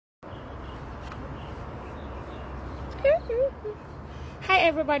Hi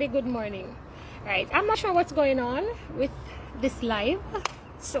everybody, good morning. Right, I'm not sure what's going on with this live,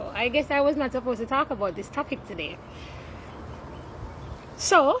 so I guess I was not supposed to talk about this topic today.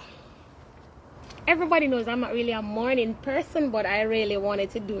 So everybody knows I'm not really a morning person, but I really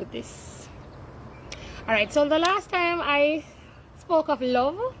wanted to do this. All right, so the last time I spoke of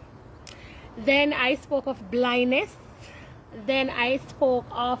love, then I spoke of blindness, then I spoke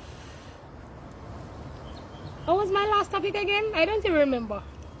of, what was my last topic again? I don't even remember.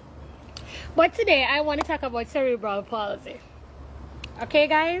 But today I want to talk about cerebral palsy. Okay,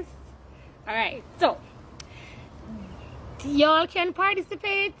 guys? All right, so y'all can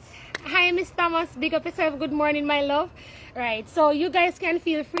participate. Hi, Miss Thomas. Big up yourself. Good morning, my love. All right, so you guys can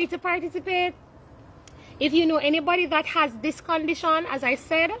feel free to participate. If you know anybody that has this condition, as I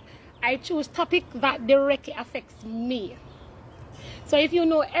said, I choose topic that directly affects me. So if you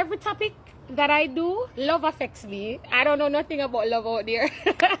know every topic that I do, love affects me. I don't know nothing about love out there.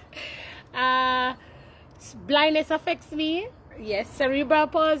 Blindness affects me. Yes, cerebral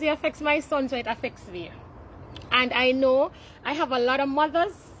palsy affects my son, so it affects me. And I know I have a lot of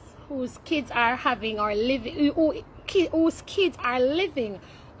mothers whose kids are having or living, whose kids are living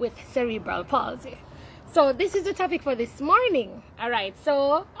with cerebral palsy. So this is the topic for this morning. All right,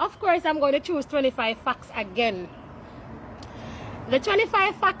 so of course I'm going to choose 25 facts again. The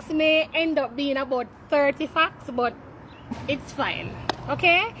 25 facts may end up being about 30 facts, but it's fine.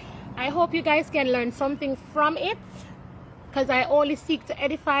 Okay, I hope you guys can learn something from it, because I only seek to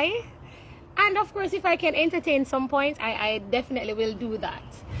edify. And of course, if I can entertain some points, I definitely will do that.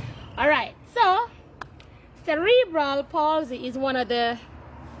 All right, so cerebral palsy is one of the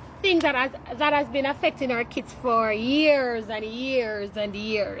things that has been affecting our kids for years and years and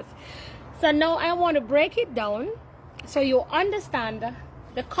years. So now I want to break it down so you understand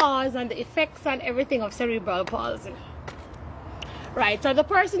the cause and the effects and everything of cerebral palsy. Right, so the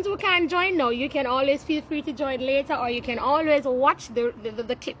persons who can't join now, you can always feel free to join later, or you can always watch the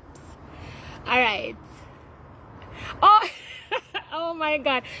clips. All right. Oh, oh my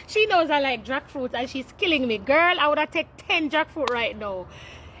God. She knows I like jackfruit and she's killing me. Girl, I would have taken 10 jackfruit right now.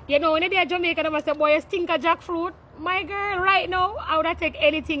 You know, when they're Jamaican, I say, boy, you stink of jackfruit. My girl, right now, I would have taken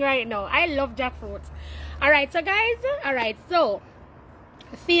anything right now. I love jackfruit. All right, so guys, all right, so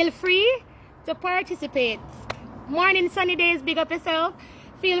feel free to participate. Morning, sunny days, big up yourself.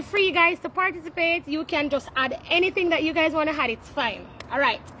 Feel free, guys, to participate. You can just add anything that you guys want to add. It's fine. All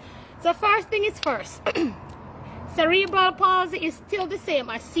right, so first thing is first. Cerebral palsy is still the same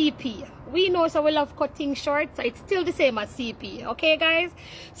as CP. We know, so we love cutting short, so it's still the same as CP. Okay, guys?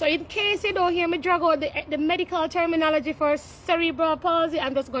 So in case you don't hear me drag out the medical terminology for cerebral palsy,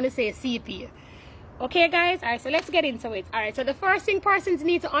 I'm just going to say CP. Okay, guys? All right, so let's get into it. All right, so the first thing persons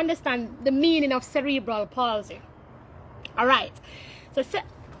need to understand the meaning of cerebral palsy. All right, so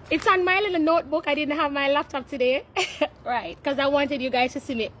it's on my little notebook. I didn't have my laptop today. Right, because I wanted you guys to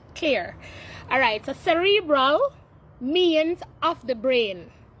see me clear. All right, so cerebral means of the brain.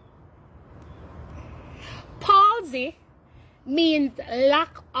 Palsy means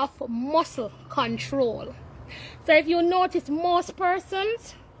lack of muscle control. So if you notice, most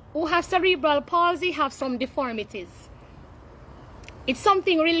persons who have cerebral palsy have some deformities. It's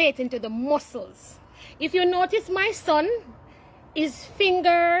something relating to the muscles. If you notice my son, his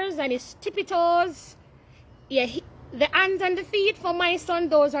fingers and his tippy toes, yeah, the hands and the feet for my son,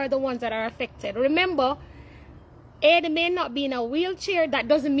 those are the ones that are affected. Remember, Ed may not be in a wheelchair. That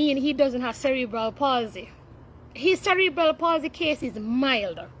doesn't mean he doesn't have cerebral palsy. His cerebral palsy case is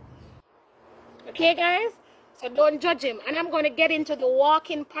milder. Okay, guys? So don't judge him. And I'm going to get into the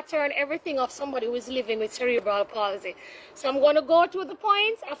walking pattern, everything of somebody who is living with cerebral palsy. So I'm going to go through the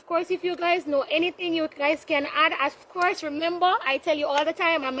points. Of course, if you guys know anything, you guys can add. Of course, remember, I tell you all the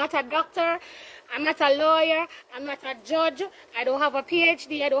time, I'm not a doctor. I'm not a lawyer. I'm not a judge. I don't have a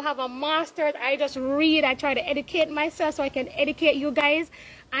PhD. I don't have a master's. I just read. I try to educate myself so I can educate you guys.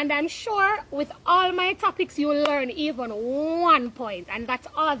 And I'm sure with all my topics, you'll learn even 1 point. And that's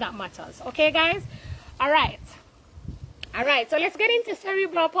all that matters. Okay, guys? All right. All right. So let's get into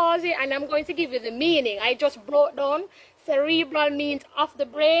cerebral palsy. And I'm going to give you the meaning. I just brought down cerebral means of the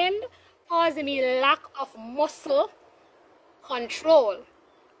brain. Palsy means lack of muscle control.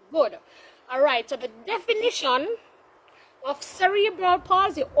 Good. All right, so the definition of cerebral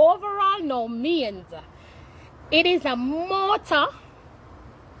palsy overall now means it is a motor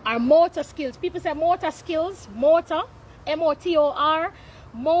or motor skills. People say motor skills, motor, M-O-T-O-R,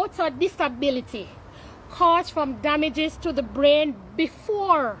 motor disability caused from damages to the brain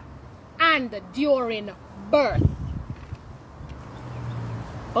before and during birth.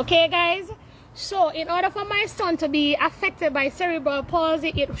 Okay, guys? So in order for my son to be affected by cerebral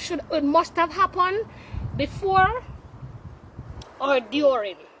palsy, it must have happened before or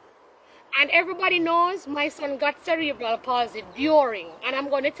during. And everybody knows my son got cerebral palsy during. And I'm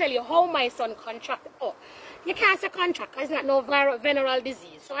going to tell you how my son contracted. Oh, you can't say contract because it's not no venereal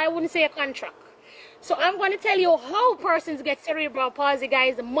disease. So I wouldn't say a contract. So I'm going to tell you how persons get cerebral palsy,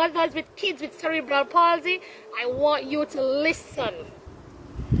 guys. Mothers with kids with cerebral palsy, I want you to listen.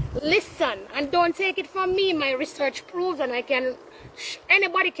 Listen, and don't take it from me. My research proves, and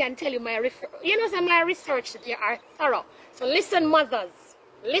anybody can tell you my research, they are thorough. So listen, mothers,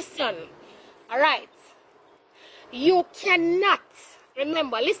 listen. All right, you cannot,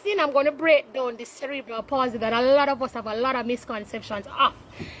 remember, listen, I'm going to break down this cerebral palsy that a lot of us have a lot of misconceptions of.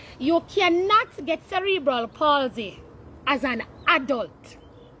 You cannot get cerebral palsy as an adult.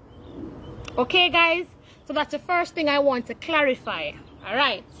 Okay, guys? So that's the first thing I want to clarify. All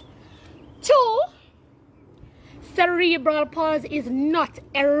right. 2, cerebral palsy is not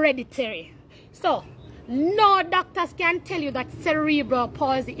hereditary. So, no doctors can tell you that cerebral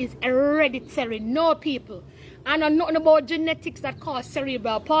palsy is hereditary. No, people. I know nothing about genetics that cause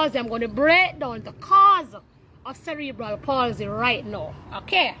cerebral palsy. I'm going to break down the cause of cerebral palsy right now.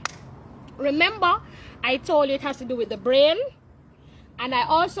 Okay. Remember, I told you it has to do with the brain. And I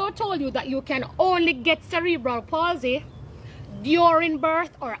also told you that you can only get cerebral palsy during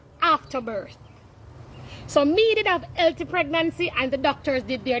birth or after birth. So me did have healthy pregnancy and the doctors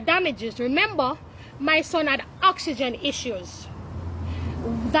did their damages. Remember, my son had oxygen issues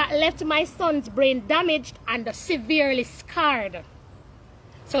that left my son's brain damaged and severely scarred.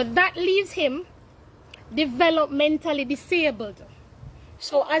 So that leaves him developmentally disabled.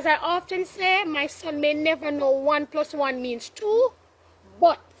 So as I often say, my son may never know 1 + 1 means 2,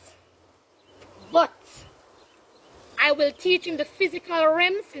 but I will teach him the physical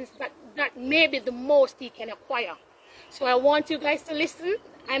realm, since that may be the most he can acquire. So I want you guys to listen.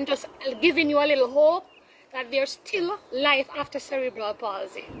 I'm just giving you a little hope that there's still life after cerebral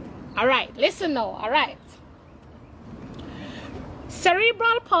palsy. All right, listen now. All right.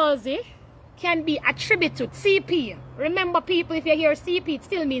 Cerebral palsy can be attributed, CP. Remember, people, if you hear CP, it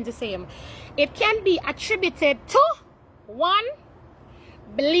still means the same. It can be attributed to 1,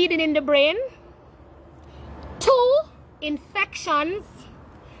 bleeding in the brain, 2, infections,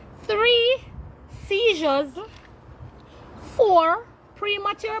 3, seizures, 4,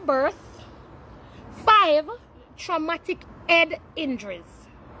 premature birth, 5, traumatic head injuries.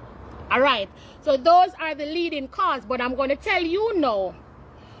 All right, so those are the leading cause, but I'm going to tell you now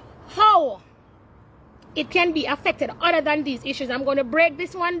how it can be affected other than these issues. I'm going to break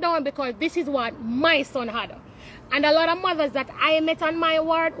this one down because this is what my son had. And a lot of mothers that I met on my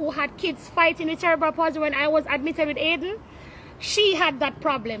ward who had kids fighting with cerebral palsy when I was admitted with Aiden, she had that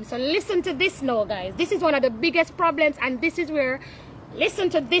problem. So listen to this now, guys. This is one of the biggest problems, and this is where, listen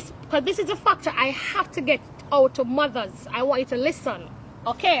to this, because this is a factor I have to get out to mothers. I want you to listen.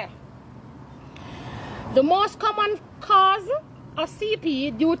 Okay. The most common cause of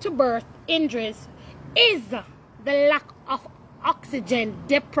CP due to birth injuries is the lack of oxygen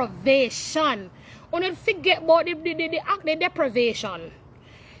deprivation. Don't forget about the deprivation.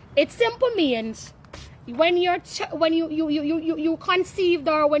 It simply means when you conceived,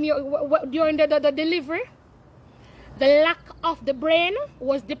 or when during the delivery, the lack of the brain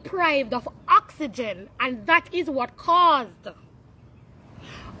was deprived of oxygen, and that is what caused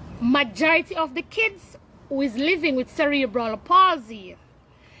majority of the kids who is living with cerebral palsy.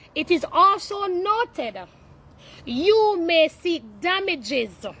 It is also noted you may seek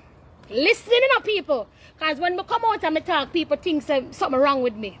damages. Listening up, people, because when I come out and I talk, people think something wrong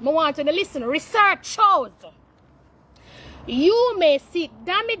with me. I want you to listen. Research shows you may seek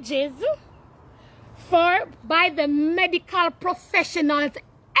damages by the medical professionals'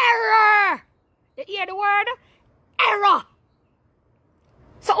 error. You hear the word? Error.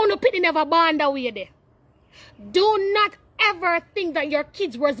 So on the pity never born that way there. Do not ever think that your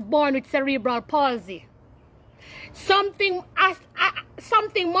kids was born with cerebral palsy. Something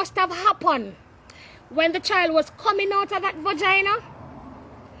must have happened when the child was coming out of that vagina.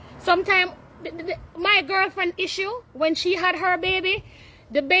 Sometime my girlfriend issue, when she had her baby,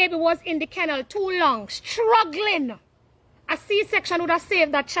 the baby was in the kennel too long, struggling. A C-section would have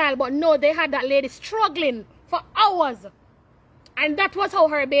saved that child, but no, they had that lady struggling for hours, and that was how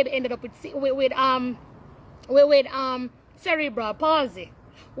her baby ended up with cerebral palsy.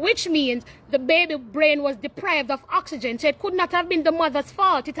 Which means the baby brain was deprived of oxygen, so it could not have been the mother's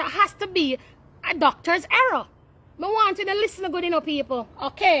fault. It has to be a doctor's error. I want you to listen good enough, people.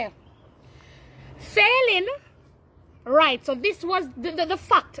 Okay. Failing Right, so this was the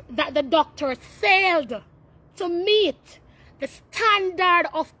fact that the doctors failed to meet the standard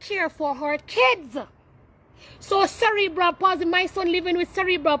of care for her kids. So cerebral palsy, my son living with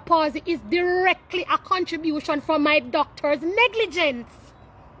cerebral palsy, is directly a contribution from my doctor's negligence.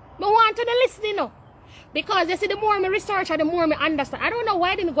 I want to listen, you know. Because you see, the more I research and the more I understand. I don't know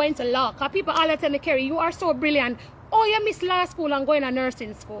why I didn't go into law. Because people all the time, Kerry, you are so brilliant. Oh, you miss law school and going to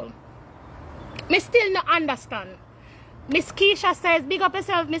nursing school. Me still not understand. Miss Keisha says, big up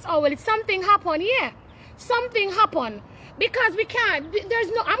yourself, Miss Owell. Something happened, yeah. Something happened. Because we can't,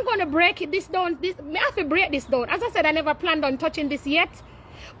 there's no, I'm going to break this down. I have to break this down. As I said, I never planned on touching this yet.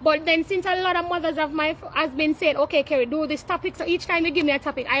 But then since a lot of mothers has been saying, okay, Kerry, do this topic. So each time you give me a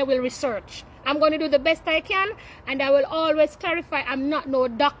topic, I will research. I'm going to do the best I can. And I will always clarify, I'm not no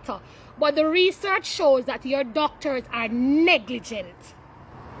doctor. But the research shows that your doctors are negligent.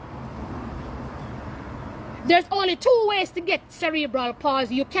 There's only 2 ways to get cerebral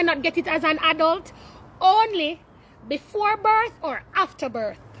palsy. You cannot get it as an adult, only before birth or after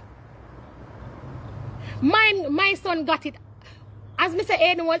birth. My son got it, as Mr.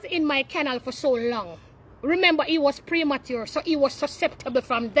 Aiden was in my kennel for so long. Remember, he was premature, so he was susceptible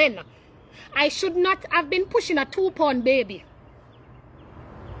from then. I should not have been pushing a 2-pound baby.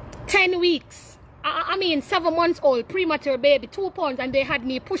 10 weeks. I mean 7 months old, premature baby, 2 pounds, and they had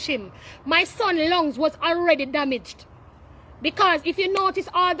me push him. My son's lungs was already damaged. Because if you notice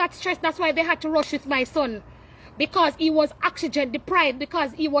all that stress, that's why they had to rush with my son. Because he was oxygen deprived,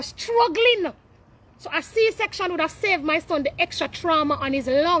 because he was struggling. So a C-section would have saved my son the extra trauma on his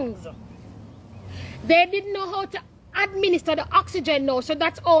lungs. They didn't know how to administer the oxygen now, so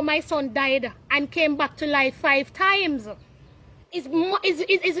that's how my son died and came back to life 5 times. His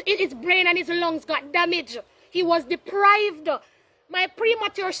brain and his lungs got damaged. He was deprived. My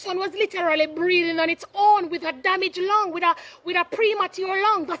premature son was literally breathing on its own with a damaged lung, with a premature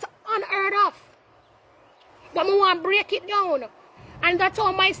lung. That's unheard of. But I want to break it down. And that's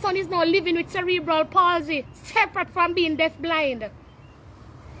how my son is now living with cerebral palsy, separate from being deafblind.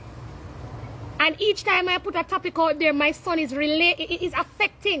 And each time I put a topic out there, my son is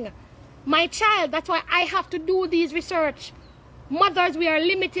affecting my child. That's why I have to do these research. Mothers, we are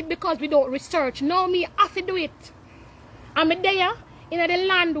limited because we don't research. Now me have to do it. I'm there in the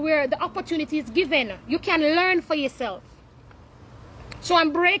land where the opportunity is given. You can learn for yourself. So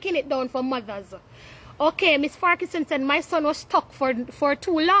I'm breaking it down for mothers. Okay, Miss Farquharson said my son was stuck for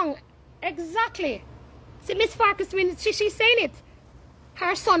too long. Exactly. See, Miss Farquharson, she's saying it.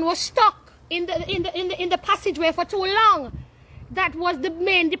 Her son was stuck in the passageway for too long. That was the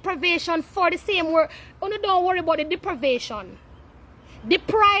main deprivation for the same word. Oh, no, don't worry about the deprivation.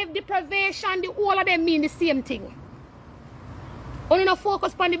 Deprived, deprivation, the all of them mean the same thing. Only not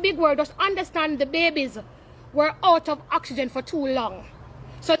focus on the big word, just understand the babies were out of oxygen for too long.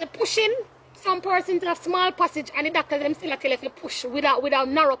 So the pushing some person to a small passage, and the doctor them still tell if you push without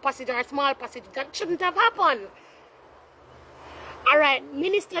narrow passage or a small passage. That shouldn't have happened. Alright,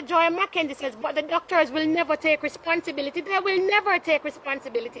 Minister Joy Mackenzie says, but the doctors will never take responsibility. They will never take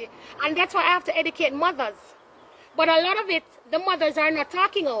responsibility. And that's why I have to educate mothers. But a lot of it, the mothers are not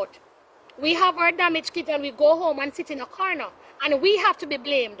talking out. We have our damaged kids and we go home and sit in a corner. And we have to be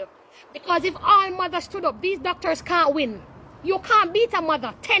blamed. Because if all mothers stood up, these doctors can't win. You can't beat a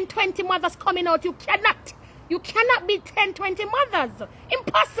mother. 10, 20 mothers coming out. You cannot. You cannot beat 10, 20 mothers.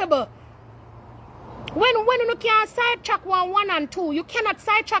 Impossible. When you can't sidetrack 1 and 2, you cannot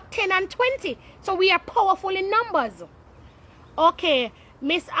sidetrack 10 and 20. So we are powerful in numbers. Okay.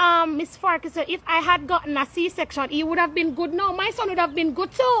 Miss Farkas, if I had gotten a C-section, he would have been good. No, my son would have been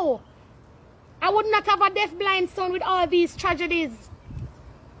good too. I would not have a deaf-blind son with all these tragedies.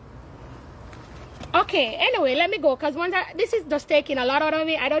 Okay, anyway, let me go, because this is just taking a lot out of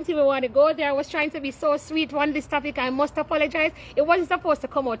me. I don't even want to go there. I was trying to be so sweet on this topic. I must apologize. It wasn't supposed to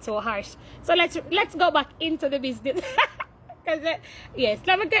come out so harsh. So let's go back into the business. Yes,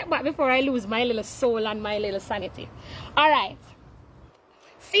 let me get back before I lose my little soul and my little sanity. All right.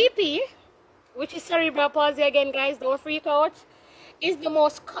 CP, which is cerebral palsy again, guys, don't freak out, is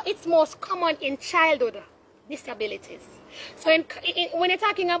it's most common in childhood disabilities. So when you're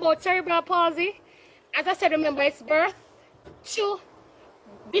talking about cerebral palsy, as I said, remember, it's birth to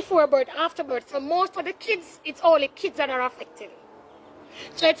before birth, after birth. So most of the kids, it's only kids that are affected.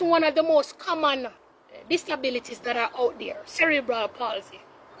 So it's one of the most common disabilities that are out there, cerebral palsy.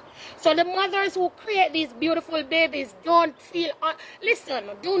 So the mothers who create these beautiful babies don't feel... listen,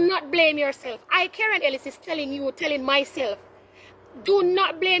 do not blame yourself. Karen Ellis, is telling myself, Do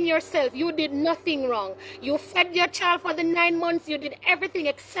not blame yourself. You did nothing wrong. You fed your child for the 9 months. You did everything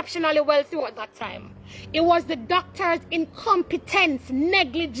exceptionally well throughout that time. It was the doctor's incompetence,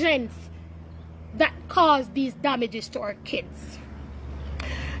 negligence that caused these damages to our kids.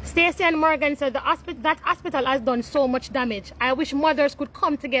 Stacey and Morgan said that hospital has done so much damage. I wish mothers could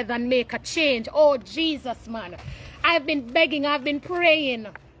come together and make a change. Oh, Jesus, man. I've been begging. I've been praying.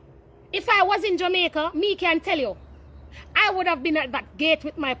 If I was in Jamaica, me can tell you, I would have been at that gate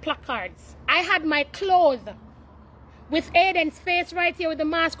with my placards. I had my clothes with Aiden's face right here with the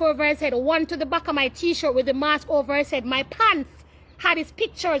mask over his head. One to the back of my t-shirt with the mask over his head. My pants had his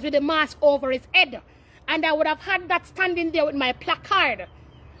pictures with the mask over his head. And I would have had that standing there with my placard.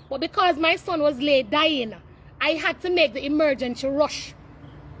 But because my son was late dying, I had to make the emergency rush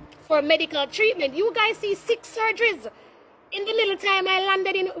for medical treatment. You guys see 6 surgeries. In the little time I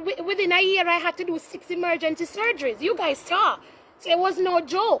landed in, within a year, I had to do 6 emergency surgeries. You guys saw. So it was no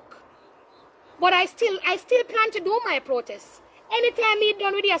joke. But I still plan to do my protest. Anytime me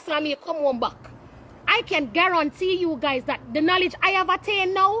done with this, me come home back. I can guarantee you guys that the knowledge I have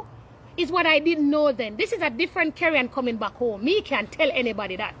attained now is what I didn't know then. This is a different career coming back home. Me can't tell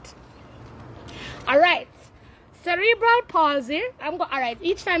anybody that. Alright. Cerebral palsy. Alright.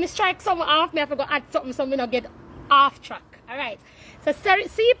 Each time I strike something off, me I have to add something so I don't get off track. Alright, so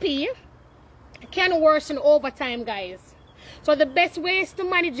CP can worsen over time, guys. So the best ways to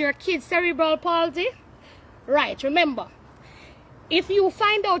manage your kids' cerebral palsy, right, remember, if you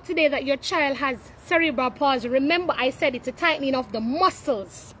find out today that your child has cerebral palsy, remember I said it's a tightening of the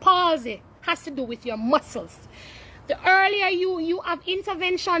muscles. Palsy has to do with your muscles. The earlier you have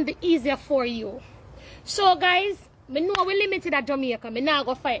intervention, the easier for you. So guys, me know we're limited at Jamaica. Me now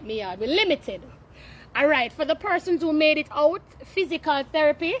go fight me yard. We're limited. Alright, for the persons who made it out, physical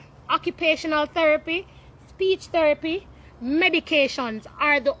therapy, occupational therapy, speech therapy, medications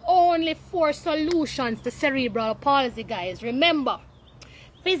are the only 4 solutions to cerebral palsy, guys. Remember,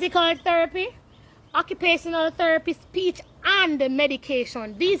 physical therapy, occupational therapy, speech, and the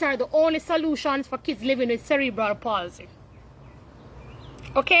medication. These are the only solutions for kids living with cerebral palsy.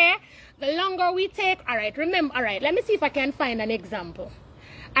 Okay? The longer we take, alright, remember, alright, let me see if I can find an example.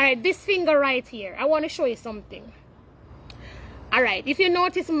 Alright, this finger right here, I want to show you something. Alright, if you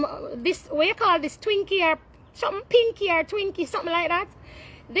notice this, what you call this, Twinkie or something, Pinky or Twinkie, something like that.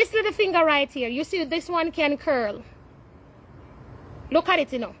 This little finger right here, you see this one can curl. Look at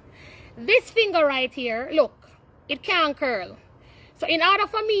it, you know. This finger right here, look, it can curl. So in order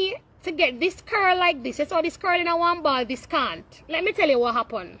for me to get this curl like this, you saw this curl in a one ball, this can't. Let me tell you what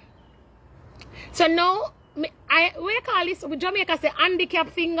happened. So now, we call this, with Jamaica say handicap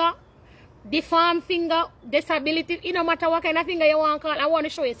finger, deformed finger, disability, it no matter what kind of finger you want to call. I want to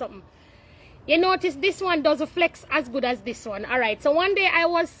show you something. You notice this one doesn't flex as good as this one. Alright, so one day I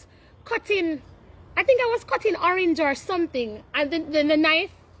was cutting, I think I was cutting orange or something, and then the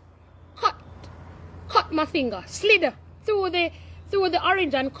knife cut my finger, slid through the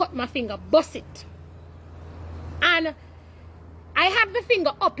orange and cut my finger, bust it. And I had the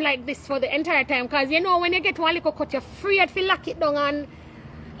finger up like this for the entire time, because you know when you get one little cut, you're afraid to lock it down, and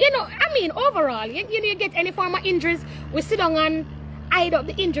you know, I mean overall, you get any form of injuries, we sit down and hide up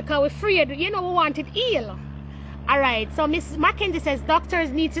the injury because we're afraid, you know, we want it healed. Alright, so Mrs. Mackenzie says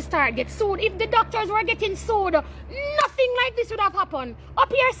doctors need to start get sued. If the doctors were getting sued, nothing like this would have happened.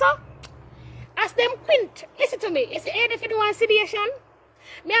 Up here, sir, ask them Quint, listen to me, is Aid if you do want sedation?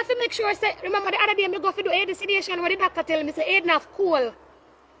 Me have to make sure, say, remember the other day, I go for do Aid sedation, where the doctor tell me, say, Aid not cool.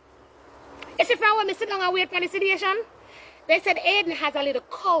 Is it from when I sit down and wait for the sedation? They said Aiden has a little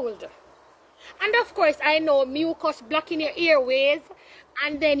cold. And of course, I know mucus blocking your airways,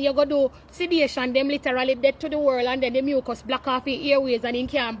 and then you go do sedation, them literally dead to the world, and then the mucus block off your airways and he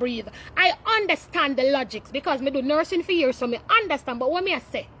can't breathe. I understand the logics because me do nursing for years, so me understand. But what me I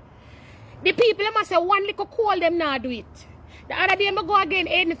say? The people must say one little cold, them not do it. The other day, I go again,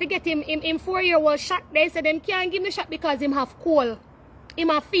 Aiden, if you get him 4-year-old shot, they said them can't give me shot because him have cold. Him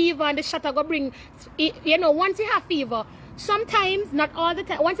have fever, and the shot I go bring, you know, once you have fever, sometimes, not all the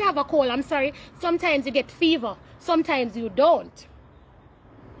time, once you have a cold, I'm sorry, sometimes you get fever, sometimes you don't.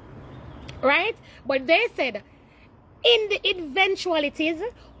 Right? But they said, in the eventualities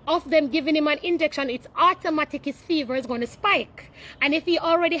of them giving him an injection, it's automatic his fever is going to spike. And if he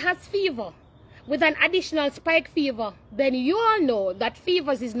already has fever, with an additional spike fever, then you all know that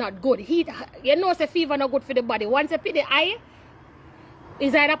fevers is not good. You know, say fever not good for the body. Once you put the eye,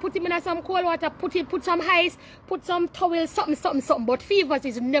 is either put him in some cold water, put some ice, put some towel, something. But fevers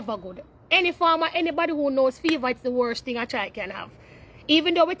is never good. Any farmer, anybody who knows fever, it's the worst thing a child can have.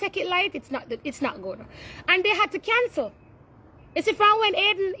 Even though we take it light, it's not good. And they had to cancel. You see, from when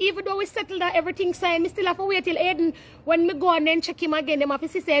Aiden, even though we settled that everything signed, me still have to wait till Aiden, when me go and then check him again, them have to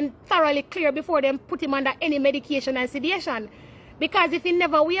see him thoroughly clear before them put him under any medication and sedation. Because if he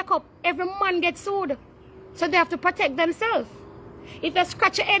never wake up, every man gets sued. So they have to protect themselves. If you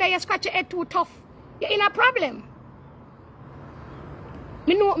scratch your head or you scratch your head too tough, you're in a problem.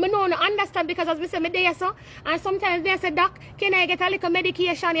 Me no understand, because as we say, me there so, and sometimes they say, Doc, can I get a little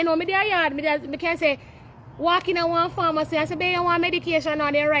medication? You know, me there yard, me can say, walk in a one pharmacy and say, babe, you want medication,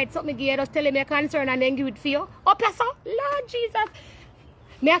 or they write something give you, just tell me a concern and then give it for you. Up here, so, Lord Jesus.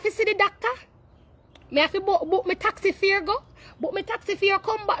 Me have to see the doctor. Me have to book my taxi fare go. Book my taxi fare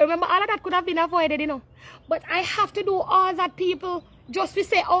come back. Remember, all of that could have been avoided, you know. But I have to do all that, people, just to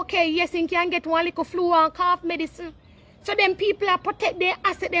say, okay, yes, you can get one little flu and cough medicine. So them people are protect their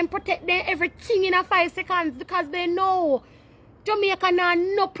asset, them protect their everything in a 5 seconds, because they know Jamaica now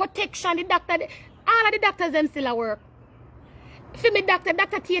no protection. The doctor, all of the doctors them still at work. For me, Dr.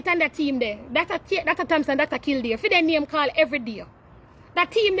 Tate and the team there, Dr. Thompson, Dr. Kildare, for their name call every day. That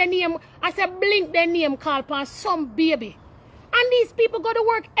team, their name, I said blink their name call for some baby. And these people go to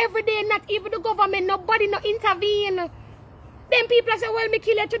work every day, not even the government, nobody no intervene. Them people say, well, me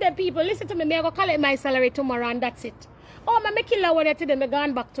kill it to them people. Listen to me, I go collect my salary tomorrow and that's it. Oh, me kill her when I tell them I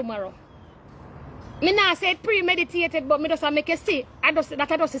gone back tomorrow. Me not say it premeditated, but me just make you see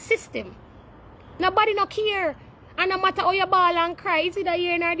that I just a system. Nobody no care. And no matter how you ball and cry, it's either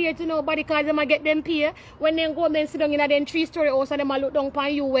here or there to nobody, because them get them pay. When they go and sit down in a 3-story house and them look down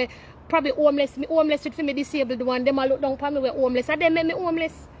upon you where probably homeless with me disabled one, them look down upon me where homeless. And they make me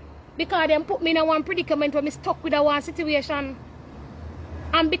homeless. Because them put me in a one predicament where me stuck with a one situation.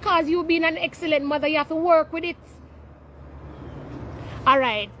 And because you being an excellent mother, you have to work with it.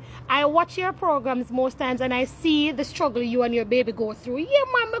 Alright, I watch your programs most times and I see the struggle you and your baby go through. Yeah,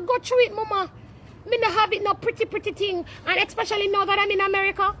 mama, go through it, mama. Me not have it no pretty thing. And especially now that I'm in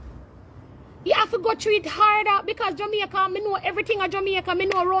America. You have to go through it harder, because Jamaica, me know everything of Jamaica. Me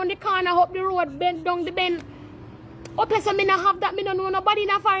know around the corner, up the road, bend down the bend. Up so me not have that. Me don't know nobody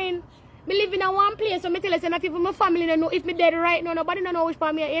in a foreign. Me live in a one place, so me tell you, not even my family don't know if me dead right now. Nobody don't know which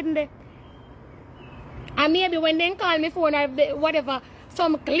part me are hidden there. And maybe when they call me phone or whatever,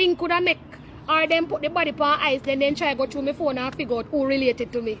 some link could have make, or them put the body on ice, then try to go through my phone and figure out who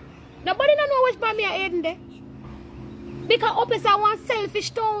related to me. Nobody don't know which part me are hidden there. Because up is a one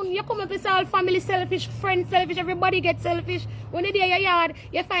selfish town. You come up as all family selfish, friends selfish, everybody gets selfish. When you're there in your yard,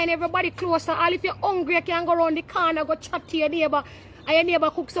 you find everybody closer. All if you're hungry, you can go around the corner, go chat to your neighbor, and your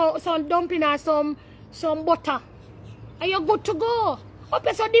neighbor cook some dumpling or some butter. And you're good to go. Up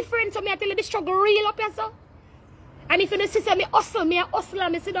is so different, so me I tell you the struggle real up here, so. And if you see me hustle,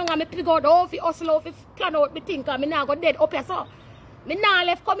 and me sit down and me figure out how to hustle, how to plan out me think, and me now go dead up here, so. Me now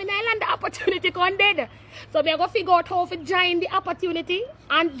left coming island, the opportunity come dead. So me go figure out how to join the opportunity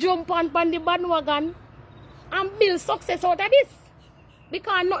and jump on the bandwagon and build success out of this.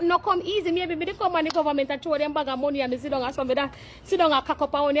 Because no come easy. Maybe me come on the government and throw them bag of money and me sit down and some that sit down and cock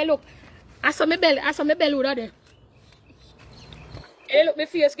up and you look. I saw me belly out there. You look, my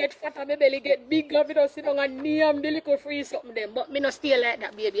face get fat and my belly get big, and me don't sit down and name the little free something them. But me not stay like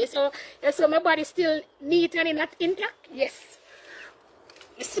that, baby. So my body still neat and intact? Yes.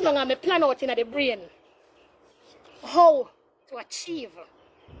 You sit down and me plan out in the brain how to achieve.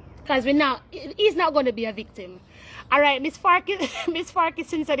 Because he's not going to be a victim. Alright, Miss Farky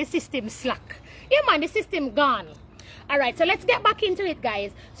since the system slack. Yeah man, the system gone. Alright, so let's get back into it,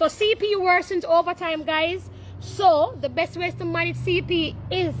 guys. So CP worsens over time, guys. So the best ways to manage CP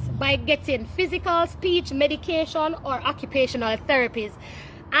is by getting physical, speech, medication, or occupational therapies.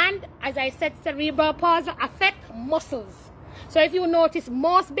 And as I said, cerebral palsy affect muscles. So if you notice,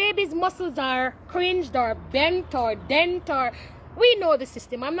 most babies' muscles are cringed or bent or dent, or we know the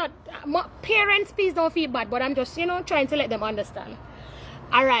system. Parents, please don't feel bad, but I'm just, trying to let them understand.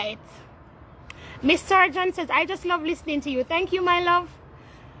 All right. Miss Sargent says, I just love listening to you. Thank you, my love.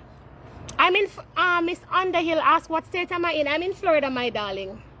 I'm in, Miss Underhill asked, what state am I in? I'm in Florida, my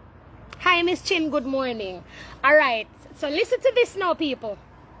darling. Hi, Miss Chin, good morning. All right. So listen to this now, people.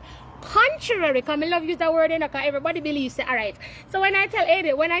 Contrary, because I love use that word in because everybody believes it. Alright. So when I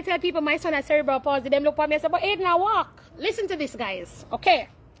tell people my son has cerebral palsy, them look at me and say, but Aiden, I walk. Listen to this, guys. Okay.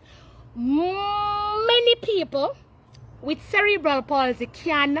 Many people with cerebral palsy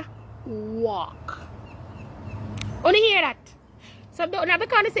can walk. Only hear that. So now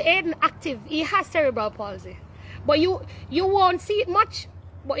because they say Aiden active, he has cerebral palsy. But you won't see it much.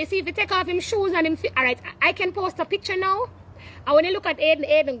 But you see, if you take off his shoes and him feet, alright, I can post a picture now. And when you look at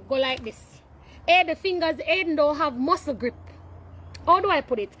Aiden go like this. Aiden don't have muscle grip. How do I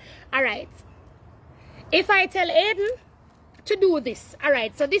put it? Alright. If I tell Aiden, to do this. All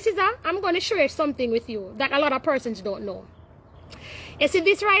right, so this is I'm going to share something with you that a lot of persons don't know. You see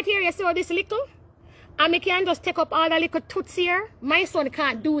this right here? You see all this little? And I can just take up all the little toots here. My son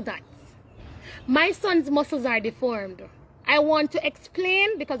can't do that. My son's muscles are deformed. I want to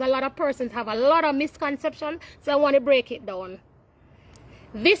explain because a lot of persons have a lot of misconception, so I want to break it down.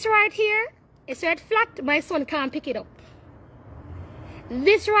 This right here is right flat. My son can't pick it up.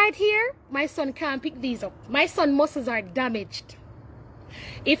 This right here, my son can't pick these up. My son's muscles are damaged.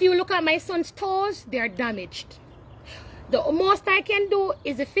 If you look at my son's toes, they are damaged. The most I can do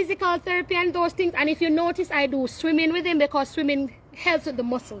is the physical therapy and those things. And if you notice, I do swimming with him because swimming helps with the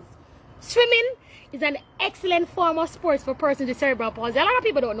muscles. Swimming is an excellent form of sports for persons with cerebral palsy. A lot of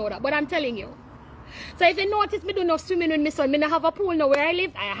people don't know that, but I'm telling you. So if you notice me do no swimming with my son, me not have a pool now where I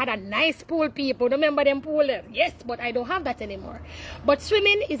live. I had a nice pool, people. Remember them pool there? Yes, but I don't have that anymore. But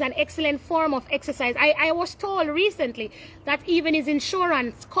swimming is an excellent form of exercise. I was told recently that even his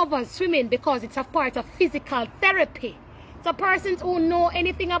insurance covers swimming because it's a part of physical therapy. So persons who know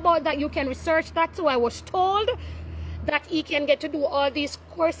anything about that, you can research that too. I was told that he can get to do all these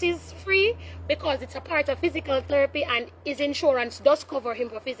courses free because it's a part of physical therapy and his insurance does cover him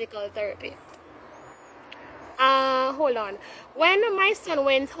for physical therapy. Hold on. When my son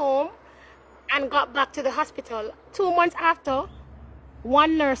went home and got back to the hospital, 2 months after,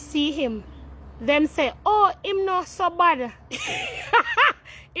 one nurse see him. Them say, oh, him not so bad.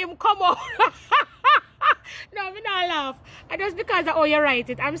 Him come out. No, me not laugh. And just because of how you write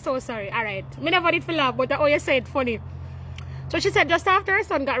it, I'm so sorry. Alright. Me never did feel laugh, but how you say it funny. So she said just after her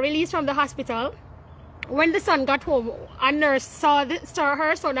son got released from the hospital, when the son got home, a nurse saw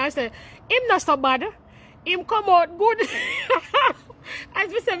her son and said, him not so bad. Him come out good.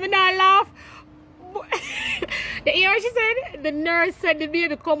 As we said, me not laugh. The ear she said, the nurse said the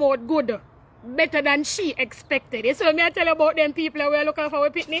baby come out good. Better than she expected. So me I tell you about them people who are looking for a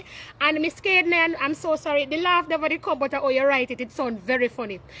pitney. And me scared man, I'm so sorry. The laugh never did come, but oh you write it. It sounds very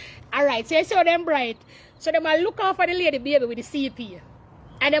funny. Alright, so you see them bright. So them are look out for the lady baby with the CP.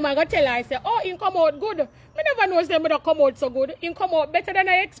 And them are gonna tell her, I say, oh, he come out good. Me never know them would come out so good. He come out better than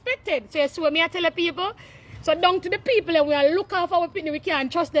I expected. So you see me I tell the people. So down to the people and we are look out for a pitney, we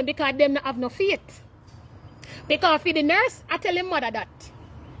can't trust them because them not have no faith. Because for the nurse, I tell the mother that.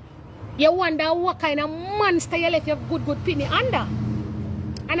 You wonder what kind of monster you left your good penny under.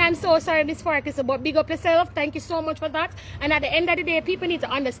 And I'm so sorry, Miss Farkas, but big up yourself. Thank you so much for that. And at the end of the day, people need to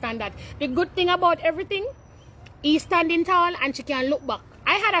understand that the good thing about everything, he's standing tall and she can look back.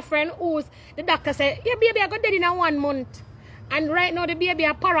 I had a friend who's, the doctor said, yeah, baby, I got dead in 1 month. And right now, the baby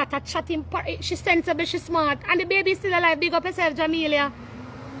a parrot, a chatting, she's sensible, she's smart. And the baby is still alive. Big up yourself, Jamelia.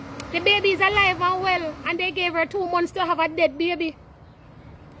 The baby is alive and well. And they gave her 2 months to have a dead baby.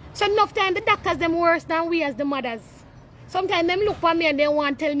 So enough time the doctors them worse than we as the mothers. Sometimes them look for me and they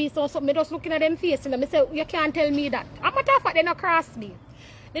want to tell me so something. Just looking at them face and I say, you can't tell me that. I'm not of fact they not cross me.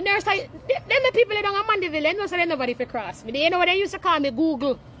 The nurse them the people that don't Mandeville, they know so they nobody for cross me. They know what they used to call me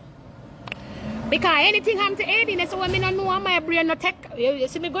Google. Because anything happen to Aiden, so when me don't know my brain no tech. You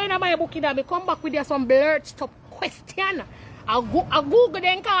see me going on my book and I come back with you some blurred stop question. I Google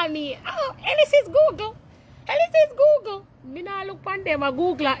then call me. Oh, Ellis is Google. Ellis is Google. Me not look on them a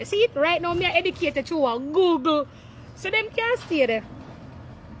Google. See it right now, me are educated through a Google. So them can't stay there.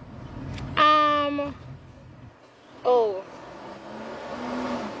 Oh.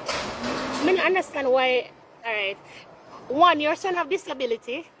 Me not understand why. Alright. One, your son have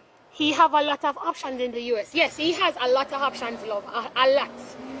disability. He have a lot of options in the US. Yes, he has a lot of options, love. A lot.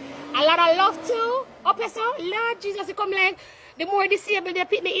 A lot of love too. Up here, so Lord Jesus, he come like the more disabled the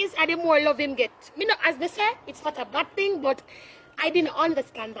pitney is, and the more love him get. Me know, as they say, it's not a bad thing, but I didn't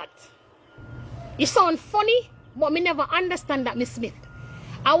understand that. You sound funny, but me never understand that, Miss Smith.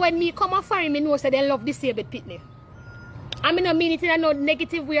 And when me come and find me know say they love disabled pitney. I mean, I mean it in no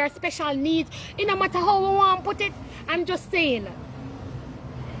negative way or special needs. It no matter how we want to put it. I'm just saying.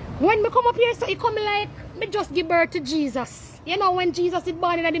 When me come up here, so it come like me just give birth to Jesus. You know, when Jesus is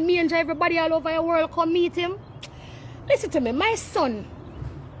born in the manger, everybody all over the world come meet him. Listen to me, my son,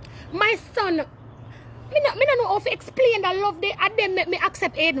 me don't know how to explain the love they and them make me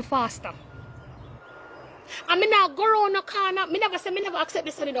accept Aiden faster. And me now go around the corner, me never say me never accept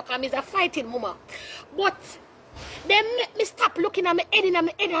this son in the corner, he's a fighting mama. But they make me stop looking at me head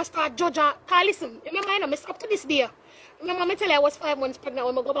and start judging. Cause listen, remember, you know, me stop to this day. Remember, me tell you I was 5 months pregnant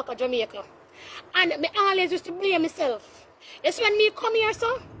when I go back to Jamaica. And me always used to blame myself. It's when me come here,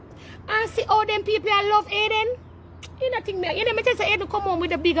 so, and see all them people I love Aiden. You know, think me, you know, me tell you, Aiden come home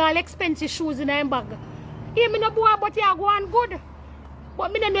with the big all expensive shoes in her bag. Yeah, me no boy, but you go on good.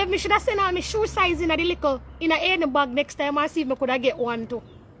 But me don't know if me should have sent all my shoe size in the little in a bag next time and see if I could have get one too.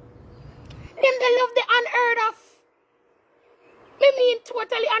 Them they love the unheard of. Me mean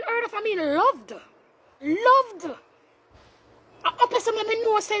totally unheard of. I mean loved. Loved. Up some of me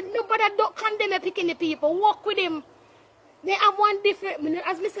know said nobody don't condemn a picking the people. Walk with him. They have one different,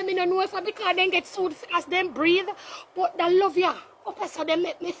 as me say, me don't know if I because they get sued as them breathe, but they love ya. Up so they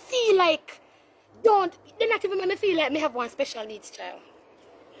make me feel like they not even make me feel like me have one special needs child.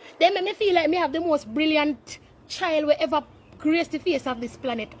 They make me feel like me have the most brilliant child will ever grace the face of this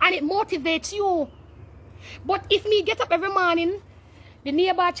planet. And it motivates you. But if me get up every morning, the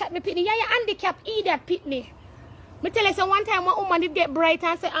neighbor chat me pitney, yeah, you handicapped, idiot pitney. Me tell you so one time one woman did get bright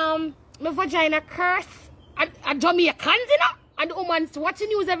and say, my vagina curse. A Jamaicans, you know, and the woman's watching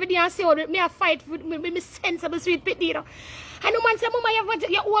news every day and say, oh, me a fight with me sensible sweet pit, you know. And the woman say, Mama,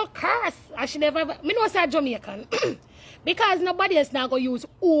 you all curse. And she never, me know say Jamaican. Because nobody else now go use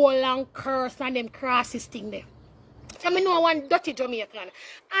all and curse and them crosses thing there. So me know one dirty Jamaican.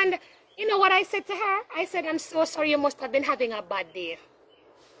 And you know what I said to her? I said, I'm so sorry, you must have been having a bad day.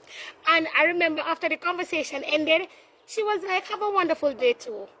 And I remember after the conversation ended, she was like, have a wonderful day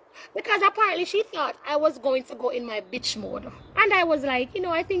too. Because apparently she thought I was going to go in my bitch mode. And I was like, you know,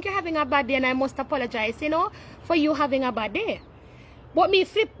 I think you're having a bad day and I must apologize, you know, for you having a bad day. But me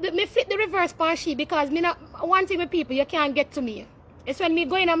flip the reverse part she because me not one thing with people, you can't get to me. It's when me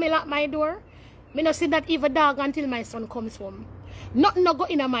go in and me lock my door, me not see that even dog until my son comes home. Nothing no go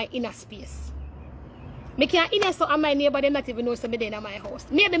in my inner space. Me can't inner so and my neighbor they not even know so me in my house.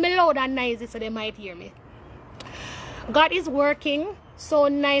 Maybe me loud and noisy so they might hear me. God is working so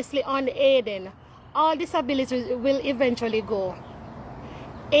nicely on Aiden. All disabilities will eventually go.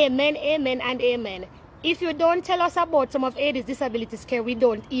 Amen, amen, and amen. If you don't tell us about some of Aiden's disabilities, we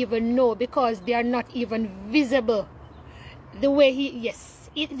don't even know because they are not even visible. The way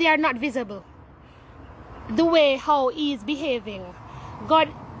they are not visible. The way how he is behaving. God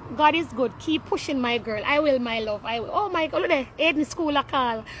is good. Keep pushing, my girl. I will, my love. I will. Oh my God, look there. Aiden school a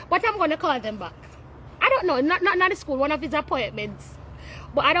call. But I'm going to call them back. I don't know, not the school, one of his appointments.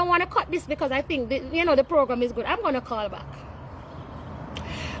 But I don't want to cut this because I think, the program is good. I'm going to call back.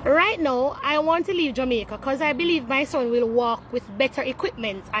 Right now, I want to leave Jamaica because I believe my son will walk with better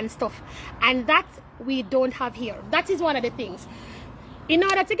equipment and stuff. And that we don't have here. That is one of the things. In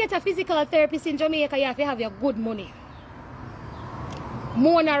order to get a physical therapist in Jamaica, you have to have your good money.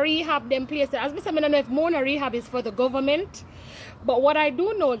 Mona Rehab, them places. As I said, I don't know if Mona Rehab is for the government. But what I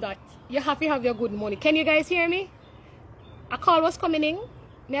do know that you have to have your good money. Can you guys hear me? A call was coming in.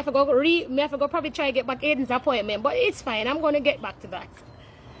 Me have to go probably try to get back Aiden's appointment. But it's fine. I'm going to get back to that.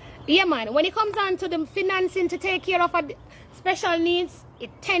 Yeah, man. When it comes on to the financing to take care of special needs,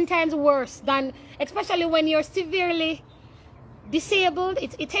 it's 10 times worse than, especially when you're severely disabled.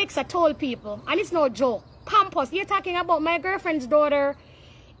 It takes a toll, people. And it's no joke. Pampers. You're talking about my girlfriend's daughter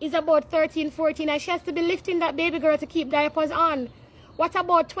is about 13, 14, and she has to be lifting that baby girl to keep diapers on. What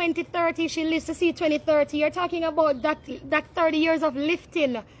about 20, 30? She lives to see 20, 30. You're talking about that 30 years of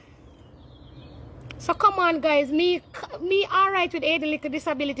lifting. So come on, guys. Me all right with Aiden little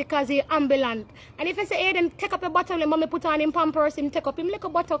disability because he's ambulant. And if I say, Aiden, take up your bottle, and mommy put on him pampers, him take up him little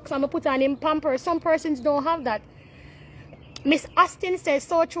buttocks and put on him pampers. Some persons don't have that. Miss Austin says,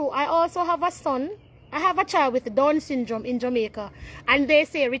 so true. I also have a son. I have a child with Down syndrome in Jamaica. And they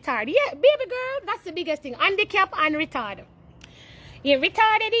say retard. Yeah, baby girl, that's the biggest thing. Handicap and retard. You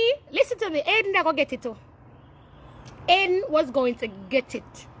retarded. Listen to me. Aiden not going to get it too. Aiden was going to get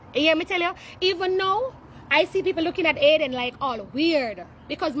it. You hear me tell you? Even now, I see people looking at Aiden like all weird.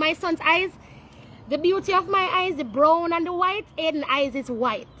 Because my son's eyes, the beauty of my eyes, the brown and the white, Aiden's eyes is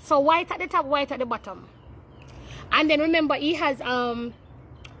white. So white at the top, white at the bottom. And then remember, he has, what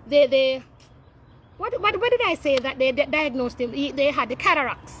did I say that they diagnosed him? They had the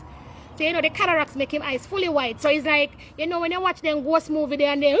cataracts. So, the cataracts make him eyes fully white. So, it's like, when you watch them ghost movie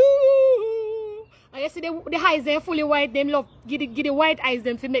there and they, ooh, and you see the eyes, they're fully white, them love, give the white eyes,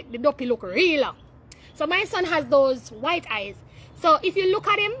 them to make the dopey look realer. So, my son has those white eyes. So, if you look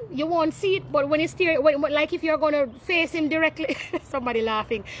at him, you won't see it. But when you stare, like if you're going to face him directly, somebody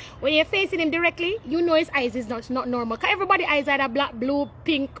laughing. When you're facing him directly, you know his eyes is not normal. Because everybody's eyes are either black, blue,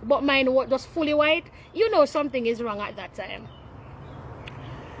 pink, but mine was just fully white. You know something is wrong at that time.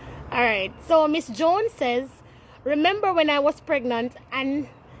 Alright, so Miss Jones says, remember when I was pregnant and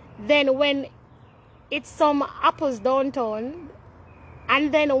then when it's some apples downtown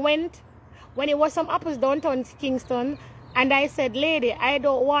and then when it was some apples downtown Kingston and I said, lady, I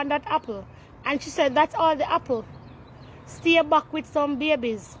don't want that apple. And she said, that's all the apple. Stay back with some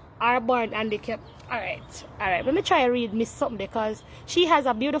babies are born handicapped. Alright. Let me try to read Miss something because she has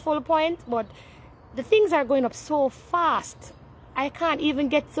a beautiful point, but the things are going up so fast. I can't even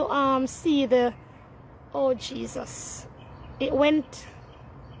get to see the... Oh, Jesus. It went...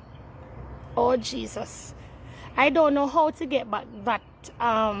 Oh, Jesus. I don't know how to get back that.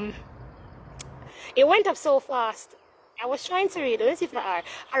 It went up so fast. I was trying to read. Let's see if I are.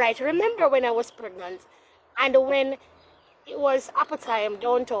 Alright, remember when I was pregnant and when it was apple time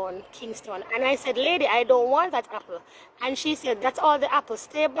downtown Kingston, and I said, lady, I don't want that apple, and she said, that's all the apples,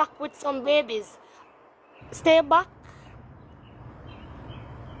 stay back with some babies, stay back.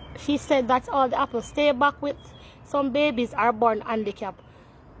 She said, that's all the apples, stay back with some babies are born handicapped.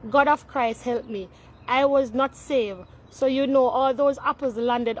 God of Christ help me, I was not saved. So you know, all those apples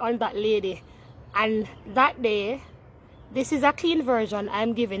landed on that lady. And that day, this is a clean version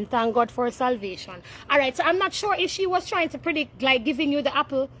I'm giving. Thank God for salvation. Alright, so I'm not sure if she was trying to predict, like giving you the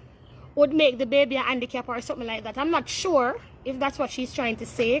apple would make the baby a handicap or something like that. I'm not sure if that's what she's trying to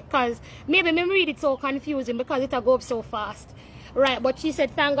say, because maybe me read it so confusing because it'll go up so fast. Right, but she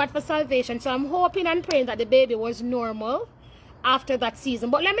said thank God for salvation. So I'm hoping and praying that the baby was normal after that season.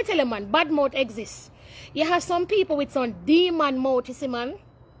 But let me tell you, man, bad mouth exists. You have some people with some demon mouth, you see, man.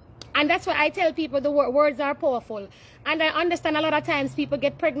 And that's why I tell people the words are powerful. And I understand a lot of times people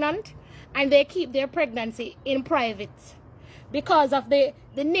get pregnant and they keep their pregnancy in private because of the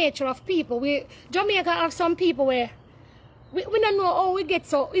nature of people. Jamaica have some people where we don't know how we get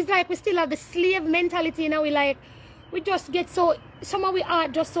so. It's like we still have the slave mentality, you know. We just get so, some of we are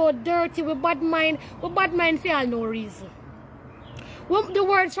just so dirty, we bad mind for no reason. The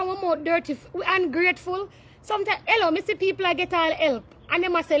words from our mouth dirty, we ungrateful. Sometimes, hello, me see people I get all help. And they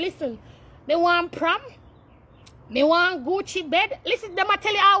must say, listen, they want prom, they want Gucci bed. Listen, they must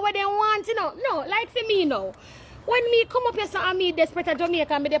tell you all what they want, you know. No, like for me now. When me come up here, so I'm desperate at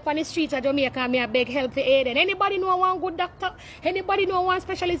Jamaica, me up on the streets of Jamaica, me a beg help for aid. And anybody know one good doctor? Anybody know one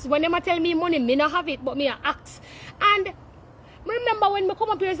specialist? When they must tell me money, me not have it, but me a ask. And remember when me come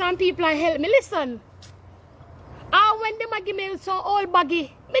up here, some people help me, listen. When they might give me some old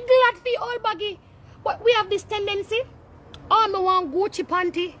baggy, me glad for old baggy. But we have this tendency. Oh, me want Gucci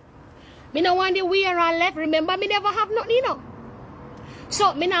panty. Me no want the wear and left. Remember, me never have nothing, you know.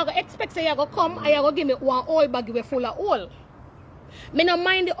 So, me not expect say you go come and you go give me one old baggy full of oil. Me no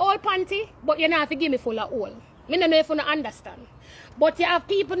mind the old panty, but you not have to give me full of oil. Me no know if you don't understand. But you have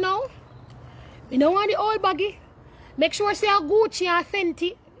people now. Me no want the old baggy. Make sure say a Gucci and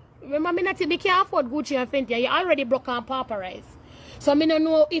Fenty. Remember, me not me can't afford Gucci and Fenty. You already broke and pauperize. So me don't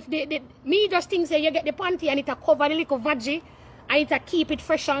know if me just think say you get the panty and it a cover the little veggie and it a keep it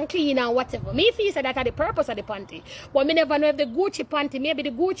fresh and clean and whatever. Me feel say that are the purpose of the panty. But me never know if the Gucci panty, maybe the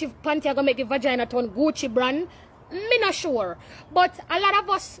Gucci panty are gonna make the vagina turn Gucci brand. Me not sure. But a lot of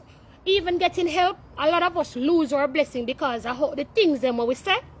us even getting help, a lot of us lose our blessing because of how the things them we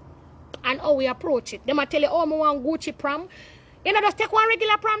say and how we approach it. They might tell you, oh, I want Gucci prom. You know, just take one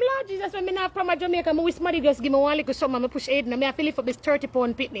regular prom, Lord Jesus. When I have prom at Jamaica, I wish somebody just give me one little something, I push aid and I have to lift up this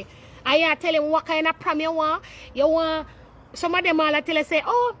 30-pound pitney. I tell him what kind of prom you want. You want, some of them all tell you, say,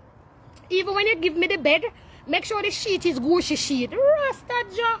 oh, even when you give me the bed, make sure the sheet is Gucci sheet.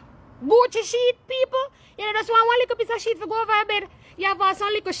 Rasta Gucci sheet, people. You know, just want one little piece of sheet for go over a bed. You have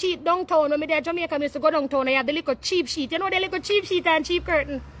some little sheet downtown. When I there Jamaica, I used to go downtown, I have the little cheap sheet. You know, the little cheap sheet and cheap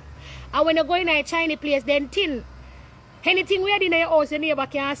curtain. And when you go in a Chinese place, then thin. Anything weird in your house, your neighbor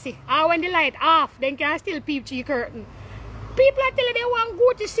can't see. Or when the light off, then can still peep through your curtain. People are telling they want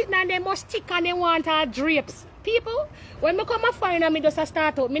Gucci sitting and they must stick and they want drapes. People, when I come and find and I just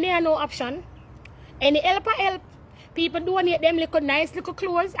start out, I have no option. Any help or help. People donate them little nice little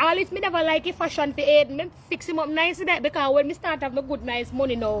clothes. All if me never like a fashion for aid, me fix him up nice with that because when me start have my good nice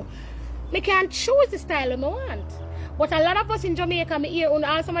money now, I can't choose the style I want. But a lot of us in Jamaica, me hear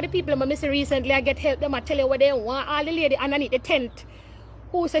all some of the people I see recently, I get help them, I tell you what they want. All the lady underneath the tent,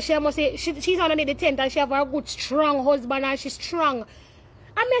 who says she must say, she's underneath the tent and she have a good strong husband and she's strong. And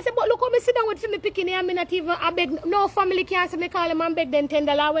I say, but look how me sit down with me picking here, me not even, I beg, no family can say me call them and beg them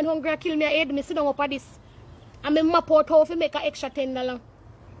 $10. When hungry kill me, I aid me sit down up at this. And me map out how to make an extra $10.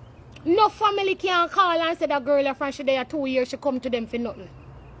 No family can call and say that girl from she there 2 years, she come to them for nothing.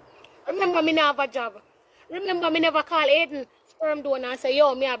 Remember, me not have a job. Remember, me never call Aiden sperm donor and say,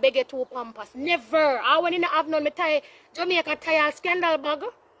 yo, me I beg you 2 Pampers. Never. I want to have none, me tie Jamaica tie a scandal bag.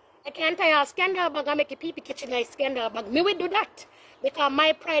 I can't tie a scandal bag and make a pee kitchen a scandal bag. Me will do that. Because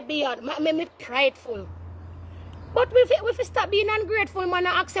my pride beyond. Me prideful. But if we stop being ungrateful, man,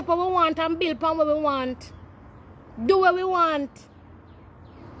 and accept what we want and build upon what we want. Do what we want.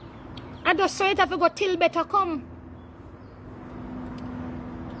 I just saw it if we go till better come.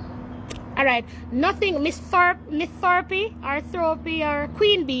 Alright, nothing, Miss Thorpe or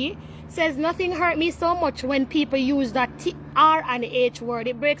Queen Bee says nothing hurt me so much when people use that R and H word.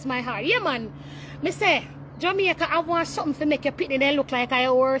 It breaks my heart. Yeah, man. Me say, Jamaica, I want something to make your pitney they look like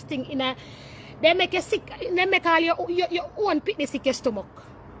I worst thing in a. They make you sick. They make all your own pitney sick your stomach.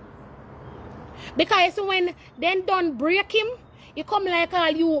 Because when then don't break him, you come like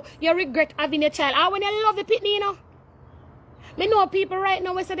all you regret having a child. And when you love the pitney, you know. Me know people right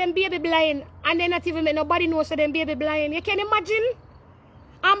now we say them baby blind and they not even make nobody know so them baby blind. You can imagine?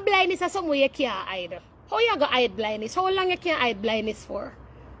 And blindness is something you can't hide. How you gonna hide blindness? How long you can't hide blindness for?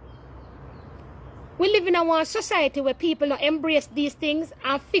 We live in a one society where people don't embrace these things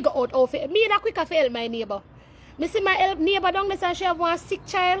and figure out how to. Me that quick to help my neighbor. Me see my neighbor down there and she have one sick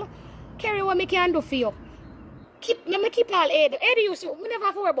child. Carry what me can do for you. Me keep all Aiden. Aiden used to, me never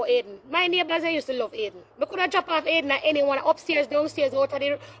have to worry about Aiden. My neighbors, I used to love Aiden. Me could have dropped off Aiden at anyone upstairs, downstairs, out of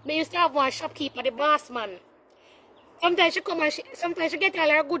the. Me used to have one shopkeeper, the boss man. Sometimes she come and sometimes she get all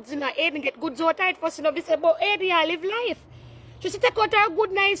her goods in her. Aiden get goods out tight for she say, but Aiden, you live life. She used to take out her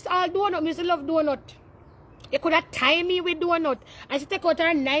good, nice donut. Me used to love donut. You could have tie me with donut. And she take out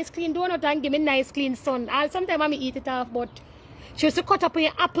her nice, clean donut and give me nice, clean sun. And sometimes I me eat it off, but she used to cut up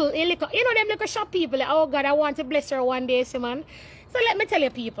an apple in liquor. You know them little shop people. Like, oh God, I want to bless her one day, see, man. So let me tell you,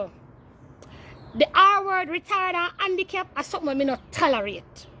 people. The R word, retarded and handicap, are something I not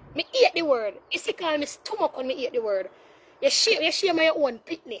tolerate. Me eat the word. You see, call me stomach when me eat the word. You share my own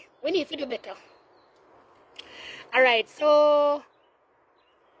pitney. We need to do better. Alright, so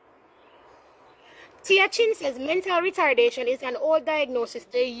Tia Chin says mental retardation is an old diagnosis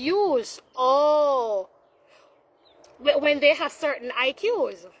they use. Oh. When they have certain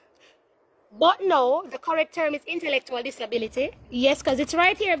IQs. But no, the correct term is intellectual disability. Yes, because it's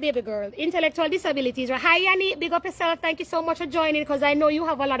right here, baby girl. Intellectual disabilities. Hi, Yanni. Big up yourself. Thank you so much for joining because I know you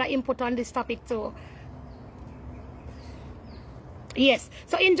have a lot of input on this topic too. Yes.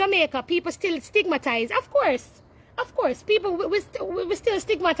 So in Jamaica, people still stigmatize. Of course. Of course. People, we still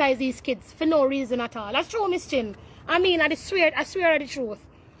stigmatize these kids for no reason at all. That's true, Miss Chin. I mean, I swear the truth.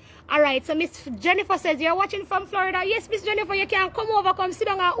 Alright, so Miss Jennifer says, you're watching from Florida. Yes, Miss Jennifer, you can come over, come sit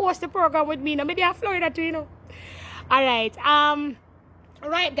down and host the program with me. Now, maybe I'm Florida too, you know. Alright,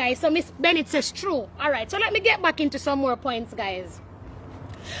 alright, guys, so Miss Bennett says true. Alright, so let me get back into some more points, guys.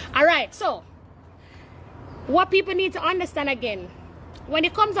 Alright, so, what people need to understand again, when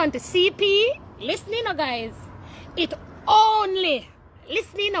it comes on to CP, listening now, guys, it only,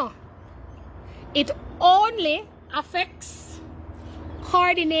 listening now, it only affects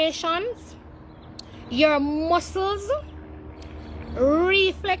coordinations, your muscles,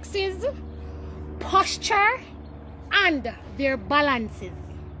 reflexes, posture, and their balances.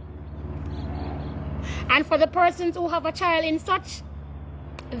 And for the persons who have a child in such,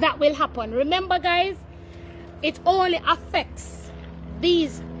 that will happen. Remember, guys, it only affects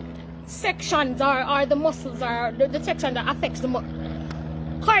these sections or the muscles or the section that affects the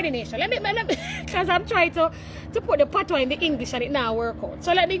coordination. Let me because I'm trying to put the patois in the English and it now work out.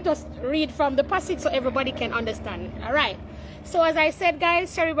 So let me just read from the passage so everybody can understand. Alright. So as I said, guys,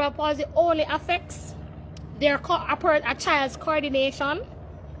 cerebral palsy only affects a child's coordination,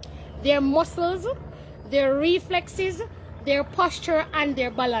 their muscles, their reflexes, their posture, and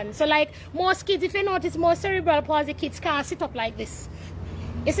their balance. So like most kids, if you notice, most cerebral palsy kids can't sit up like this.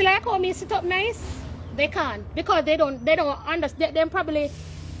 You see like how me sit up nice? They can't because they don't understand. Them probably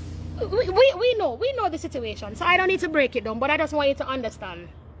we know the situation, so I don't need to break it down, but I just want you to understand.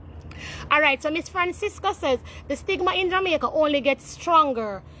 Alright, so Miss Francisca says the stigma in Jamaica only gets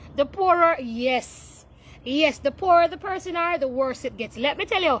stronger. The poorer, yes, the poorer the person are, the worse it gets. Let me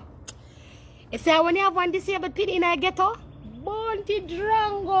tell you, it's like when you have one disabled kid in a ghetto, Bounty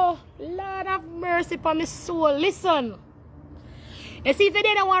Drango, Lord have mercy for my soul. Listen, you see, if they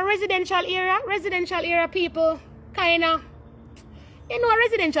don't want residential area people kind of, you know,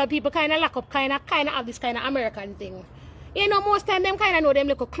 residential people kind of lock up, kind of have this kind of American thing. You know, most time them kind of know them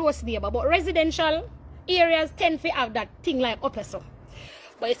like a close neighbor, but residential areas tend to have that thing like upper so.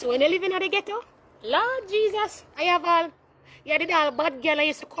 But you see, when you live in the ghetto, Lord Jesus, I have all, you did all bad girl I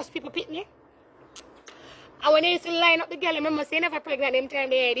used to cuss people pitney. And when you used to line up the girl, remember saying never pregnant, them time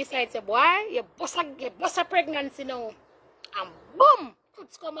they decide say, boy, you bust a pregnancy now. And boom, could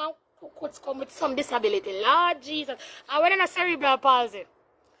come with some disability. Lord Jesus. And when in a cerebral palsy,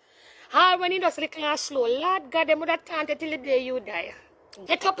 how when you just little and slow, Lord God, them would have taunted till the day you die.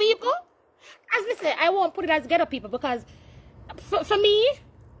 Ghetto people, as we say, I won't put it as ghetto people because for me,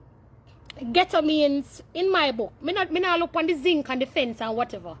 ghetto means in my book, me not look on the zinc and the fence and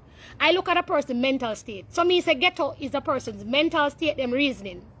whatever. I look at a person's mental state. So me say ghetto is a person's mental state, them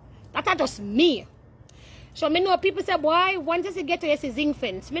reasoning. That's just me. So me know people say, boy, once you get to a zinc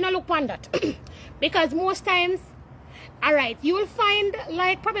fence, me not look on that. Because most times, alright, you will find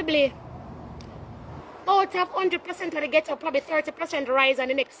like probably out of 100% of the ghetto, probably 30% rise and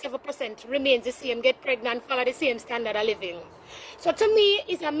the next 7% remains the same, get pregnant, follow the same standard of living. So to me,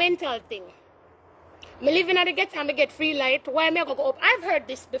 it's a mental thing. Me living at the ghetto and me get free light. Why me go up? I've heard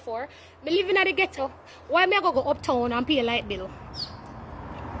this before. Me living at the ghetto. Why me go uptown and pay a light bill?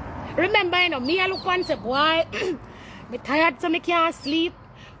 Remember, you know, me I look and say, boy, me tired so me can't sleep.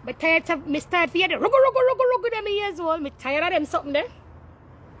 Me tired so me start for the ruggo them years old. Me tired of them something there.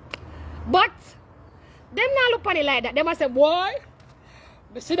 But them not look on it like that. Them I say, boy,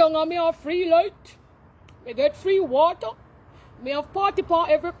 me sit down and me have free light. Me get free water. Me have party for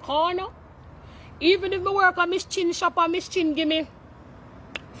every corner. Even if me work on Miss Chin shop and Miss Chin give me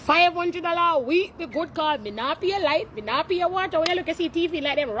 $500 a week, the good call. Me not pay a light, me not pay a water. When I look at CTV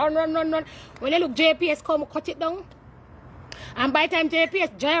like them run. When I look JPS come cut it down. And by the time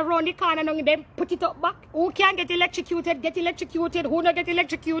JPS drive around the corner and then put it up back. Who can get electrocuted, who not get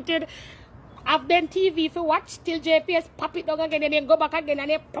electrocuted. Have them TV for watch till JPS pop it down again and then go back again and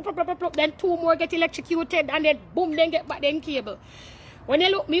then plop, then 2 more get electrocuted and then boom, then get back then cable. When I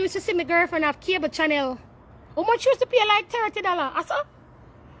look, me used to see my girlfriend have cable channel. How much used to pay like $30? I saw.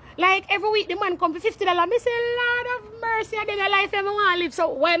 Like every week the man come for $50. Me say, Lord of mercy, I didn't life ever want to live. So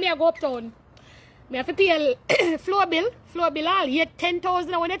why me I go uptown? Me have to pay a floor bill all year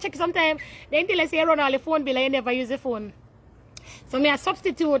 10,000. When I check sometime, then till I say I run all the phone bill, I never use the phone. So me I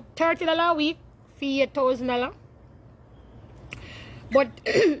substitute $30 a week for $8,000. But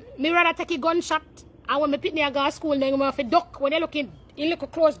me rather take a gunshot. And when me pick me I go to school, then I have to duck. When I look in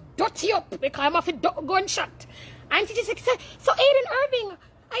look close, dirty up because I have a gunshot. And she just said, so Aiden Irving,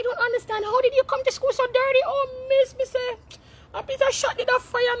 I don't understand. How did you come to school so dirty? Oh, miss, me say, a piece of shot did a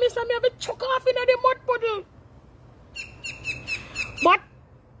fire, miss, and me have a choke off in the mud puddle. But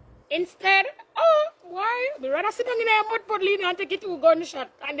instead, oh, why? Me rather sit down in a mud puddle and take it to a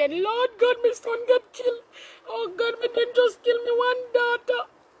gunshot. And then, Lord God, my son get killed. Oh God, me then just kill me one daughter.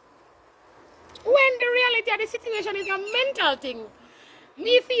 When the reality of the situation is a mental thing.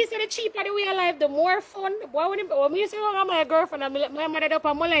 Me feel say the cheaper the way of life, the more fun. Boy, when me used to go my girlfriend and my mother up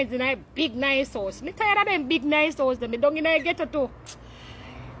on my lines in a big nice house. Me tired of them big nice house. Me don't in a ghetto too.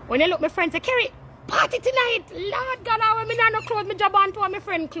 When I look my friends say, Kerry, party tonight. Lord God, I me not no clothes. Me job on to my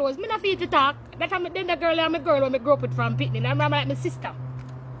friend clothes. Me not feel to talk. That time then the girl and my girl when me grew up with from Pitney. I'm like my sister.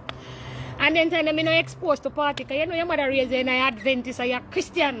 And then time me no exposed to party. Cause you know your mother raised you in a Adventist or you're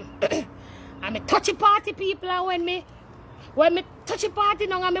Christian. And me touchy party people and when me touch a party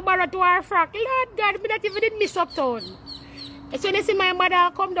now and me borrow to our frack, Lord God, me not even did miss uptown. So when they see my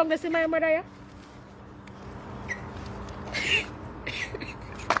mother come down, they see my mother, yeah?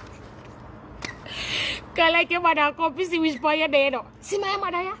 Cause like your mother come to see which boy you're there, no? See my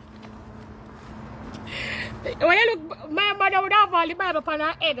mother, yeah? When I look, my mother would have all the Bible upon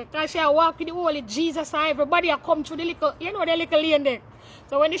her head. Because she walk with the holy Jesus and everybody come through the little, you know, the little lane there.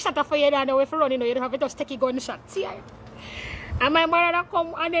 So when they shut off for you and away for running, you don't have to just take a gunshot. See, I. And my mother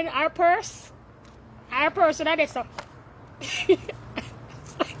come and then our purse so that is so.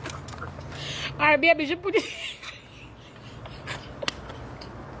 Our baby she put it.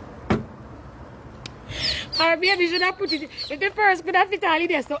 Our baby should have put it. If the purse could have fit all in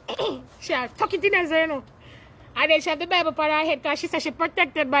there, so she have tuck it in there, you know. And then she have the Bible upon her head because she said she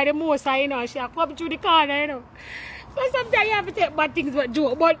protected by the Most High, you know. She have come through the corner, you know. So sometimes you have to take bad things but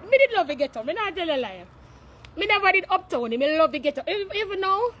joke. But me did love the ghetto. Me not tell a lie. Me never did uptown. Me love the ghetto. Even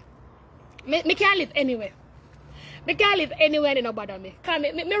now, me can't live anywhere. Me can't live anywhere and nobody me. Cause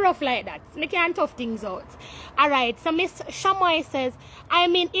me rough like that. Me can't tough things out. Alright, so Miss Shamoy says, I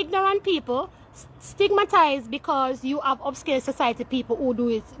mean ignorant people stigmatized because you have upscale society people who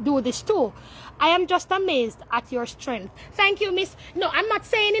do this too. I am just amazed at your strength. Thank you, Miss. No, I'm not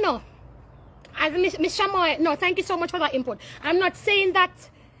saying, you know, as Miss Shamoy, no, thank you so much for that input. I'm not saying that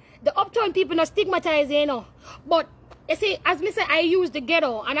the uptown people not stigmatized, you know. But you see, as me say, I use the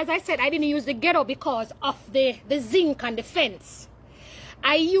ghetto, and as I said, I didn't use the ghetto because of the zinc and the fence.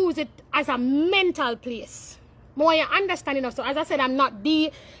 I use it as a mental place. More you understanding also. As I said, I'm not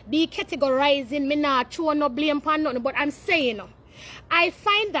categorizing, me not throwing no blame upon nothing, but I'm saying, I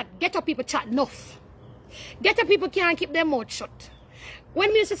find that ghetto people chat enough. Ghetto people can't keep their mouth shut.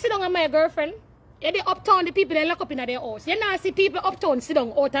 When we used to sit down with my girlfriend, yeah, they uptown, the people they lock up in their house. You know, see people uptown sit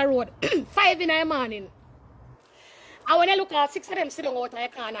down out the road, 5 in the morning. And when I look at 6 of them sit down out the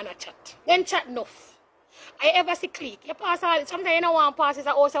corner and chat. Then chat enough. I ever see clique. You pass all, sometimes you don't want to pass it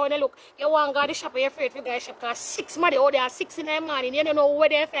also when you look. You want to go to the shop, you're afraid to go to the shop because 6 money out there, 6 in the morning, you don't know where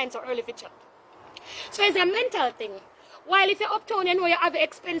they find so early for chat. So it's a mental thing. While if you're uptown, you know you have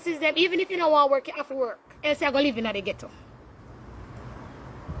expenses them, even if you don't want to work, you have to work. Else you're going to live in the ghetto.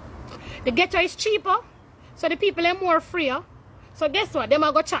 The ghetto is cheaper, so the people are more freer. So guess what? Them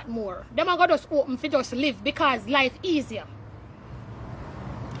are going to chat more. Them are going to just open for just live because life easier.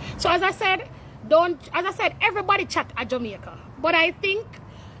 So as I said, everybody chat at Jamaica. But I think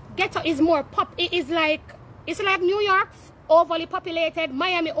ghetto is more it's like New York, overly populated,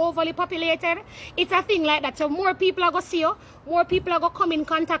 Miami overly populated. It's a thing like that. So more people are going to see you, more people are going to come in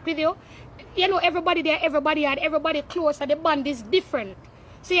contact with you. You know, everybody there, everybody had, everybody close, and the bond is different.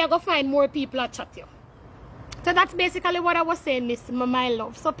 So you're going to find more people that chat you. So that's basically what I was saying, Miss My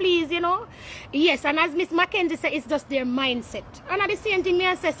Love. So please, you know, yes, and as Miss Mackenzie said, it's just their mindset. And at the same thing,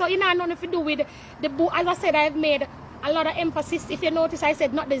 I say, so you know, nothing to do with the book. As I said, I've made a lot of emphasis. If you notice, I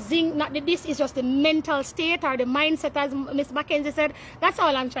said not the zinc, not the this, is just the mental state or the mindset, as Miss Mackenzie said. That's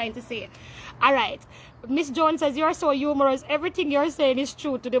all I'm trying to say. All right. Miss Jones says, you're so humorous. Everything you're saying is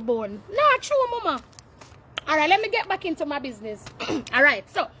true to the bone. Not true, Mama. All right, let me get back into my business. All right,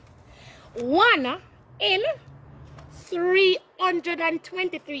 so 1 in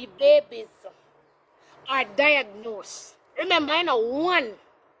 323 babies are diagnosed. Remember, I know 1.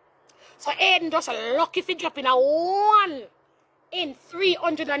 So Aiden just lucky for dropping a 1 in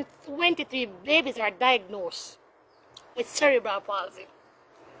 323 babies are diagnosed with cerebral palsy.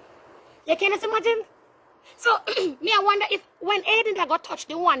 You can just imagine? So me, I wonder if when Aiden got touched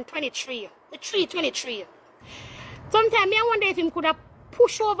the 123, the 323, sometimes me, I wonder if he could have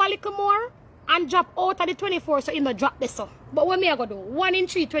pushed over a little more and drop out of the 24, so he not drop this up. But what me I go do? 1 in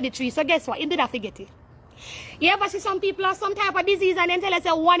 323. So guess what? He did have to get it. You ever see some people have some type of disease and then tell us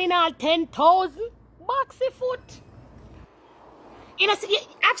 1 in all 10,000 boxy foot? You know,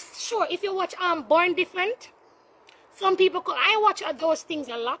 I'm sure if you watch Born Different, some people I watch those things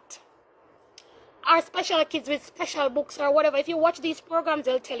a lot. Our special kids with special books or whatever. If you watch these programs,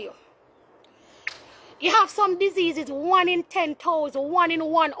 they'll tell you. You have some diseases, 1 in 10,000, 1 in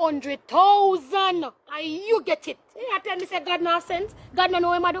 100,000, and you get it. You tell me, say God no sense, God no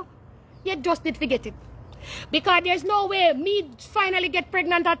know him I do. You just did forget it. Because there's no way me finally get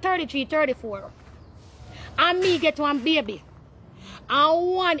pregnant at 33, 34. And me get one baby.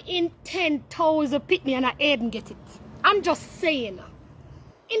 And 1 in 10,000 pick me and I Aiden get it. I'm just saying.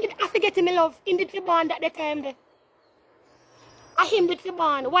 Indeed, I forget him, love. Indeed, we born at the time there. I him did for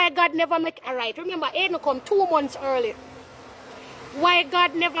born. Why God never make it right? Remember, Aiden come 2 months early. Why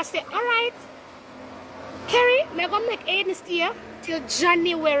God never say, all right, Kerry, I'm going to make Aiden stay till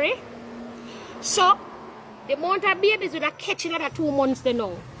January. So, the amount of babies with a catching at 2 months they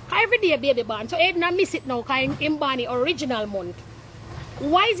know. Every day baby born. So Aiden I miss it now because him born the original month.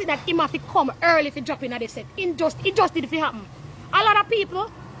 Why is it that him have to come early for dropping at the set? It just did it happen. A lot of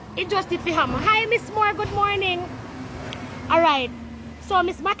people, it just did it happen. Hi Miss Moore, good morning. Alright, so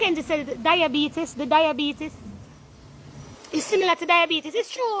Miss Mackenzie said the diabetes is similar to diabetes.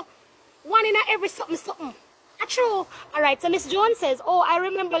 It's true. 1 in every something. That's true. Alright, so Miss Jones says, oh, I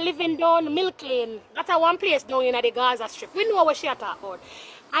remember living down Milk Lane. That's a one place down in the Gaza Strip. We know what she talking about.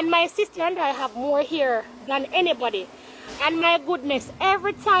 And my sister and I have more here than anybody. And my goodness,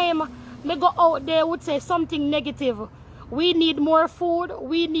 every time we go out there would say something negative. We need more food.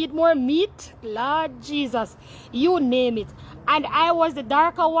 We need more meat. Lord Jesus. You name it. And I was the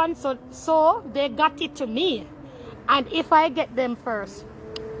darker one. So they got it to me. And if I get them first.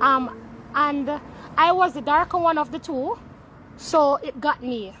 And I was the darker one of the two. So it got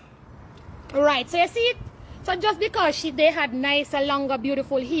me. Right. So you see it? So just because they had nicer, longer,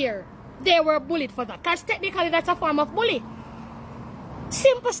 beautiful hair. They were bullied for that. Because technically that's a form of bully.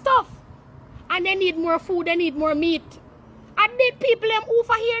 Simple stuff. And they need more food. They need more meat. And the people them who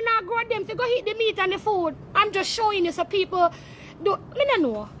for here now grow them to go eat the meat and the food. I'm just showing you so people do. I don't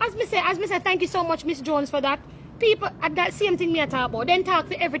know. As me say, thank you so much, Miss Jones, for that. People at that same thing me talk about. Then talk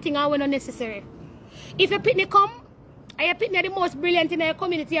for everything I when unnecessary. If your pitney come, and your pitney the most brilliant in your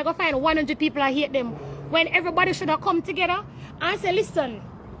community, you're gonna find 100 people I hate them. When everybody should have come together and say, listen,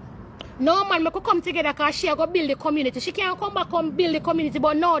 no man, we could come together because she go build the community. She can't come back and build the community,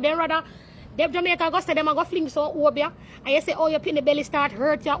 but no, then rather them Jamaica go say them and go fling so obia. And you say, oh, your pitney belly start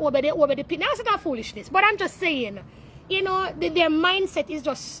hurt you over the pitney. That's not foolishness. But I'm just saying, you know, their mindset is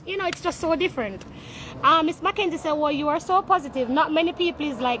just, you know, it's just so different. Miss Mackenzie said, well, you are so positive. Not many people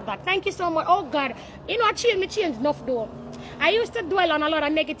is like that. Thank you so much. Oh, God. You know, I changed enough though. I used to dwell on a lot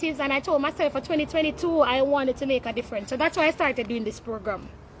of negatives and I told myself for 2022, I wanted to make a difference. So that's why I started doing this program.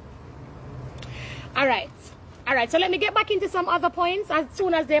 All right. All right. So let me get back into some other points. As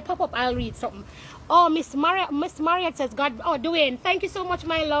soon as they pop up, I'll read something. Oh, Miss Marriott says, God, oh, Dwayne, thank you so much,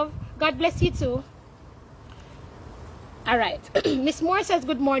 my love. God bless you too. All right. Miss Moore says,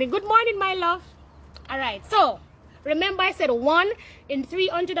 good morning. Good morning, my love. All right. So remember I said 1 in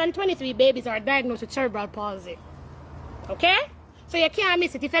 323 babies are diagnosed with cerebral palsy. Okay? So you can't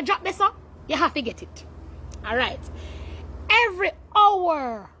miss it. If you drop this up, you have to get it. All right. Every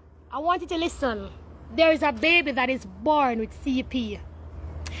hour, I want you to listen. There is a baby that is born with CP.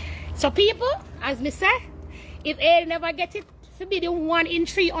 So people, as me say, if they never get it, to be the 1 in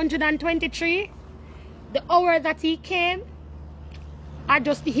 323, the hour that he came, I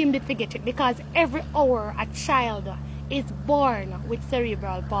just him to get it, because every hour a child is born with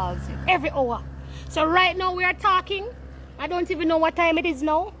cerebral palsy. Every hour. So right now we are talking. I don't even know what time it is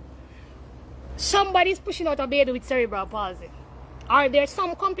now. Somebody's pushing out a baby with cerebral palsy. Or there's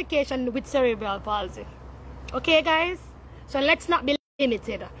some complication with cerebral palsy. Okay, guys? So let's not be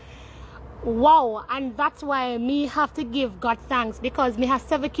limited. Wow. And that's why me have to give God thanks, because me have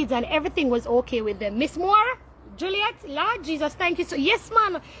 7 kids and everything was okay with them. Miss Moore, Juliet, Lord Jesus, thank you. So yes,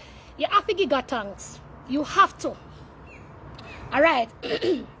 man, you have to give God thanks. You have to. All right.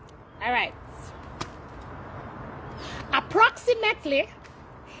 All right. Approximately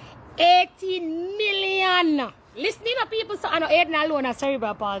 18 million. Listening to people, so I know Aiden alone has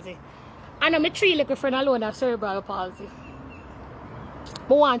cerebral palsy. I know my 3 little friend alone have cerebral palsy.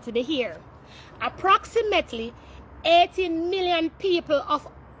 But wanted to hear. Approximately 18 million people of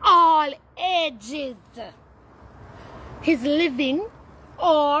all ages is living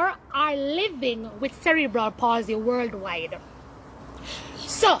or are living with cerebral palsy worldwide.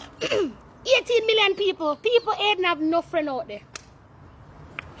 So, 18 million people Aiden have no friend out there.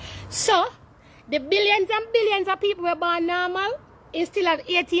 So, the billions and billions of people were born normal, he still have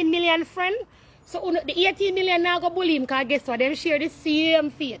 18 million friends. So the 18 million now go bully him, because guess what? Them share the same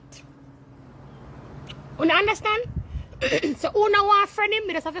fate. You understand? So who now want friend him?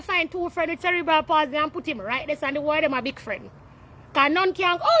 We just have to find 2 friends with cerebral palsy and put him right there and the word them a big friend. Because none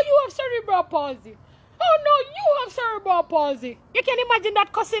can, oh, you have cerebral palsy. Oh no, you have cerebral palsy. You can imagine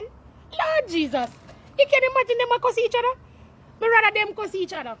that cussing? Lord Jesus. You can imagine them cuss each other? But rather them cuss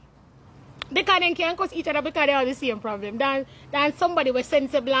each other. Because they can't cuss each other because they have the same problem. Than somebody was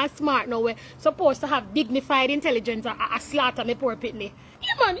sensible and smart now, we're supposed to have dignified intelligence a slaughter me poor pitney.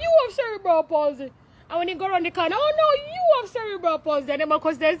 Yeah, man, you have cerebral palsy. And when you go around the corner, oh no, you have cerebral palsy. And then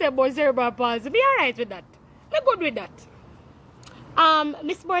because they say about cerebral palsy. Be alright with that. Be good with that.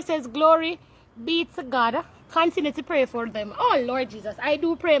 Miss Moore says, glory be to God. Continue to pray for them. Oh Lord Jesus, I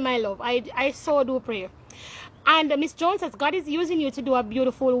do pray, my love. I so do pray. And Miss Jones says, God is using you to do a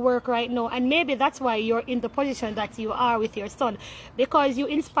beautiful work right now. And maybe that's why you're in the position that you are with your son. Because you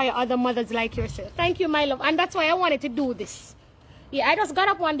inspire other mothers like yourself. Thank you, my love. And that's why I wanted to do this. Yeah, I just got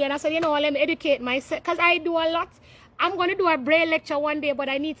up one day and I said, you know, let me educate myself. Because I do a lot. I'm going to do a Braille lecture one day. But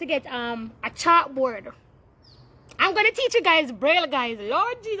I need to get a chalkboard. I'm going to teach you guys Braille, guys.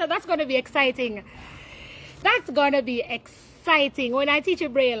 Lord Jesus, that's going to be exciting. That's going to be exciting when I teach you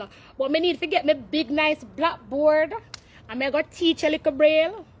Braille. But I need to get my big nice blackboard. I'm going to teach a little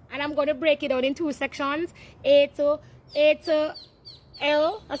Braille. And I'm going to break it down in 2 sections. A to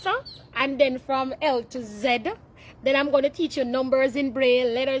L. And then from L to Z. Then I'm going to teach you numbers in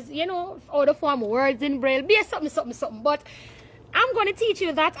Braille. Letters, you know, how to form words in Braille. Be a something. But I'm going to teach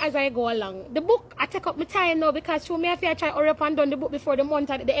you that as I go along. The book, I take up my time now. Because show me if I try to hurry up and done the book before the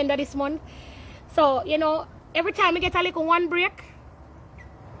month, at the end of this month. So, you know, every time I get a little one break,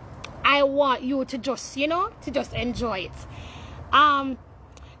 I want you to just, you know, to just enjoy it.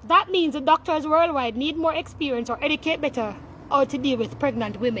 That means the doctors worldwide need more experience or educate better how to deal with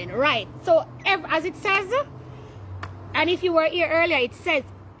pregnant women, right? So, as it says, and if you were here earlier, it says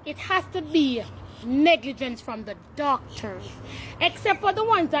it has to be negligence from the doctors, except for the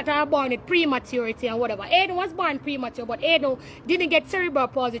ones that are born with prematurity and whatever. Aiden was born premature, but Aiden didn't get cerebral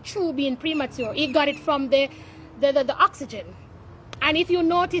palsy through being premature. He got it from the oxygen. And if you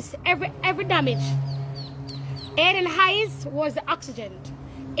notice, every damage, Aiden eyes was the oxygen,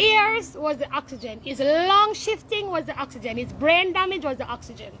 ears was the oxygen, his lung shifting was the oxygen, his brain damage was the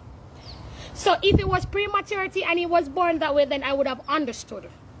oxygen. So if it was prematurity and he was born that way, then I would have understood.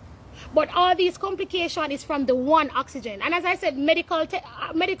 But all these complications is from the one oxygen. And as I said,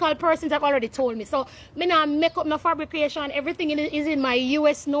 medical persons have already told me. So me not make up no fabrication. Everything is in my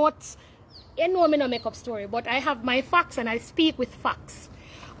US notes. You know me no make up story. But I have my facts and I speak with facts.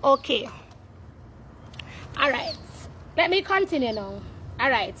 Okay. Alright. Let me continue now.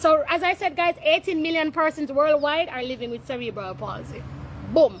 Alright. So as I said, guys, 18 million persons worldwide are living with cerebral palsy.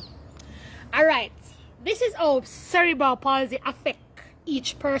 Boom. All right, this is how cerebral palsy affect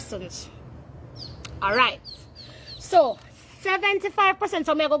each person's. All right, so 75%.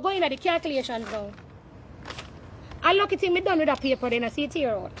 So I'm going to go in at the calculations now. I look at it, me done with that paper, then I see it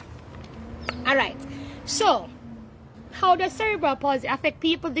here out. All right, so how does cerebral palsy affect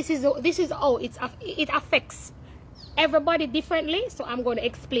people? This is how it affects everybody differently. So I'm going to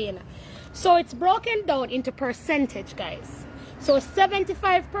explain. So it's broken down into percentage, guys. So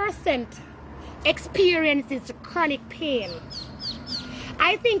 75% experiences chronic pain.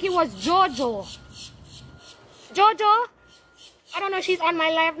 I think it was Jojo. I don't know if she's on my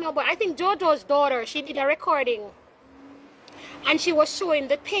live now, but I think Jojo's daughter, she did a recording. And she was showing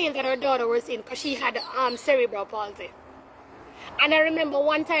the pain that her daughter was in because she had cerebral palsy. And I remember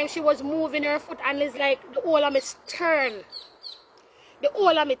one time she was moving her foot and it's like the whole of me turn. The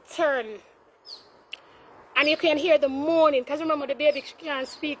whole of me turn. And you can hear the moaning because remember the baby, she can't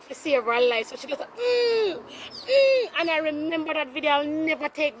speak for several lives. So she goes, And I remember that video. I'll never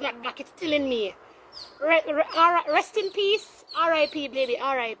take that back. It's still in me. Rest in peace. R.I.P. baby.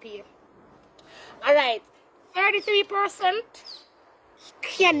 R.I.P. All right. 33%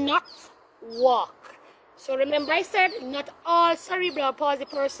 cannot walk. So remember I said not all cerebral palsy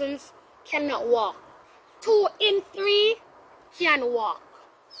persons cannot walk. 2 in 3 can walk.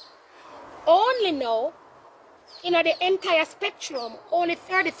 Only now, in the entire spectrum, only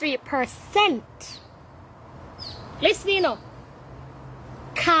 33%, listen, you know,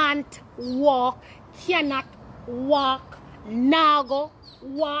 can't walk, cannot walk, nago,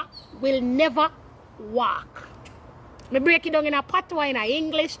 walk, will never walk. Me break it down in a patois in a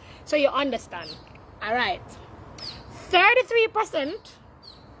English so you understand. All right, 33%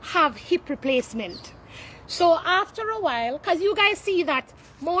 have hip replacement. So after a while, because you guys see that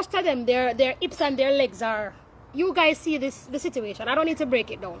most of them, their hips and their legs are, you guys see the situation. I don't need to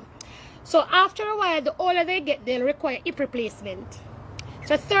break it down. So after a while, the older they get, they'll require hip replacement.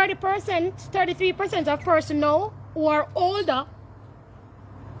 So 30%, 33% of persons now who are older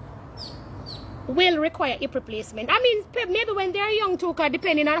will require hip replacement. I mean, maybe when they're young too, because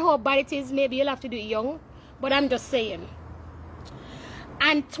depending on how bad it is, maybe you'll have to do it young. But I'm just saying.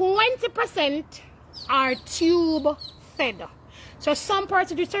 And 20% are tube fed. So some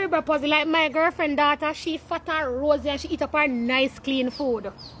persons with cerebral palsy, like my girlfriend daughter, she fat and rosy and she eat up her nice clean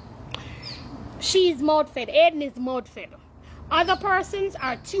food. She's mouth fed. Aiden is mouth fed. Other persons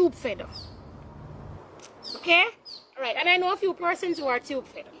are tube fed. Okay? Alright, and I know a few persons who are tube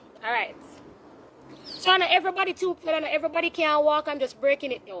fed. Alright. So not everybody tube fed and not everybody can walk. I'm just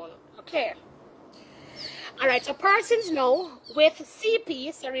breaking it down. Okay. Alright, so persons now with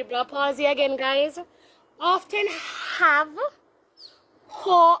CP, cerebral palsy again, guys, often have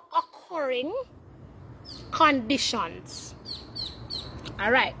co-occurring conditions.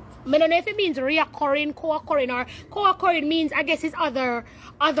 Alright. I don't know if it means reoccurring, co-occurring, or co-occurring means, I guess, it's other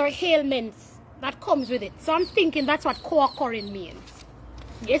ailments that comes with it. So I'm thinking that's what co-occurring means.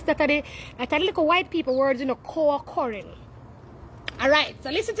 Yes, that are the little white people words, you know, co-occurring. Alright, so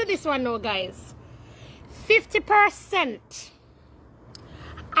listen to this one now, guys. 50%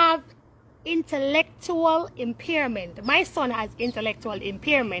 have intellectual impairment. My son has intellectual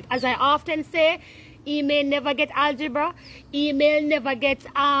impairment. As I often say, he may never get algebra, he may never get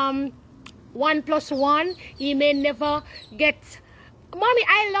 1 + 1, he may never get mommy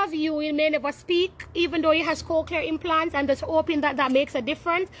I love you, he may never speak, even though he has cochlear implants. I'm just hoping that that makes a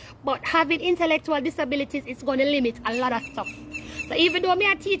difference. But having intellectual disabilities is going to limit a lot of stuff. So even though me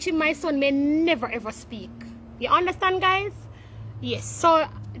are teaching, my son may never ever speak. You understand, guys? Yes. So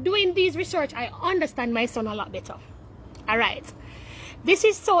doing these research, I understand my son a lot better. All right, this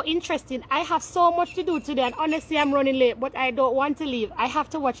is so interesting. I have so much to do today, and honestly I'm running late, but I don't want to leave. I have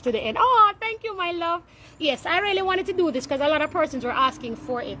to watch to the end. Oh, thank you, my love. Yes, I really wanted to do this because a lot of persons were asking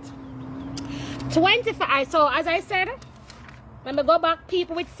for it. 25. So as I said, when we go back,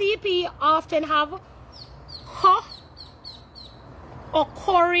 people with CP often have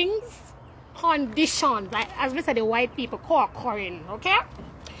co-occurring conditions, like as we said, the white people, co-occurring. Okay,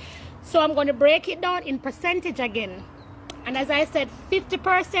 so I'm going to break it down in percentage again. And as I said,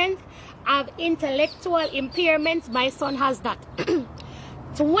 50% have intellectual impairments. My son has that.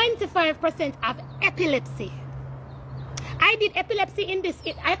 25% have epilepsy. I did epilepsy in this.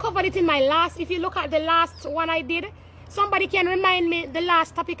 I covered it in my last. If you look at the last one I did, somebody can remind me the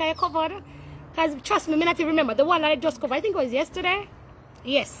last topic I covered. Because trust me, I not remember. The one I just covered, I think it was yesterday.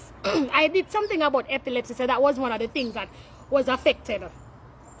 Yes. I did something about epilepsy. So that was one of the things that was affected.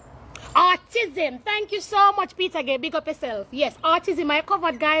 Autism. Thank you so much, Peter. Big up yourself. Yes, autism I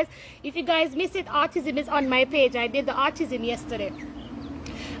covered, guys. If you guys miss it, autism is on my page. I did the autism yesterday.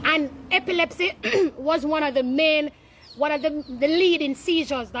 And epilepsy was one of the leading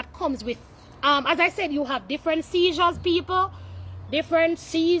seizures that comes with, as I said, you have different seizures, people. Different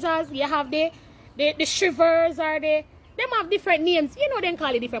seizures. You have the shivers, or them have different names. You know, they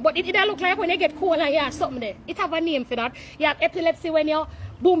call it different. But it look like when you get cold and you have something there. It have a name for that. You have epilepsy when you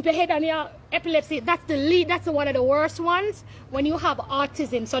bump your head and you have epilepsy. That's the lead. That's one of the worst ones when you have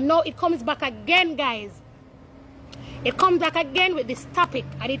autism. So now it comes back again, guys. It comes back again with this topic.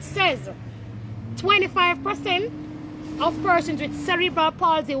 And it says 25% of persons with cerebral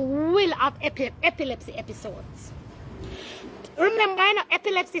palsy will have epilepsy episodes. Remember, you know,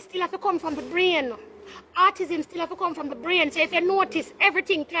 epilepsy still have to come from the brain. Autism still have to come from the brain. So if you notice,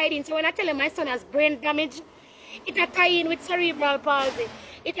 everything tied in. So when I tell you my son has brain damage, it a tie in with cerebral palsy.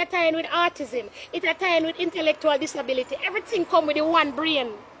 It a tie in with autism. It a tie in with intellectual disability. Everything come with the one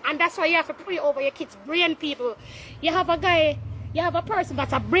brain. And that's why you have to pray over your kids' brain, people. You have a guy, you have a person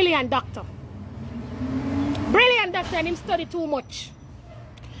that's a brilliant doctor. Brilliant doctor, and him study too much.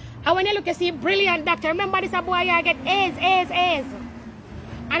 And when you look, you see brilliant doctor. Remember this a boy, I get A's.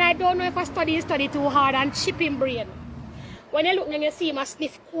 And I don't know if I study too hard and chip in brain. When you look and you see him a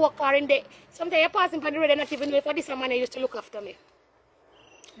sniff coke or in the, sometimes you pass him from the road and not even know if this man used to look after me.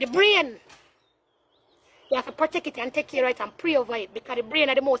 The brain. You have to protect it and take care of it and pray over it, because the brain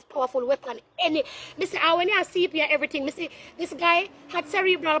is the most powerful weapon. When you see here everything, this guy had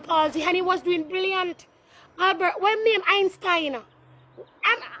cerebral palsy and he was doing brilliant. Albert, when me and Einstein,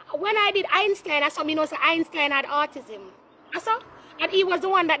 when I did Einstein, I saw me know so Einstein had autism. I saw, and he was the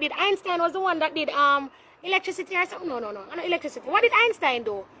one that did. Einstein was the one that did electricity or something. No, not electricity. What did Einstein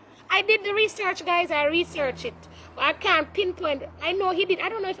do? I did the research, guys. I researched it, but I can't pinpoint. I know he did. I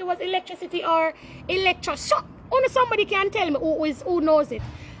don't know if it was electricity or so only somebody can tell me who knows it.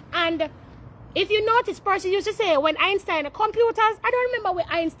 And if you notice, person used to say when Einstein computers. I don't remember what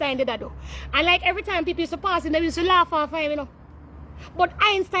Einstein did that though. And like every time people used to pass him, they used to laugh off him, you know. But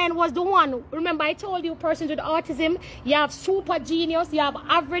Einstein was the one. Remember, I told you, persons with autism, you have super genius, you have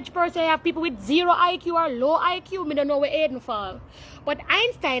average person, you have people with 0 IQ or low IQ. I don't know where Aiden fall. But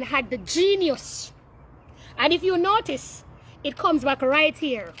Einstein had the genius. And if you notice, it comes back right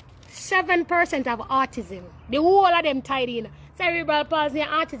here. 7% have autism. The whole of them tied in. Cerebral palsy and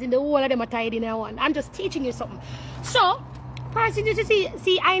autism, the whole of them are tied in one. I'm just teaching you something. So, person used to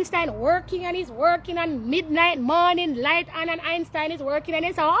see Einstein working, and he's working on midnight, morning, light on, and Einstein is working, and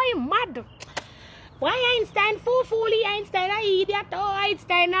they say, oh, you're mad. Why Einstein foolly? Einstein an idiot. Oh,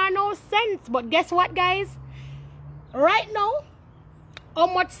 Einstein has no sense. But guess what, guys? Right now, how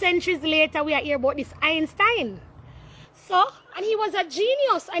much centuries later we are here about this Einstein? So, and he was a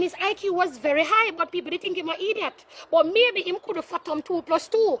genius, and his IQ was very high, but people didn't think him an idiot. But maybe him could have fathomed 2 +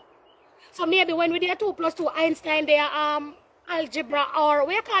 2. So maybe when we did 2 + 2, Einstein there algebra, or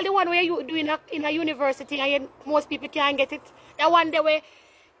what you call the one where you do in a university and most people can't get it. That one they were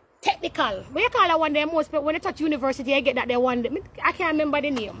technical. What you call that one there most people when they touch university I get that they one. I can't remember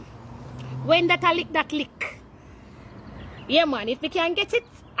the name. When that lick. Yeah man, if we can get it,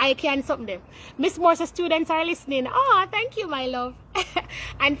 I can something them. Miss Morse's students are listening. Oh, thank you, my love.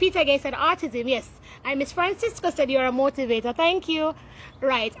 And Peter Gay said autism, yes. And Miss Francisco said you're a motivator. Thank you.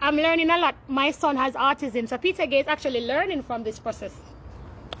 Right, I'm learning a lot. My son has autism, so Peter Gay is actually learning from this process.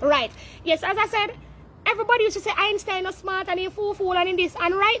 Right, yes, as I said, everybody used to say Einstein is smart and he fool and in this.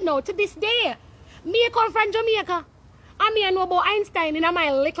 And right now, to this day, me come from Jamaica. And me know about Einstein in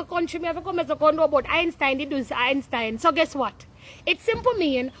my little country. Me have come as a know about Einstein. They do Einstein. So guess what? It simply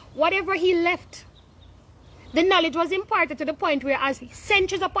means whatever he left, the knowledge was imparted to the point where as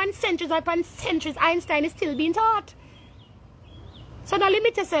centuries upon centuries upon centuries, Einstein is still being taught. So don't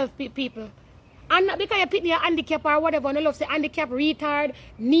limit yourself, people. And not because you pick me a handicap or whatever, no love say handicap, retard,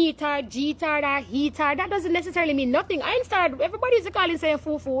 neetard, G-tard, or he-tard. That doesn't necessarily mean nothing. Einstein, everybody used to call him saying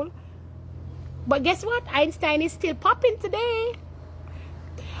fool. But guess what? Einstein is still popping today.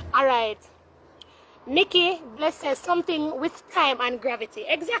 Alright. Nikki, bless says something with time and gravity.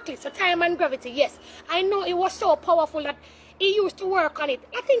 Exactly. So time and gravity, yes. I know it was so powerful that he used to work on it.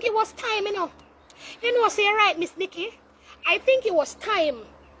 I think it was time, you know. You know, say so right, Miss Nikki. I think it was time.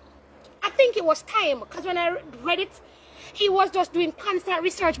 Because when I read it, he was just doing constant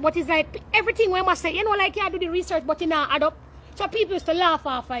research. But it's like everything we must say, you know, like you do the research, but it now add up. So people used to laugh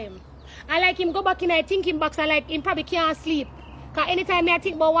off of him. I like him go back in a thinking box and like him probably can't sleep. Because anytime I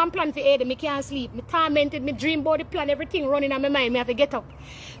think about one plan for Aiden, I can't sleep. Me tormented, me dream about the plan, everything running on my mind, me have to get up.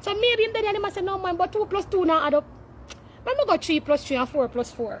 So maybe him then he must say, no man, but 2 + 2 now add up. But I go 3 + 3 and 4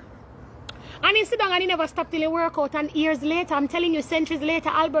 + 4. And he sit down and he never stopped till he work out. And years later, I'm telling you, centuries later,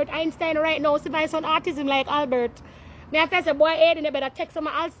 Albert Einstein right now, see my son autism like Albert. Me I say, boy, Aiden, you better take some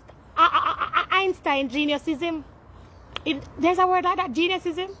else. Einstein geniusism. There's a word like that,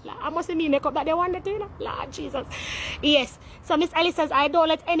 geniusism. I must mean make up that they want to do, you know. Lord Jesus. Yes. So Miss Alice says, I don't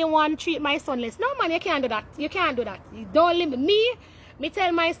let anyone treat my son less. No, man, you can't do that. You can't do that. You don't limit me. Me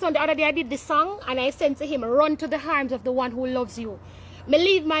tell my son the other day I did this song and I said to him, run to the arms of the one who loves you. Me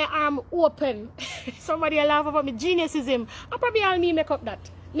leave my arm open. Somebody will laugh about me. Geniusism. I probably all me make up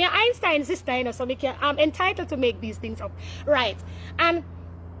that. Me Einstein's sister, you know, so I'm entitled to make these things up. Right. And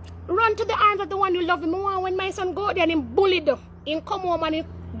run to the arms of the one who loves me. When my son go there and him bullied, him come home and he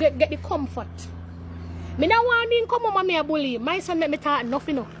get the comfort. Me not want him come home and me a bully. My son make me talk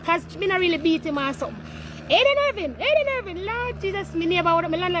nothing, you know, because me not really beat him or something. Aiden Irvin, Lord Jesus, me neighbor with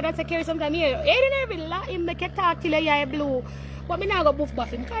me landlord that carry sometime here. Aiden Irvin, Lord, him make you talk till your eye blue. But me not go buff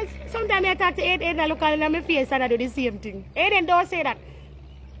him, because sometimes I talk to Aiden and look at my face and I do the same thing. Aiden don't say that.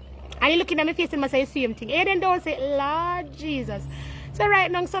 And he looking at my face and I say the same thing. Aiden don't say, Lord Jesus. So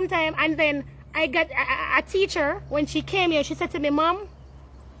right now, sometime, and then I got a teacher, when she came here, she said to me, Mom,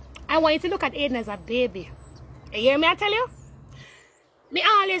 I want you to look at Aiden as a baby. You hear me, I tell you? Me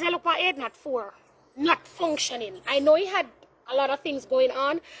always look at Aiden at 4. Not functioning. I know he had a lot of things going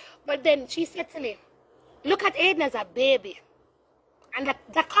on, but then she said to me, look at Aiden as a baby. And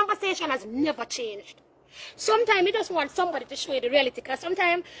that conversation has never changed. Sometimes you just want somebody to show you the reality, because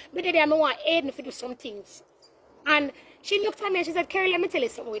sometimes I want Aiden to do some things. And she looked at me and she said, Carrie, let me tell you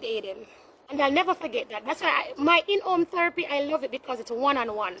something with Aiden. And I'll never forget that. That's why my in-home therapy, I love it, because it's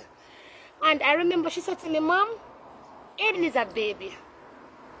one-on-one. And I remember she said to me, Mom, Aiden is a baby.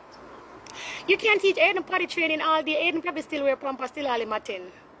 You can't teach Aiden potty training all day. Aiden probably still wear pampers, still all him at 10.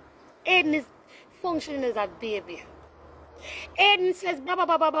 Aiden is functioning as a baby. Aiden says, blah, blah,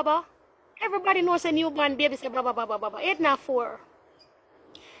 blah, blah, blah, blah. Everybody knows a newborn baby says, blah, blah, blah, blah, blah, blah. Aiden are 4.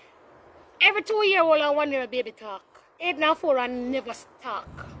 Every 2-year-old and 1-year-old baby talk. Aiden are 4 and never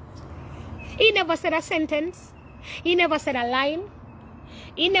talk. He never said a sentence. He never said a line.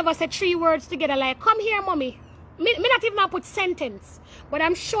 He never said 3 words together like, come here, mommy. Me not even put sentence. But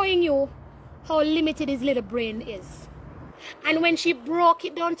I'm showing you how limited his little brain is. And when she broke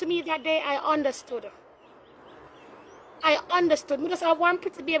it down to me that day, I understood. I understood. Me just have one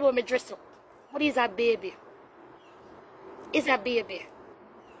pretty baby when me dress up. But he's a baby. He's a baby.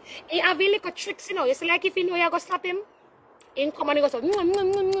 He have a little tricks, you know. You see, like if you know you're going to slap him, he come and he goes,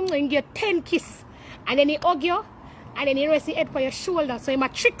 and get 10 kiss. And then he hug you, and then he rest his head on your shoulder. So he's a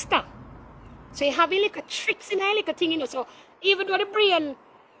trickster. So you have a little tricks in a little thing, you know. So even though the brain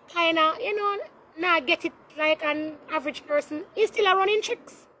kind of, you know, not get it like an average person, he's still a running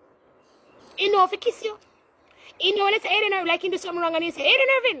tricks. He know if he kiss you. He know when it's Aiden Irvin, like he do something wrong and he say, Aiden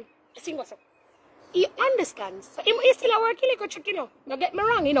Irvin, the thing goes up. He understands. So he still a working little trick, you know. Don't get me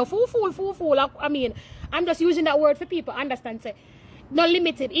wrong, you know, fool. I mean, I'm just using that word for people understand. Say, not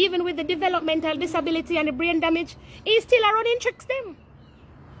limited. Even with the developmental disability and the brain damage, he's still a running tricks them.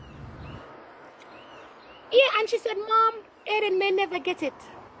 Yeah, and she said, Mom, Aiden may never get it.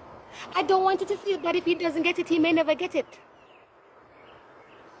 I don't want you to feel that if he doesn't get it, he may never get it.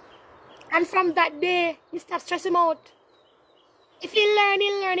 And from that day, you start stressing him out. If he learn,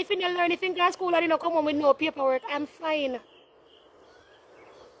 he'll learn. If he don't learn, if he go to school and he don't come home with no paperwork, I'm fine.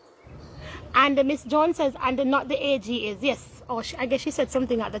 And Miss John says, and not the age he is. Yes. Oh, I guess she said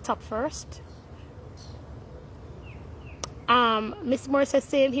something at the top first. Miss Moore says,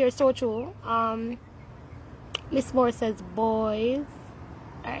 same here, so true. Miss Moore says, boys.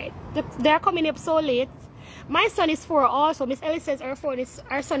 Alright. They're coming up so late. My son is 4 also. Miss Ellis says our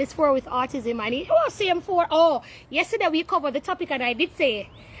son is 4 with autism. And same 4. Oh, yesterday we covered the topic and I did say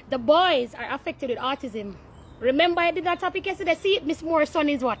the boys are affected with autism. Remember I did that topic yesterday? See, Miss Moore's son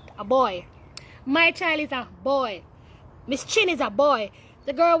is what? A boy. My child is a boy. Miss Chin is a boy.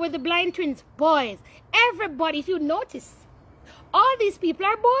 The girl with the blind twins, boys. Everybody, if you notice, all these people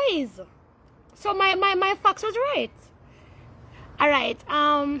are boys. So my facts was right. Alright,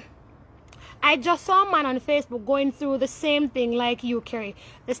 I just saw a man on Facebook going through the same thing like you, Kerry.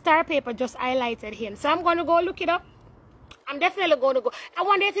 The Star paper just highlighted him. So I'm going to go look it up. I'm definitely going to go. I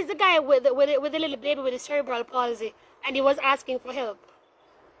wonder if it's the guy with the little baby with the cerebral palsy and he was asking for help.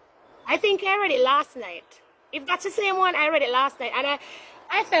 I think I read it last night. If that's the same one, I read it last night. And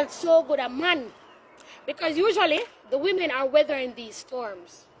I felt so good, a man. Because usually, the women are weathering these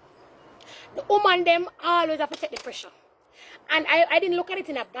storms. The woman, them always have to take the pressure. And I didn't look at it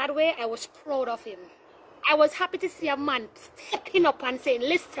in a bad way. I was proud of him. I was happy to see a man stepping up and saying,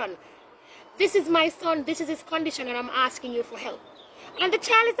 listen, this is my son, this is his condition, and I'm asking you for help. And the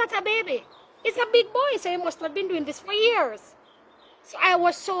child is not a baby. It's a big boy, so he must have been doing this for years. So I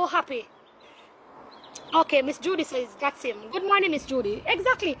was so happy. Okay, Miss Judy says that's him. Good morning, Miss Judy.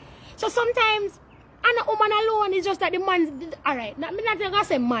 Exactly. So sometimes, and a woman alone is just that the man's, alright, I'm not going to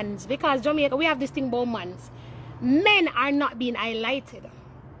say mans, because Jamaica, we have this thing about mans. Men are not being highlighted.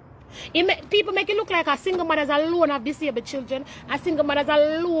 People make it look like a single mothers alone have disabled children, a single mothers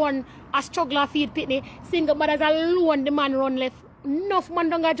alone a struggle to feed pitney, single mothers alone the man run left. Enough man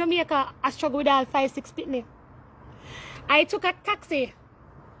down in Jamaica a struggle with all 5-6 pitney. I took a taxi.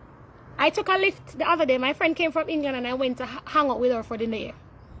 I took a lift the other day. My friend came from England and I went to hang out with her for the day.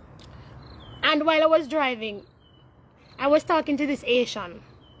 And while I was driving, I was talking to this Asian.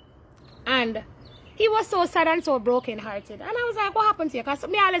 And he was so sad and so broken hearted. And I was like, what happened to you? Because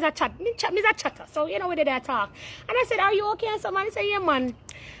me always a chat. Me's a chatter. So, you know, we did that talk. And I said, are you okay? And someone said, yeah, man.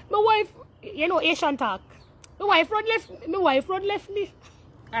 My wife, you know, Asian talk. My wife run left me.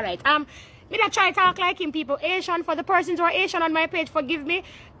 Alright. Me that try to talk like him, people. Asian, for the persons who are Asian on my page, forgive me.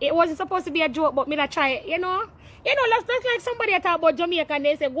 It wasn't supposed to be a joke, but me that try, you know. You know, that's like somebody talk about Jamaica and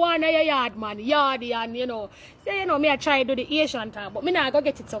they say, go on your yard, man. Yardy, and, you know. So, you know, me I try to do the Asian talk, but me not go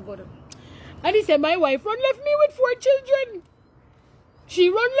get it so good. And he said, my wife run left me with 4 children. She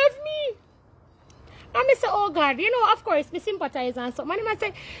run left me. And I said, oh God, you know, of course, me sympathize and something. And I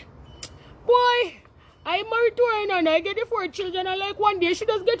say, boy, I married to her and I get the 4 children. And like one day she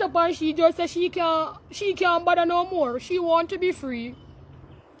just get up and she just says she can't bother no more. She want to be free.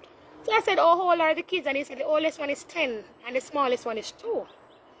 So I said, oh, how old are the kids? And he said, the oldest one is 10 and the smallest one is 2.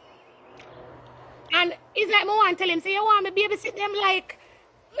 And it's like, I want to tell him, say, you want me to babysit them like,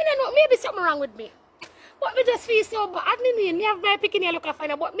 I don't know, maybe something wrong with me. But me just feel so bad. Me have my picking here look at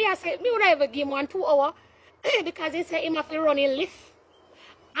find out. But me I say, me would ever give him 1 2 hours because he said he have to run in lift.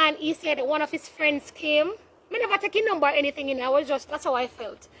 And he said one of his friends came. Me never take his number or anything in. I was just, that's how I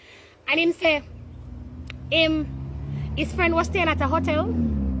felt. And him say, his friend was staying at a hotel.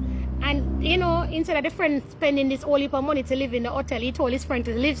 And you know, instead of the friend spending this whole heap of money to live in the hotel, he told his friend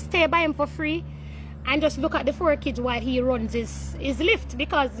to stay by him for free. And just look at the 4 kids while he runs his lift,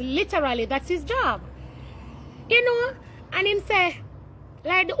 because literally that's his job. You know, and him say,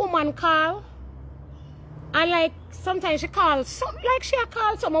 like the woman call, and like sometimes she calls, like she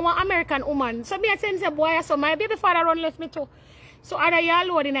call some American woman. So me I say, boy, so my baby father run left me too. So other you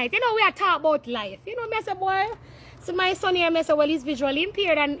alone tonight. You know, we are talk about life. You know, me I say, boy, so my son here, I say, well, he's visually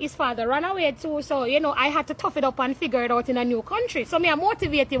impaired and his father ran away too. So, you know, I had to tough it up and figure it out in a new country. So, me I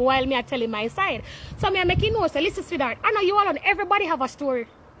motivate him while me I tell him my side. So, me I make him know, so listen, sweetheart, I know you alone, everybody have a story.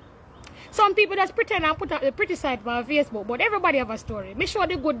 Some people just pretend and put out the pretty side for Facebook, but everybody have a story. Me show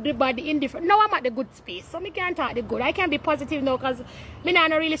the good, the bad, the indifferent. Now I'm at the good space, so me can't talk the good. I can't be positive now because me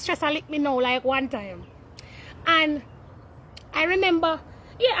not really stress and lick me now like one time. And I remember,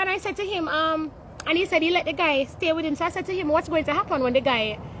 yeah, and I said to him, and he said he let the guy stay with him. So I said to him, what's going to happen when the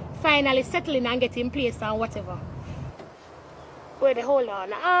guy finally settle in and get in place and whatever? Wait, hold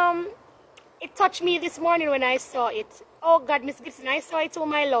on. It touched me this morning when I saw it. Oh God, Miss Gibson, I saw it, oh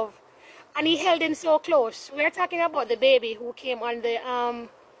my love. And he held him so close. We're talking about the baby who came on the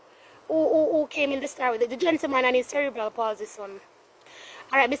who came in the star with the gentleman and his cerebral palsy son.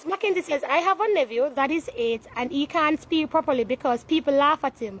 Alright, Miss Mackenzie says, I have a nephew that is 8 and he can't speak properly because people laugh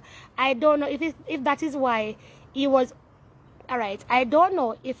at him. I don't know if that is why he was, alright, I don't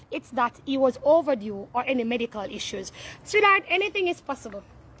know if it's that he was overdue or any medical issues. Sweetheart, anything is possible.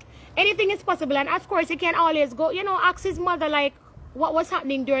 Anything is possible. And of course, he can always go, you know, ask his mother like what was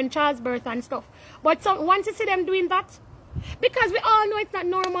happening during childbirth and stuff. But once you see them doing that, because we all know it's not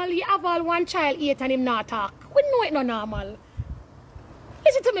normal, you have all one child 8 and him not talk. We know it's not normal.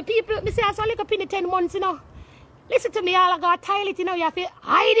 Listen to me, people. Me say I saw like up in the 10 months, you know. Listen to me, all I got a toilet, you know. You have to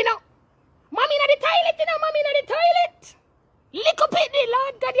hide, you know. Mommy in the toilet, you know. Mommy in the toilet. Lick up it,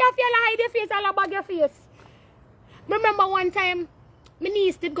 Lord God, you have to hide your face, all about your face. Remember one time, my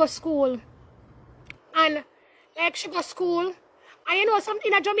niece did go school. And, like, she go school. And you know,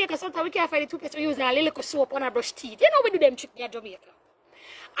 something in Jamaica, sometimes we can't find the toothpaste. We use a little soap on our brush teeth. You know, we do them trick in Jamaica.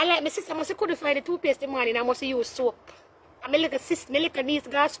 And like, my sister must couldn't find the toothpaste in the morning. I must use soap. And my little sister, my little niece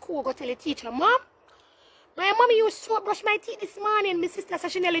go to school, go tell the teacher, Mom, my mommy used soap brush my teeth this morning. My sister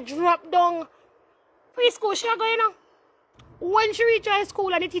said she nearly dropped down. Preschool, she go, you know. When she reached high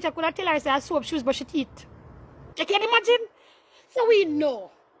school and the teacher could tell her, say, soap, she was brush her teeth. You can imagine? So we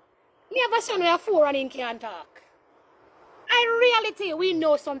know. Me have a son who have 4 and he can't talk. In reality, we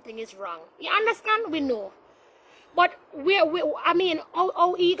know something is wrong. You understand? We know. But I mean,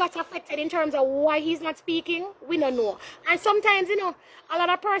 how he got affected in terms of why he's not speaking, we don't know. And sometimes, you know, a lot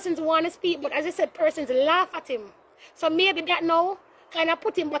of persons want to speak, but as I said, persons laugh at him. So maybe that now kind of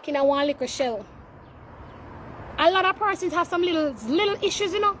put him back in a one little shell. A lot of persons have some little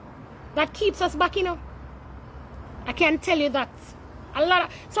issues, you know, that keeps us back, you know. I can tell you that. A lot of,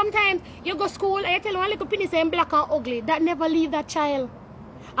 sometimes you go to school and you tell one little penny saying black and ugly. That never leave that child.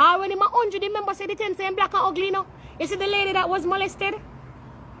 When him 100 remember say the 10 saying black and ugly, no? You see the lady that was molested?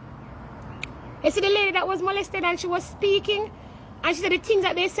 You see the lady that was molested and she was speaking? And she said the things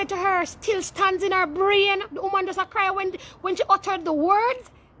that they said to her still stands in her brain. The woman does not cry when she uttered the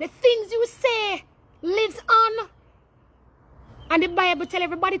words. The things you say lives on. And the Bible tell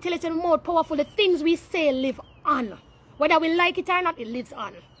everybody, tell us in the most powerful, the things we say live on. Whether we like it or not, it lives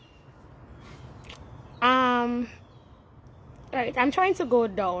on. Alright, I'm trying to go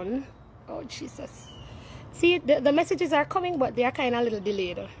down. Oh, Jesus. See, the messages are coming, but they are kind of a little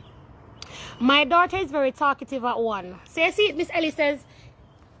delayed. My daughter is very talkative at 1. So you see, Miss Ellie says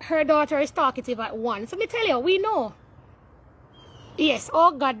her daughter is talkative at 1. So me tell you, we know. Yes,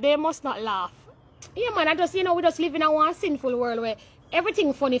 oh God, they must not laugh. Yeah, man, I just, you know, we just live in a one sinful world where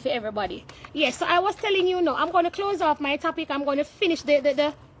everything funny for everybody. Yes, so I was telling you, no, I'm going to close off my topic. I'm going to finish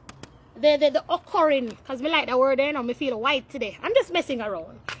the occurring, because me like the word, you know, me feel white today. I'm just messing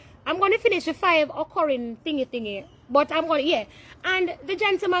around. I'm going to finish the 5 occurring thingy. But I'm going to, yeah. And the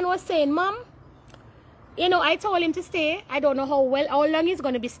gentleman was saying, Mom, you know, I told him to stay. I don't know how long he's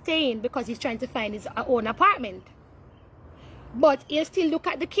going to be staying because he's trying to find his own apartment. But he'll still look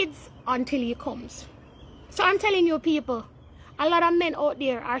at the kids until he comes. So I'm telling you people, a lot of men out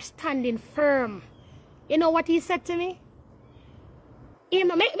there are standing firm. You know what he said to me?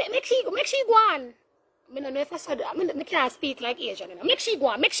 Make she go on. I don't know if I said, I can't speak like Asian. You know. Make she go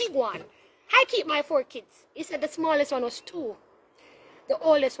on. I keep my 4 kids. He said the smallest one was 2. The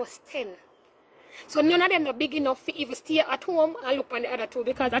oldest was 10. So none of them are big enough to even stay at home and look on the other 2.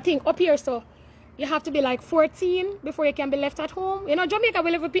 Because I think up here, so you have to be like 14 before you can be left at home. You know, Jamaica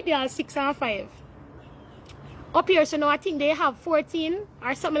will ever pick there 6 and 5. Up here, so now I think they have 14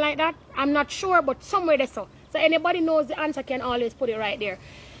 or something like that. I'm not sure, but somewhere there so. So anybody knows the answer can always put it right there.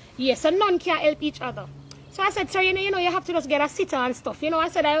 Yes, so none can help each other. So I said, sir, you know, you have to just get a sitter and stuff. You know, I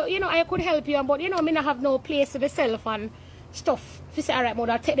said, I could help you, but, you know, me not have no place to myself and stuff. If you say, all right,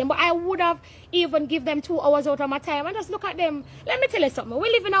 mother, I'll take them. But I would have even give them 2 hours out of my time and just look at them. Let me tell you something. We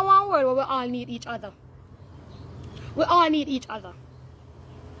live in a one world where we all need each other. We all need each other.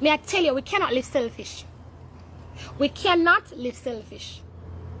 May I tell you, we cannot live selfish. We cannot live selfish.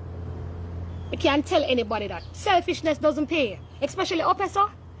 We can't tell anybody that. Selfishness doesn't pay. Especially up here, sir.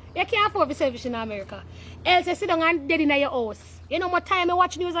 You can't afford to be selfish in America. Else you sit down and dead in your house. You know what time you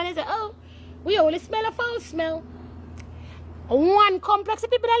watch news and you say, oh, we only smell a foul smell. One complex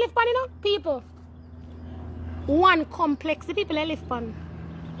of people that live on, you know, people. One complex of people that live on.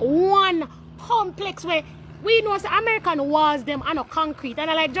 One complex where we know the American walls them are not concrete.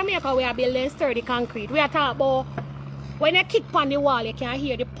 And like Jamaica, we are building sturdy concrete. We are talking about when you kick on the wall, you can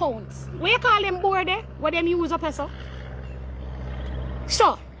hear the pounds. What you call them board there? What them use up here, so?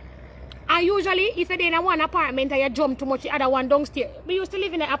 So, and usually, if you're in one apartment and you jump too much, the other one downstairs. We used to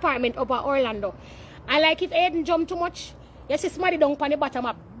live in an apartment up at Orlando. And like if you didn't jump too much, you see somebody down on the bottom,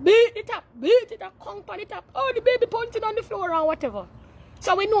 beat it up, conk on it up. Oh, the baby punching on the floor or whatever.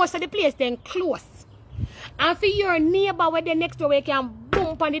 So we know so the place then close. And for your neighbor where they next door, where you can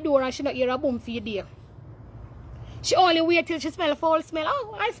bump on the door and she not hear a boom for you there. She only wait till she smell a foul smell.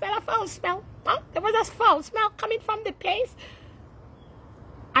 Oh, I smell a foul smell. Huh? There was a foul smell coming from the place.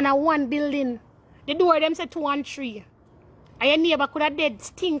 And a one building, the door them say 2 and 3. And your neighbor could have dead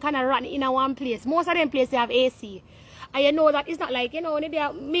stink and a run in a one place. Most of them places they have AC. And you know that it's not like, you know, when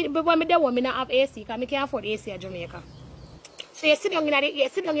me there one, me not have AC because I can't afford AC at Jamaica. So you sit down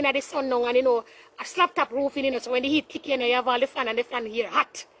in the sun now and you know, a slap top roof in, you know, so when the heat kick in, you have all the fan and the fan here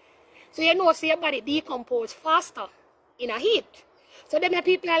hot. So you know, so your body decompose faster in a heat. So them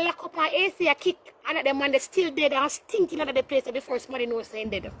people are lock up and AC a kick and them man they still dead and stinking out of the place before somebody knows they're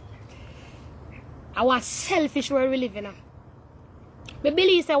dead. I want selfish where we live in. I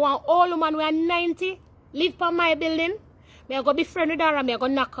believe I want all woman who are 90 live on my building. I go be friend with her and I go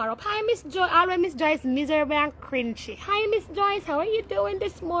knock her up. Hi Miss Joyce, always Miss Joyce miserable and cringy. Hi Miss Joyce, how are you doing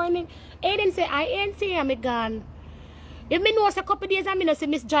this morning? Aiden say I ain't see I'm gone. If me know a couple days I know see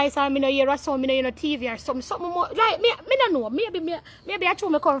Miss Joyce or me know hear a song, me know you TV or something more. Right, me don't know. Maybe I true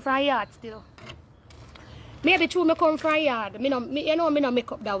me come from a yard still. Maybe true me come from a yard. You know me no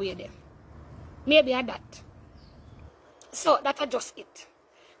make up that way there. Maybe I that. So that's just it.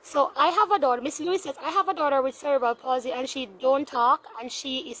 So I have a daughter. Miss Lewis says I have a daughter with cerebral palsy and she don't talk and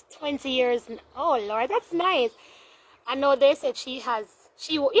she is 20 years. Oh Lord, that's nice. I know they said yeah,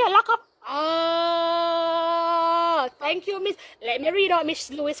 lock up. Ah, thank you, Miss. Let me read out Miss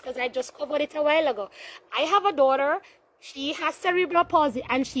Lewis because I just covered it a while ago. I have a daughter. She has cerebral palsy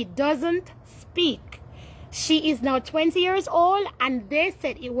and she doesn't speak. She is now 20 years old, and they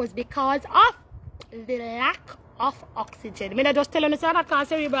said it was because of the lack of oxygen. Me not just telling you that cause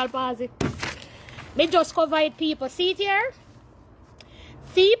cerebral palsy. Me just cover it, people. See it here?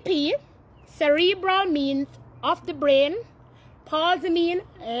 CP, cerebral means of the brain. Palsy means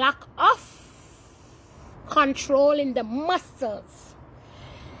lack of control in the muscles.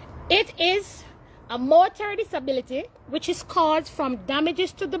 It is a motor disability which is caused from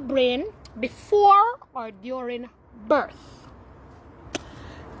damages to the brain before or during birth.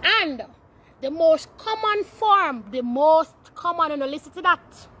 And the most common form, and listen to that.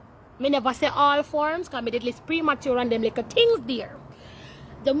 Me never say all forms, because me did list premature and them little things there.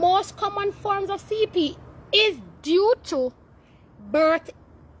 The most common forms of CP is due to birth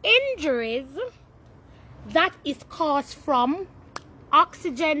injuries that is caused from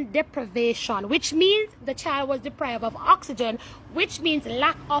oxygen deprivation, which means the child was deprived of oxygen, which means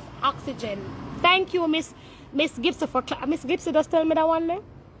lack of oxygen. Thank you, Miss Gibson, for Miss Gibson just tell me that one there.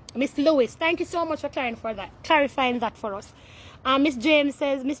 Miss Lewis, thank you so much for clarifying that for us. Miss Jones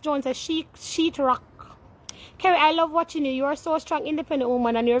says sheet rock. Kerry, I love watching you. You are so strong, independent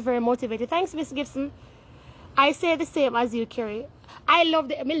woman, and you're very motivated. Thanks, Miss Gibson. I say the same as you, Kerry. I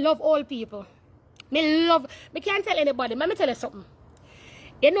love all people. Me can't tell anybody. Let me tell you something.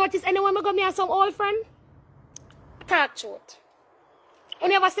 You notice anyone me go me have some old friend? Talk truth. You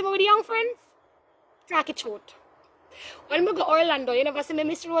never see me with the young friends? Talk it truth. When we go Orlando, you never see me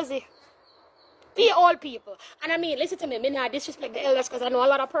Miss Rosie. Be old people. And I mean, listen to me. Me not disrespect the elders because I know a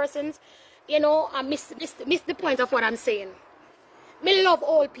lot of persons, you know, I miss the point of what I'm saying. Me love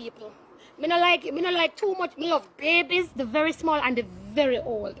old people. Me not like too much. Me love babies, the very small and the very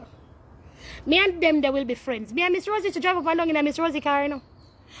old. Me and them, they will be friends. Me and Miss Rosie to drive up and down in a Miss Rosie car, you know.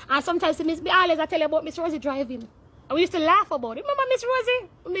 And sometimes always I tell you about Miss Rosie driving. And we used to laugh about it. Remember Miss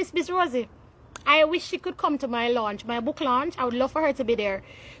Rosie? Miss Rosie. I wish she could come to my launch, my book launch. I would love for her to be there.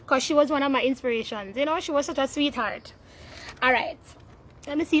 Because she was one of my inspirations. You know, she was such a sweetheart. Alright.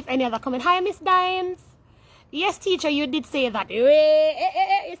 Let me see if any other comment. Hi, Miss Dimes. Yes, teacher, you did say that. You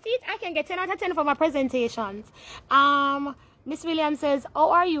see, I can get 10 out of 10 for my presentations. Miss Williams says, how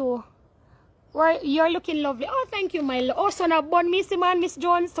are you? You're looking lovely. Oh, thank you, my love. Oh, son of Bon, Miss Man, Miss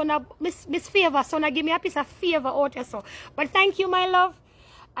Jones, son of Miss Favor, son of give me a piece of favor out here, so. But thank you, my love.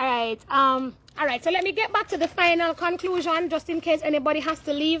 Alright, alright, so let me get back to the final conclusion, just in case anybody has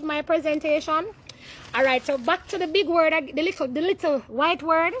to leave my presentation. Alright, so back to the big word, the little white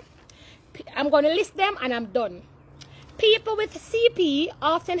word. I'm going to list them and I'm done. People with CP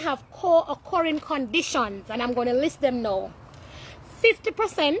often have co-occurring conditions, and I'm going to list them now.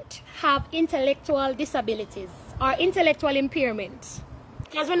 50% have intellectual disabilities or intellectual impairments.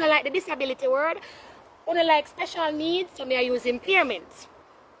 Because when I like the disability word, when I like special needs, so may I use impairments.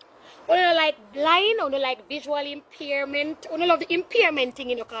 When I like blind, when I like visual impairment, when I love the impairment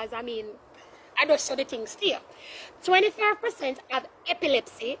thing, you know, because I mean, I just saw the things here. 25% have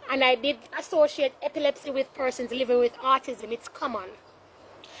epilepsy, and I did associate epilepsy with persons living with autism. It's common.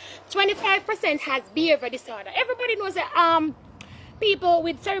 25% has behavior disorder. Everybody knows that people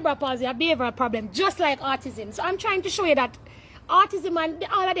with cerebral palsy have behavioral problem, just like autism. So I'm trying to show you that autism and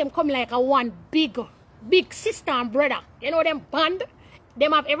all of them come like a one big sister and brother. You know them band?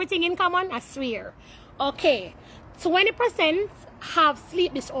 Them have everything in common, I swear. Okay, 20% have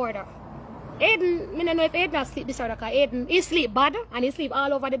sleep disorder. Aiden, I don't know if Aiden has sleep disorder, because Aiden, he sleep bad and he sleep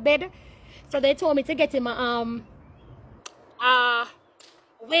all over the bed. So they told me to get him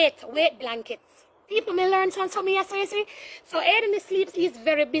weight blankets. People may learn something yesterday, see. So Aiden sleeps, he's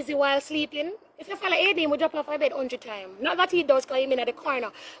very busy while sleeping. If you follow Aiden, he would drop off my bed 100 times. Not that he does, because he's in the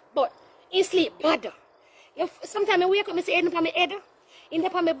corner, but he sleep bad. Sometimes I wake up and see Aiden on my head, in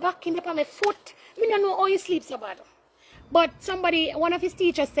on my back, in on my foot. I don't know how he sleeps so bad. But one of his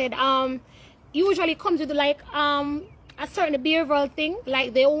teachers said, usually comes with like a certain behavioral thing,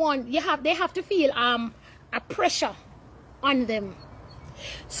 like they have to feel a pressure on them.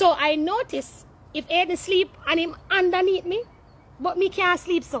 So I notice if Aiden sleep and him underneath me, but me can't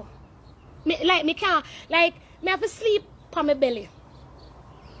sleep so. Me have to sleep on my belly.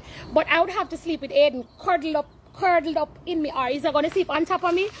 But I would have to sleep with Aiden curled up in me, or is he gonna sleep on top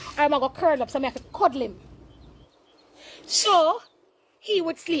of me, or am I gonna curl up, so I have to cuddle him. So he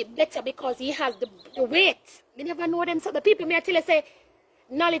would sleep better because he has the weight. Me never know them. So the people may tell you say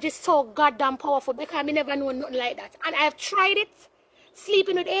knowledge is so goddamn powerful, because me never know nothing like that. And I have tried it,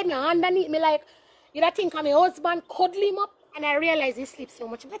 sleeping with Aiden underneath me, like you don't think I'm my husband, cuddle him up, and I realize he sleeps so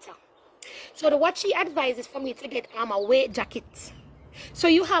much better. So what she advises for me to get a weight jacket. So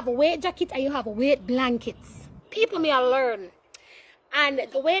you have a weight jacket and you have a weight blankets. People may learn. And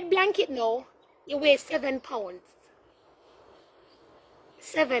the weight blanket now, He weighs 7 pounds.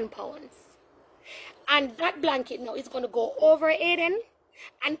 7 pounds. And that blanket now is going to go over Aiden.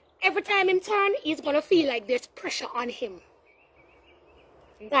 And every time him turn, he's going to feel like there's pressure on him.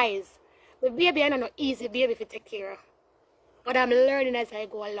 Guys, the baby is not easy baby to take care of. But I'm learning as I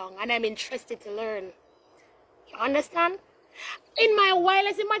go along. And I'm interested to learn. You understand? In my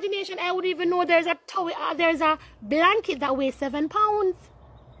wildest imagination, I would even know there's a blanket that weighs 7 pounds.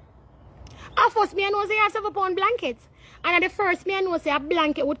 At first, me I know say a 7 pound blanket. And at the first, me I know say a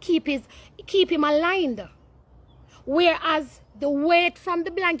blanket would keep him aligned. Whereas the weight from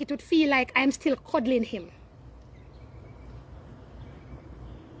the blanket would feel like I'm still cuddling him.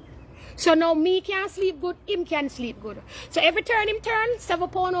 So now me can sleep good, him can sleep good. So every turn him turn, 7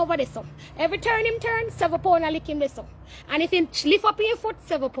 pound over this. Every turn him turn, 7 pound I lick him this. And if him lift up his foot,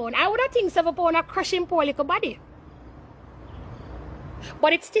 7 pound. I would have think 7 pound I crush him poor little body.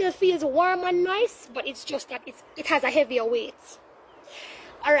 But it still feels warm and nice, but it's just that it has a heavier weight.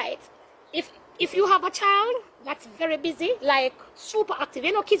 Alright. If you have a child that's very busy, like super active,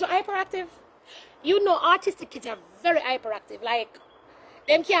 you know kids are hyperactive. You know autistic kids are very hyperactive. Like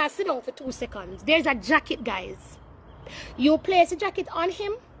them can't sit down for 2 seconds. There's a jacket, guys. You place a jacket on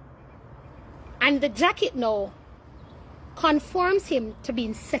him, and the jacket now conforms him to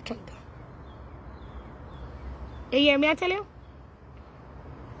being settled. You hear me, I tell you?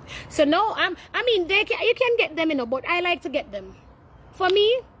 So no, I mean, you can get them, you know, but I like to get them. For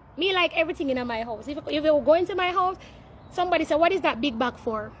me like everything in my house. If you go into my house, somebody said, what is that big bag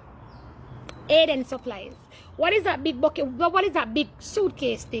for? Aiden supplies. What is that big bucket? What is that big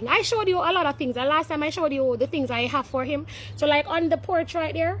suitcase thing? I showed you a lot of things. The last time I showed you the things I have for him. So like on the porch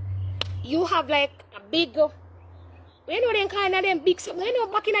right there, you have like a big, you know them kind of them big something. You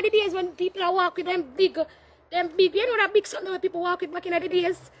know back in the days when people are walking with them big, you know that big something when people walk with back in the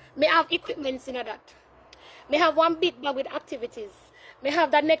days? May have equipments in that. May have one big bag with activities. May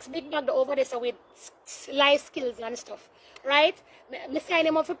have that next big bag over there so with life skills and stuff. Right? Me sign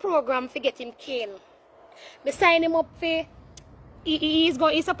him up for program for get him cane. Me sign him up for he's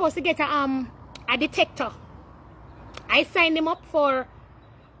supposed to get a detector. I signed him up for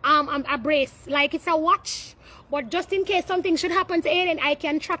a brace. Like it's a watch. But just in case something should happen to Aiden, I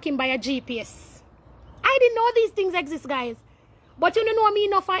can track him by a GPS. I didn't know these things exist, guys. But you don't know me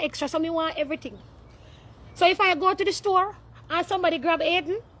enough for extra, so me want everything. So if I go to the store and somebody grab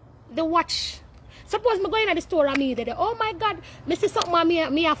Aiden, the watch. Suppose me going to the store and me there. Oh my God, me see something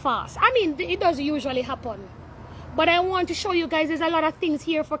and me a fast. I mean, it does usually happen. But I want to show you guys there's a lot of things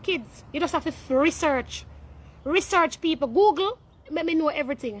here for kids. You just have to research. Research people. Google, let me know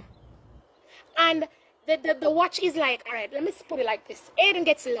everything. And the watch is like, all right, let me put it like this. Aiden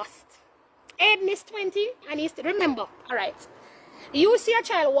gets lost. Aiden is 20 and he's, remember, all right. You see a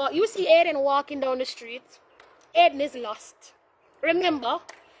child walk, you see Aiden walking down the street. Aiden is lost. Remember,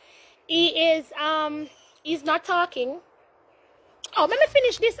 he is, he's not talking. Oh, let me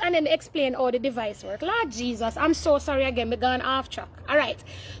finish this and then explain how the device works. Lord Jesus, I'm so sorry again, we're gone off track. All right,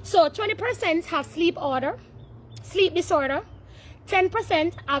 so 20% have sleep disorder.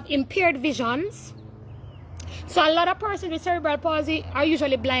 10% have impaired visions. So a lot of persons with cerebral palsy are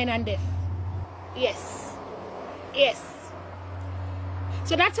usually blind and deaf. Yes. Yes.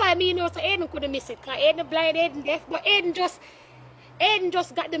 So that's why I mean, you know, so Aiden couldn't miss it. Because Aiden blind, Aiden deaf, but Aiden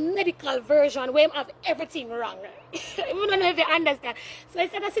just got the medical version where he have everything wrong, right? I don't know if you understand. So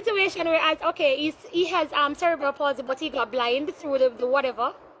it's in a situation where, okay, he has cerebral palsy, but he got blind through the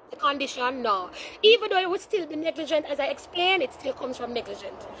whatever, the condition. No. Even though it would still be negligent, as I explained, it still comes from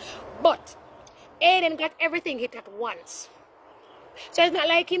negligent. But Aiden got everything hit at once. So it's not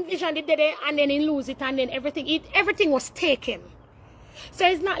like him vision did it and then he lose it and then everything was taken. So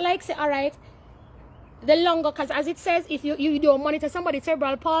it's not like, say, all right, the longer, because as it says, if you don't monitor somebody's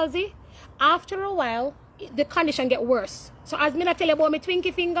cerebral palsy, after a while, the condition get worse. So as me not tell you about my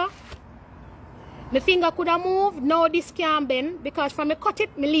twinkie finger, my finger could have moved, now this can't bend, because from me cut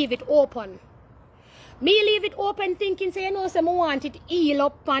it, me leave it open. Me leave it open thinking, say, you know, so I want it heal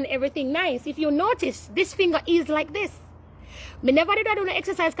up and everything nice. If you notice, this finger is like this. Me never did do the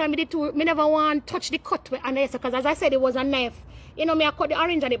exercise because me never want to touch the cut because as I said, it was a knife. You know, me I cut the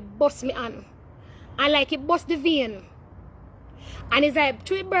orange and it bust me on. And like it bust the vein. And it's like,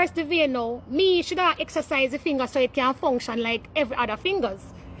 to it burst the vein now, me should have exercised the finger so it can function like every other fingers.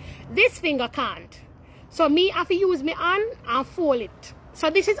 This finger can't. So me have to use my hand and fold it. So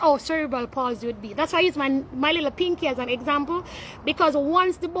this is how cerebral palsy would be. That's why I use my little pinky as an example. Because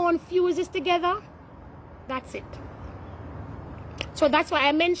once the bone fuses together, that's it. So that's why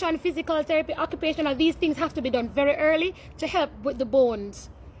I mentioned physical therapy, occupational. These things have to be done very early to help with the bones.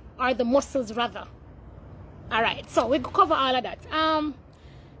 or the muscles rather. All right, so we cover all of that.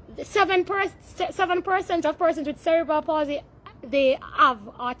 7% of persons with cerebral palsy, they have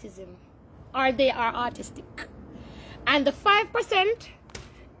autism, or they are autistic, and the 5%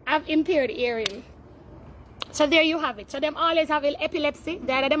 have impaired hearing. So there you have it. So them always have epilepsy.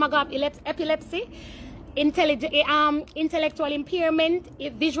 The other them have epilepsy, intellectual impairment,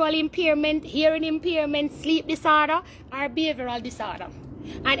 visual impairment, hearing impairment, sleep disorder, or behavioral disorder.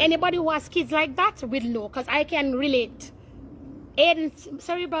 And anybody who has kids like that will know, because I can relate. Aiden's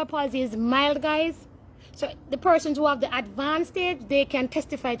cerebral palsy is mild, guys. So the persons who have the advanced stage, they can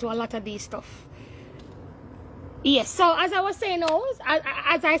testify to a lot of these stuff. Yes, so as I was saying,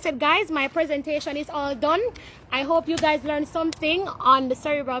 as I said, guys, my presentation is all done. I hope you guys learned something on the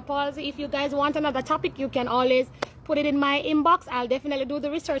cerebral palsy. If you guys want another topic, you can always put it in my inbox. I'll definitely do the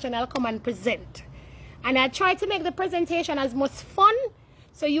research and I'll come and present. And I try to make the presentation as much fun,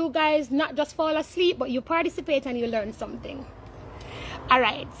 so you guys not just fall asleep, but you participate and you learn something. All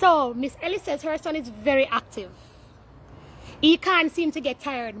right, so Miss Ellie says her son is very active. He can't seem to get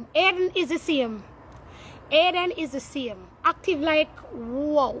tired. Aiden is the same. Aiden is the same. Active like,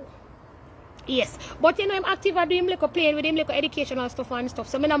 whoa. Yes. But you know, I'm active at doing like playing with him, like educational stuff and stuff.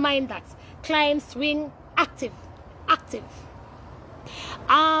 So I don't mind that. Climb, swing, active. Active.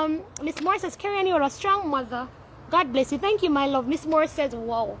 Miss Moore says, Karen, you're a strong mother. God bless you. Thank you, my love. Miss Moore says,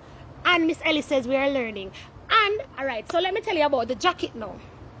 wow. And Miss Ellie says, we are learning. And, all right, so let me tell you about the jacket now.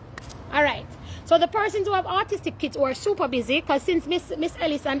 All right. So the persons who have autistic kids who are super busy, because since Miss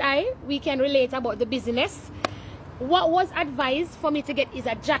Ellis and I, we can relate about the busyness, what was advised for me to get is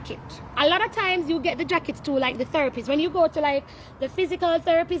a jacket. A lot of times you get the jackets too, like the therapists. When you go to like the physical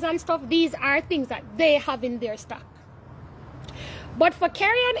therapies and stuff, these are things that they have in their stock. But for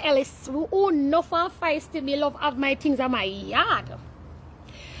Carrie and Ellis, who know for feisty, me love have my things on my yard.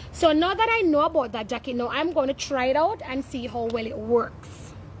 So now that I know about that jacket, now I'm going to try it out and see how well it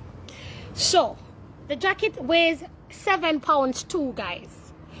works. So the jacket weighs 7 pounds too,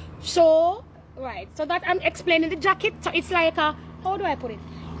 guys. So right, so that I'm explaining the jacket. So it's like a, how do I put it?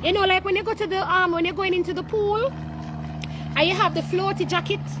 You know, like when you go to the when you're going into the pool and you have the floaty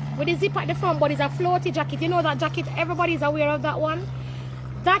jacket with the zip at the front, but it's a floaty jacket. You know that jacket, everybody's aware of that one.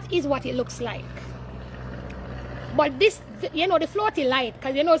 That is what it looks like. But this, you know, the floaty light,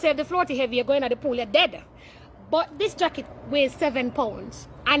 because you know, say if the floaty heavy, you're going to the pool, you're dead. But this jacket weighs 7 pounds.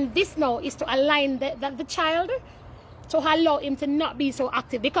 And this now is to align the child, to allow him to not be so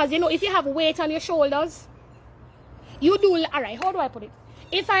active. Because, you know, if you have weight on your shoulders, you do, all right, how do I put it?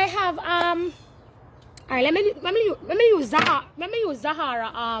 If I have, all right, let me use Zahara. Let me use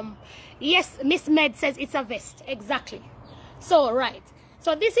Zahara. Yes, Miss Med says it's a vest. Exactly. So, right.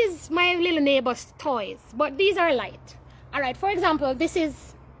 So this is my little neighbor's toys. But these are light. All right, for example, this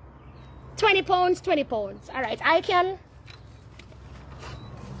is 20 pounds, 20 pounds. All right, I can...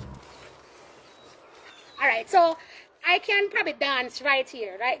 All right, so I can probably dance right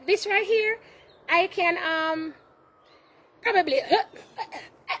here, right? This right here, I can probably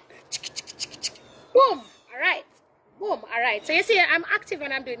boom. All right, boom. All right. So you see, I'm active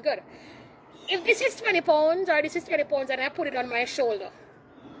and I'm doing good. If this is 20 pounds or this is 20 pounds and I put it on my shoulder,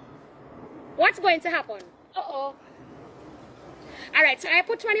 what's going to happen? Uh-oh. All right, so I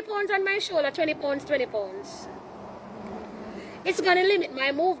put 20 pounds on my shoulder, 20 pounds, 20 pounds. It's going to limit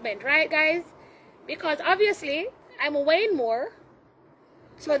my movement, right, guys? Because obviously, I'm weighing more.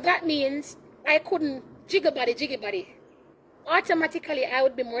 So that means I couldn't jiggle body. Automatically, I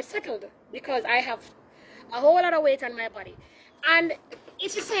would be more settled because I have a whole lot of weight on my body. And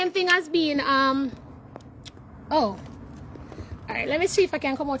it's the same thing as being, oh. All right, let me see if I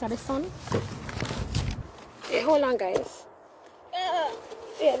can come out of the sun. Yeah, hold on, guys.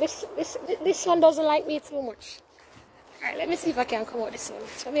 Yeah, this sun doesn't like me too much. All right, let me see if I can come out the sun.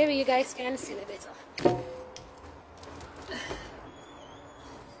 So maybe you guys can see me better.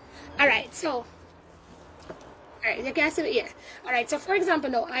 All right, so, all right, you can see me, yeah. All right, so for example,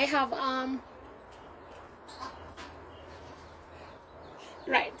 now I have,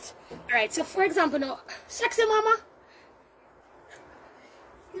 right. All right, so for example, now, sexy mama.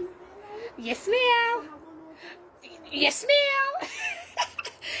 Yes, ma'am. Yes, ma'am.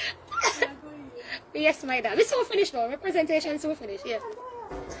 Yes, my dad. We're so finished now. My presentation is so finished. Yes.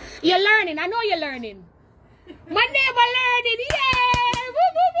 You're learning. I know you're learning. My neighbor learning. Yeah.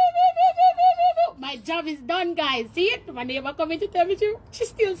 Woo, woo, woo, woo, woo, woo, woo, woo. My job is done, guys. See it? My neighbor coming to tell me to. She's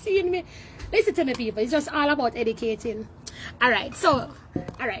still seeing me. Listen to me, people. It's just all about educating. Alright, so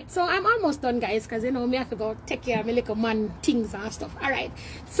I'm almost done, guys, because you know me have to go take care of my little man things and stuff. Alright,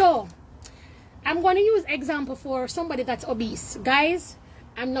 so I'm going to use example for somebody that's obese. Guys,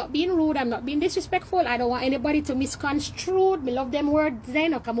 I'm not being rude. I'm not being disrespectful. I don't want anybody to misconstrue. Me love them words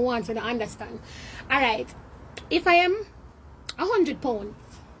then, or come on to understand. Alright. If I am 100 pounds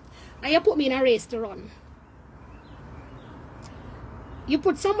and you put me in a race to run, you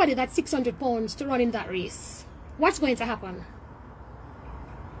put somebody that's 600 pounds to run in that race, what's going to happen?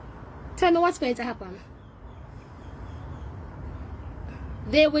 Tell me what's going to happen.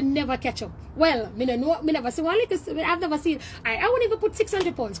 They will never catch up. Well, me never see one. I've never seen. I won't even put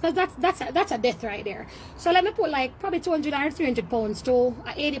 600 pounds because that's a death right there. So let me put like probably 200 or 300 pounds to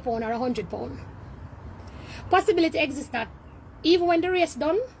 80 pound or 100 pound. Possibility exists that even when the race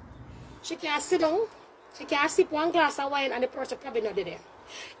done, she can sit down, she can sip one glass of wine, and the person probably not there.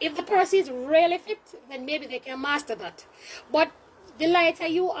 If the person is really fit, then maybe they can master that. But the lighter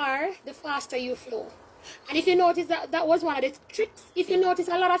you are, the faster you flow. And if you notice that was one of the tricks. If you notice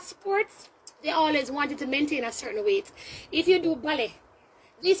a lot of sports, they always wanted to maintain a certain weight. If you do ballet,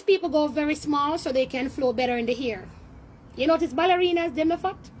 these people go very small so they can flow better in the hair. You notice ballerinas, them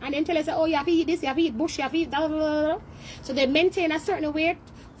fat, and then tell us, oh, you have to eat this, you have to eat bush, you have to eat blah, blah, blah, blah. So they maintain a certain weight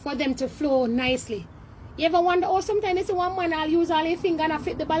for them to flow nicely. You ever wonder, oh, sometimes they say one man, I'll use all your finger and I'll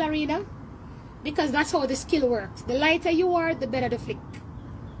fit the ballerina? Because that's how the skill works. The lighter you are, the better the flick.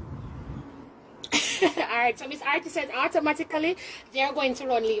 Alright, so Miss Artie says automatically they're going to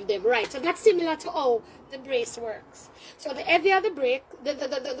run, leave them. Right, so that's similar to how the brace works. So the heavier the break,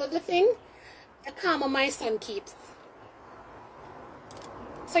 the thing, the calmer my son keeps.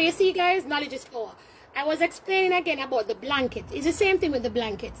 So you see, guys, knowledge is power. I was explaining again about the blanket. It's the same thing with the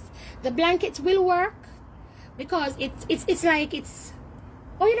blankets. The blankets will work because it's like it's,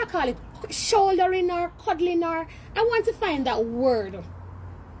 what you call it, shouldering or cuddling, or I want to find that word.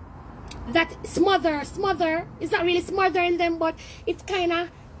 That smother is not really smothering them, but it's kind of,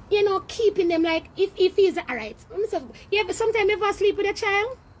 you know, keeping them like if he's alright. Yeah, but sometimes you ever sleep with a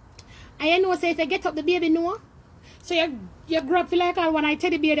child and you know, say if you get up, the baby know, so you grab feel like when I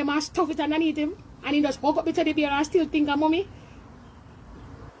teddy bear them and stuff it underneath him, and he just poke up the teddy bear and still think of mommy.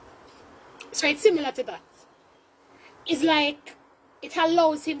 So it's similar to that. It's like it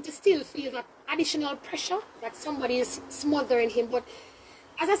allows him to still feel that additional pressure that somebody is smothering him, but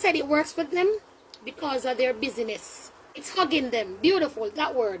as I said, it works for them because of their busyness. It's hugging them. Beautiful,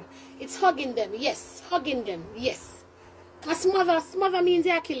 that word. It's hugging them. Yes, hugging them. Yes. Because smother means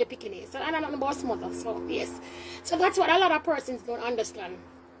they kill the pickaninny. So I don't know about smother. So yes. So that's what a lot of persons don't understand.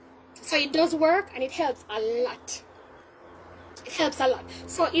 So it does work and it helps a lot. It helps a lot.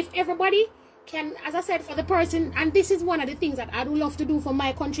 So if everybody can, as I said, for the person, and this is one of the things that I do love to do for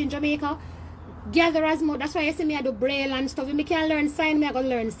my country in Jamaica, gather as much. That's why you see me I do braille and stuff. If me can learn sign, me I go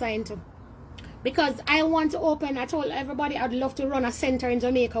learn sign too. Because I want to open, I told everybody I'd love to run a center in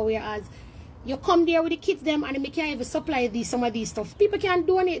Jamaica, whereas you come there with the kids them and me can't even supply some of these stuff. People can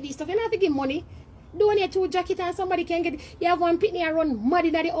donate these stuff. You don't have to give money. Donate 2 jackets and somebody can get it. You have one pitney and run mud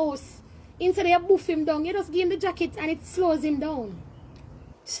in the house. Instead of you boof him down, you just give him the jacket and it slows him down.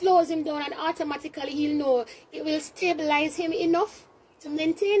 Slows him down, and automatically he'll know it will stabilize him enough to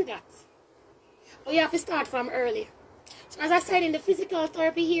maintain that. But you have to start from early. So as I said, in the physical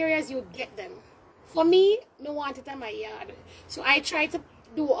therapy areas, you get them. For me, I want it in my yard. So I try to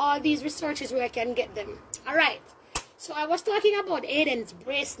do all these researches where I can get them. Alright. So I was talking about Aiden's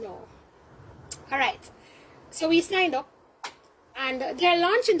brace now. Alright. So we signed up. And they're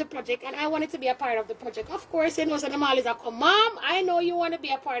launching the project, and I wanted to be a part of the project. Of course, you know, so the mom is like, come, Mom, I know you want to be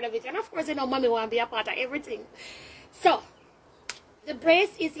a part of it. And of course, you know, Mommy want to be a part of everything. So the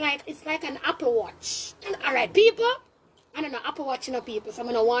brace is like, it's like an Apple Watch. And alright, people, I don't know, Apple Watch, you know, people. So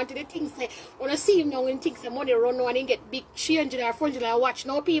I don't want the things say, when I see him now, when things say money run now and then get big 300 or 400 watch.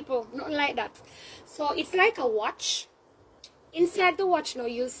 No, people, nothing like that. So it's like a watch. Inside the watch now,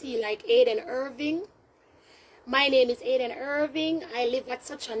 you'll see like Aiden Irving. My name is Aiden Irving. I live at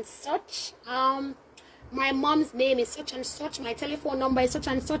such and such. My mom's name is such and such. My telephone number is such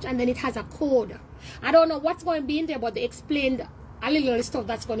and such. And then it has a code. I don't know what's going to be in there, but they explained a little stuff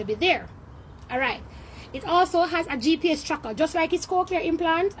that's going to be there. Alright. It also has a GPS tracker, just like its cochlear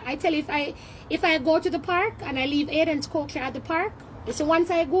implant. I tell you, if I go to the park and I leave Aiden's cochlear at the park, so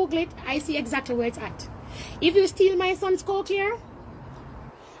once I Google it, I see exactly where it's at. If you steal my son's cochlear,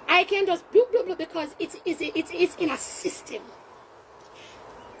 I can just bloop, bloop, bloop, because it's in a system.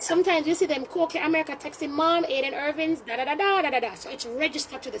 Sometimes you see them Cochlear America texting, Mom, Aiden Irving's, da da da da da da da. So it's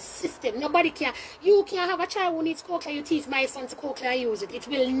registered to the system. Nobody can. You can't have a child who needs cochlear. You teach my son's cochlear and use it. It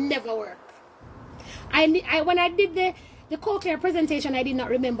will never work. When I did the cochlear presentation, I did not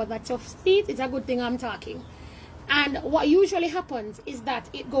remember that. So see, it's a good thing I'm talking. And what usually happens is that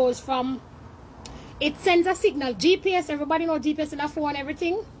it goes from it sends a signal. GPS, everybody know GPS in a phone,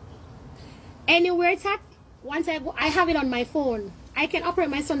 everything. Anywhere it's at, once I go, I have it on my phone. I can operate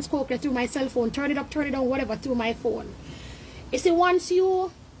my son's cochlea through my cell phone, turn it up, turn it down, whatever, through my phone. You see, once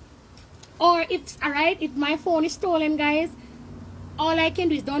you, or if, alright, if my phone is stolen, guys, all I can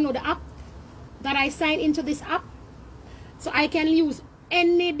do is download the app that I sign into this app. So I can use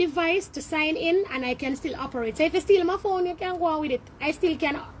any device to sign in and I can still operate. So if you steal my phone, you can go on with it. I still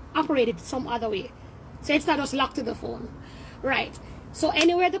can operate it some other way. So it's not just locked to the phone. Right. So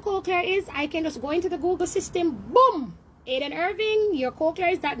anywhere the cochlea is, I can just go into the Google system. Boom! Aiden Irving, your cochlea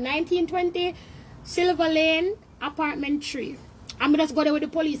is at 1920 Silver Lane, apartment 3. I'm just go there with the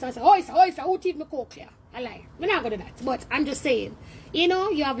police and say, oh, it's who thief my cochlea? I lie. We're not going to do that. But I'm just saying, you know,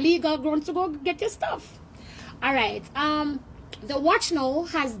 you have legal grounds to go get your stuff. Alright. The watch now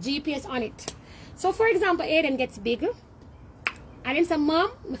has GPS on it. So for example, Aiden gets big. And then some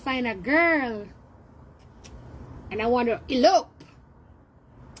mom, we find a girl. And I want to elope.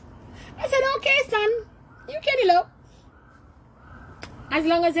 I said, okay, son, you can elope. As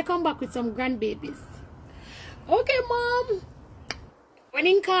long as you come back with some grandbabies. Okay, mom. When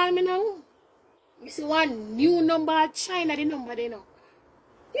he call me now, you see one new number, China, the number they know.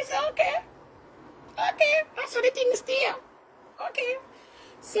 He said, okay. Okay, that's how the thing is there. Okay.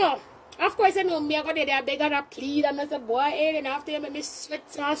 So, of course, I know me, I go there, I beg and plead, and I say, boy, and after you make me sweat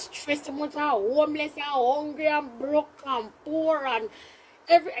and stress so much, and homeless, and hungry, and broke, and poor, and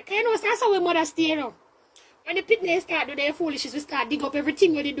every, you know, that's how we mother stay, you know. When the people start do their foolishness, we start dig up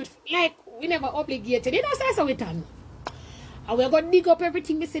everything we do, like, we never obligated, you know, that's how we done. And we're going to dig up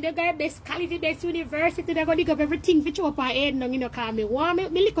everything. We say the guy best quality, best university. They're going to dig up everything for up our head. You know, because me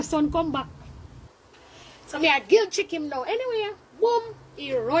want my little son come back. So me I guilt check him now. Anyway, boom,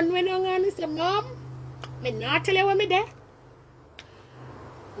 he run when I'm and he say, Mom, me not tell you when me there.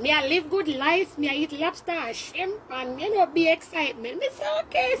 Me I live good life. Me I eat lobster and shrimp and you know be excitement. Me say,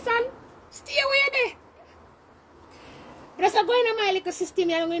 okay, son, stay away there. But as I go in my little system,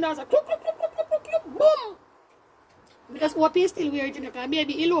 you know, I say, clup, clup, clup, clup, clup, clup, boom. Because what is still weird in the car,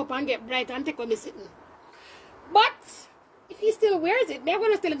 maybe elope and get bright and take when me sitting. But if he still wears it, me I'm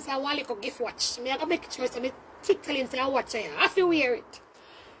gonna tell him say I want like a gift watch. Me I'm gonna make sure me keep telling him say I watch I have to wear it.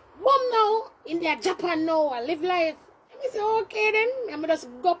 Boom now, in there Japan now, I live life. And me say, okay then, I'm gonna just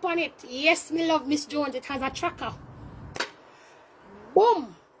go up on it. Yes, me love Miss Jones, it has a tracker.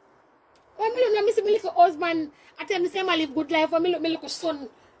 Boom. When me look, me see my little husband, I tell me say I live good life, when me look my little son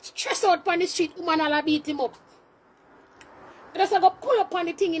stress out on the street, woman all beat him up. Just I go pull up on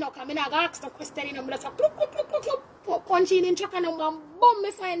the thing, you know, because I go ask the question, you know, I just go punch in track and boom,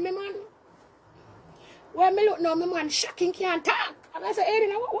 me find me man. When me look now, my man shocking can't talk. And I say, hey,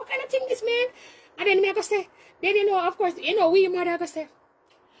 you know, what kind of thing this man? And then me go say, then you know, of course, you know, we mother go say,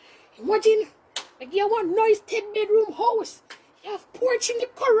 imagine, like you have one nice 10-bedroom house. You have porch in the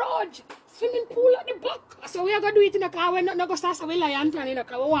garage, swimming pool at the back. So we are going to do it in the car, we're not going to start so we lie and turn in the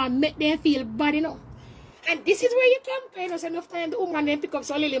car. We want to make them feel bad, you know. And this is where you come, you know, so enough time the woman then pick up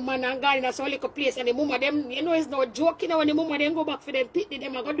some little man and go in a some little place and the mama them, you know, it's no joke, you know, when the mama them go back for them pity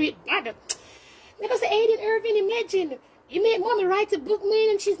them are going to do it bad. Because Aiden Irving, imagine, you made mommy write a book, man,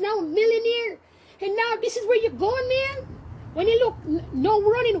 and she's now a millionaire. And now this is where you're going, man. When you look, no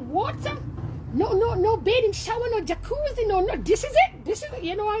running water, no bathing shower, no jacuzzi, no, this is it,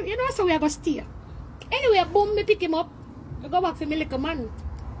 you know, so we are going to steer. Anyway, boom, me pick him up, I go back for my little man.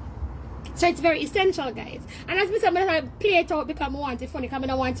 So it's very essential, guys. And as I said, I play it out because I want it funny, because I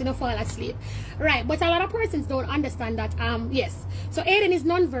don't want to fall asleep. Right, but a lot of persons don't understand that, yes. So Aiden is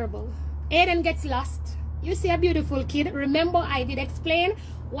non-verbal. Aiden gets lost. You see a beautiful kid. Remember, I did explain,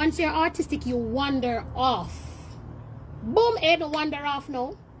 once you're autistic, you wander off. Boom, Aiden wander off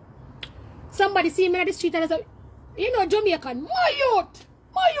now. Somebody see me on the street and I say, you know, Jamaican, my youth,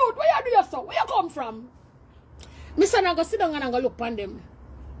 where you do yourself? Where you come from? My son, I go sit down and I go look on them.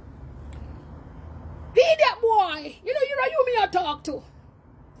 Be that boy. You know, you me I talk to.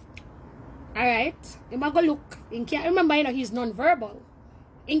 Alright. You might go look. Remember, you know, he's non-verbal.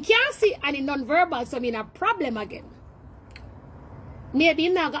 He can't see and he's non-verbal, so I mean a problem again. Maybe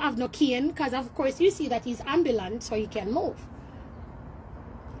he's not gonna have no cane, because of course you see that he's ambulant, so he can move.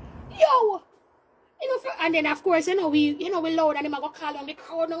 Yo! You know, and then of course, you know, we loud and him go call on the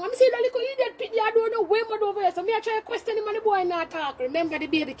crowd now. I'm saying that little idiot pit, I don't know where I'm over here. So me I try to question him and the boy not talk. Remember, the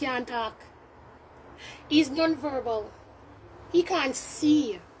baby can't talk. He's non-verbal. He can't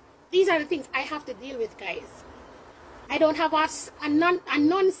see. These are the things I have to deal with, guys. I don't have a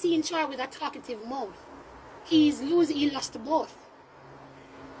non-seeing child with a talkative mouth. He lost both.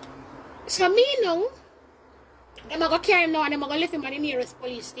 So me now, I'm going to carry him now and I'm going to lift him at the nearest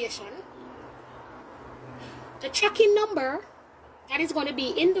police station. The tracking number that is going to be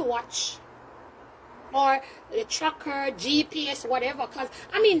in the watch, or the tracker, GPS, whatever. Because,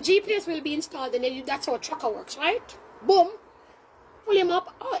 I mean, GPS will be installed and then that's how a tracker works, right? Boom. Pull him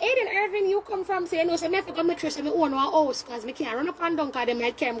up. Oh, Aiden Irving, you come from, say, no, so I have to make sure I own one house because I can't run up and down because them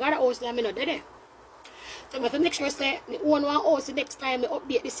like care. I got a house that I'm not there. So I have to make sure I own one house the next time I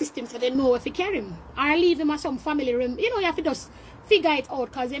update the system so they know if I carry him. Or I leave him at some family room. You know, you have to just figure it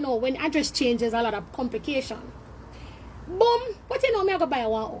out because, you know, when address changes, a lot of complication. Boom. But you know, me I go buy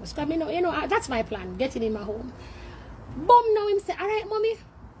one house. Because, you know, that's my plan, getting in my home. Boom, now him say, all right, mommy.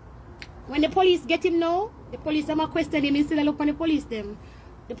 When the police get him now, the police them a question him instead of look on the police them.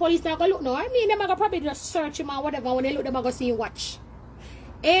 The police not go look now. I mean, them a go probably just search him or whatever. When they look, them a go see him watch.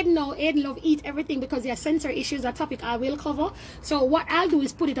 Aiden love eat everything because their sensor issues, a topic I will cover. So what I'll do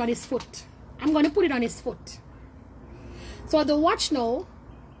is put it on his foot. I'm going to put it on his foot. So the watch now,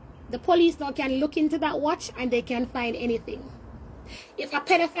 the police now can look into that watch and they can find anything. If a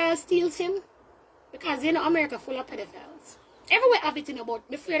pedophile steals him, because you know America full of pedophiles. Everywhere have it in about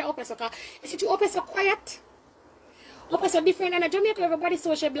me afraid of open so is it open so quiet? Open so different and in Jamaica everybody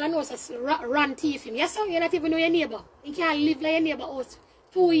sociable and knows run thief him. Yes sir, you not even know your neighbor. You can't live like your neighbor house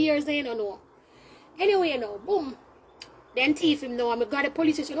 2 years and you don't know. Anyway, you know, boom. Then thief him now. I got the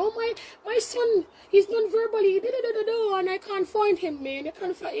police station. Oh my son, he's non-verbally, and I can't find him, man. I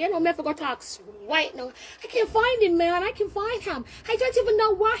can't find, you know, I forgot to ask white now. I can't find him, man. I can find him. I don't even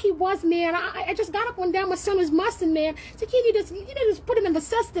know where he was, man. I just got up one day, my son was missing, man. So can you just put him in the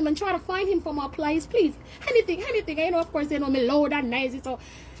system and try to find him from our place, please? Anything. You know, of course, you know, me loud and noisy, so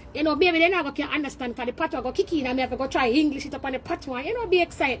you know, baby, then I can understand because the patois go kick in and I have to go try English it up on the patois. You know, be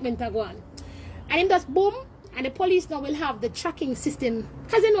excitement to go on. And him just boom. And the police now will have the tracking system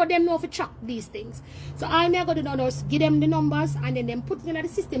because they know them know to track these things. So all me going to do now is give them the numbers and then them put it in the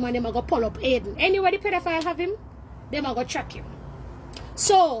system and them are going to pull up Aiden. Anywhere the pedophile have him, them are going to track him.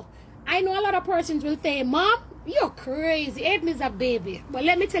 So I know a lot of persons will say, Mom, you're crazy. Aiden is a baby. But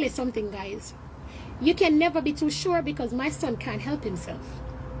let me tell you something, guys. You can never be too sure because my son can't help himself.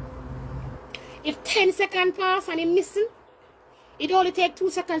 If 10 seconds pass and he's missing, it only takes 2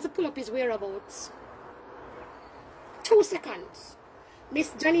 seconds to pull up his whereabouts. 2 seconds. Miss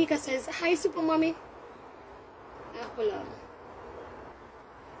Janika says, hi, Super Mommy. Hold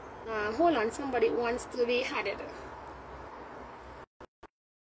on. Somebody wants to be added.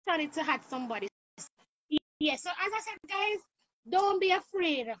 Started to add somebody. Yes, so as I said, guys, don't be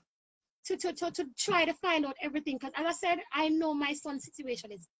afraid to try to find out everything. Because as I said, I know my son's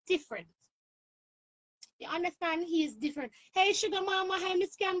situation is different. You understand? He is different. Hey, Sugar Mama. Hi,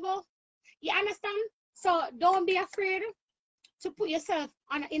 Miss Campbell. You understand? So don't be afraid to put yourself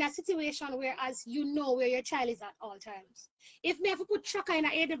in a situation whereas you know where your child is at all times. If me have to put tracker in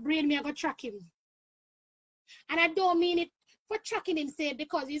a brain, me I go track him. And I don't mean it for tracking him, say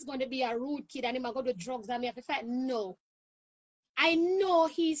because he's going to be a rude kid and he might go to drugs and me have to fight. No. I know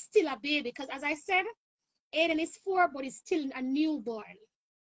he's still a baby because as I said, Aiden is 4, but he's still a newborn.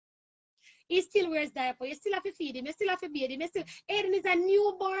 He still wears diaper. You still have to feed him. You still have to bathe him. Aiden is a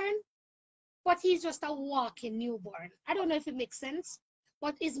newborn. But he's just a walking newborn. I don't know if it makes sense,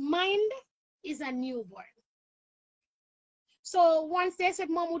 but his mind is a newborn. So once they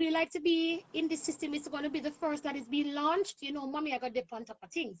said, Mom, would you like to be in this system? It's going to be the first that is being launched. You know, Mommy, I got dip on top of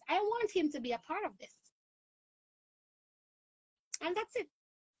things. I want him to be a part of this. And that's it.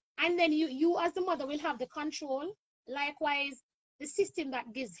 And then you as the mother will have the control. Likewise, the system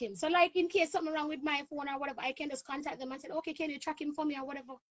that gives him. So like in case something wrong with my phone or whatever, I can just contact them and say, okay, can you track him for me or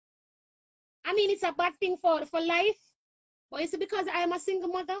whatever? I mean, it's a bad thing for life, but it's because I am a single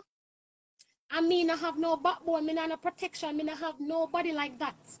mother. I mean, I have no backbone, I mean, no protection, I mean, I have nobody like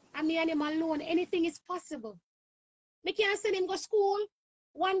that. I mean, I'm alone. Anything is possible. I can't send him go to school.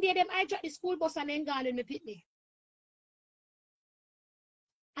 One day, I drop the school bus and then gone and me pick me.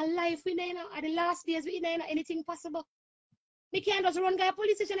 And life, we know, at the last days, we know anything possible. I can't just run to a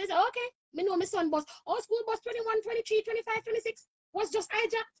police station and say, okay, I know my son bus. Oh, school bus 21, 23, 25, 26 was just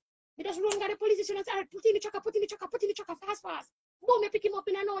hijacked. They just run to the police station and say, put in the trucker, fast. Boom, me pick him up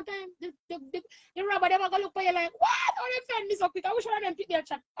in no time. The robber never go look for you like, what? Oh, they find me so quick. I wish I had them pick their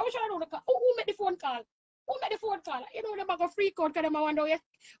chat. I wish I had the call. Who made the phone call? Who made the phone call? You know, they go freak out because they wonder.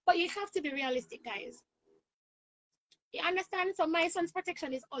 But you have to be realistic, guys. You understand? So my son's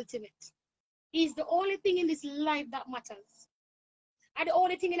protection is ultimate. He's the only thing in this life that matters. And the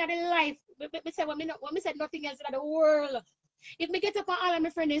only thing in the life, when we said nothing else in the world. If me get up and all of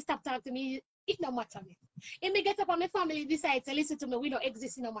my friends and stop talking to me, it no matter me. If me get up and my family decides to listen to me, we don't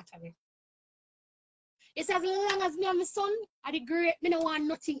exist, it no matter me. It's as long as me and my son are the great, me don't want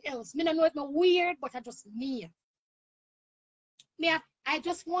nothing else. Me don't know if me weird, but I just me. I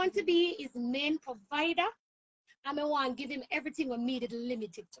just want to be his main provider, and I want to give him everything we needed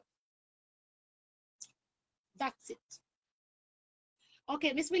limited to. That's it.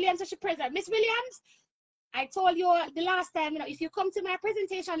 Okay, Miss Williams, she present. Miss Williams, I told you the last time, you know, if you come to my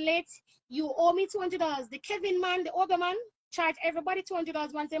presentation late, you owe me $200. The Kevin man, the other man, charge everybody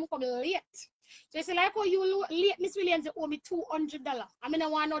 $200 once them come late. So it's like, oh, you late, Miss Williams, you owe me $200. I mean, I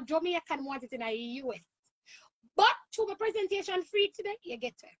want no Jamaican want it in the US. But to my presentation free today, you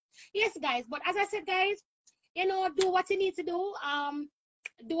get to it. Yes, guys. But as I said, guys, you know, do what you need to do.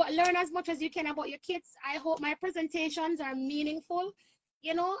 Learn as much as you can about your kids. I hope my presentations are meaningful.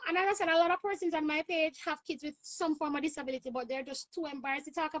 You know, and as I said, a lot of persons on my page have kids with some form of disability, but they're just too embarrassed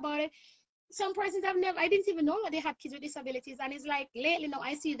to talk about it. Some persons I didn't even know that they had kids with disabilities. And it's like, lately now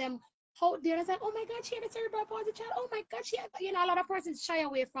I see them out there and it's like, oh my God, she had a cerebral palsy child. Oh my God, she had, you know, a lot of persons shy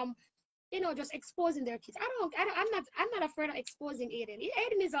away from, you know, just exposing their kids. I'm not afraid of exposing Aiden.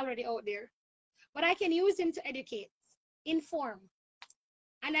 Aiden is already out there, but I can use him to educate, inform.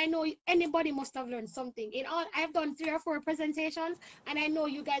 And I know anybody must have learned something. In all, I've done 3 or 4 presentations, and I know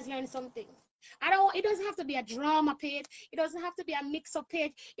you guys learned something. It doesn't have to be a drama page. It doesn't have to be a mix-up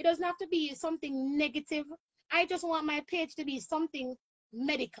page. It doesn't have to be something negative. I just want my page to be something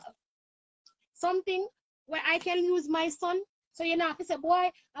medical. Something where I can use my son. So you know, if I say,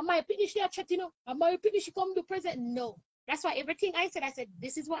 boy, I might finish their chat, you know, I might finish come to present. No. That's why everything I said,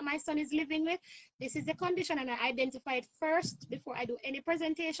 this is what my son is living with. This is the condition, and I identified first before I do any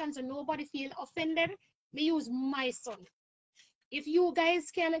presentation, so nobody feel offended. Me use my son. If you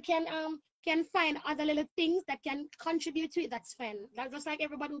guys can find other little things that can contribute to it, that's fine. That's just like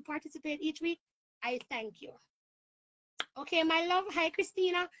everybody who participate each week. I thank you. Okay, my love. Hi,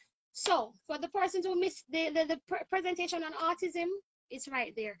 Christina. So for the persons who missed the presentation on autism, it's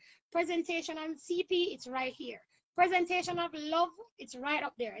right there. Presentation on CP, it's right here. Presentation of love, it's right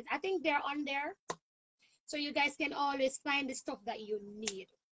up there. I think they're on there, so you guys can always find the stuff that you need.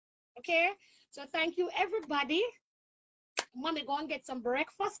 Okay, so thank you, everybody. Mommy, go and get some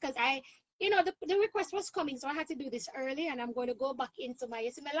breakfast, because you know, the request was coming, so I had to do this early, and I'm going to go back into my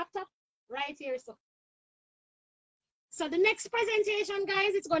laptop right here. So the next presentation,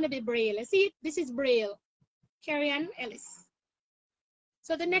 guys, it's going to be Braille. See, this is Braille. Carrie-Ann Ellis.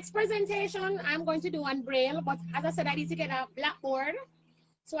 So the next presentation I'm going to do on Braille, but as I said, I need to get a blackboard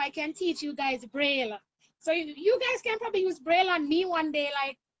so I can teach you guys Braille. So you guys can probably use Braille on me one day,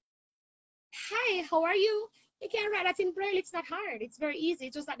 like, hi, how are you? You can write that in Braille. It's not hard. It's very easy.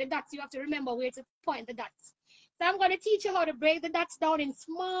 It's just like the dots. You have to remember where to point the dots. So I'm going to teach you how to break the dots down in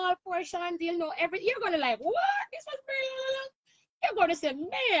small portions. You'll know you're going to like, what? This was Braille. You're going to say,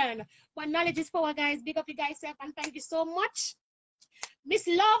 man. But knowledge is power, guys. Big up you guys, and thank you so much. Miss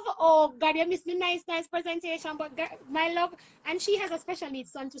Love, oh God, you missed me nice presentation, but my love, and she has a special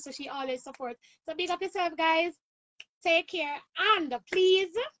needs son too, so she always supports. So big up yourself, guys. Take care, and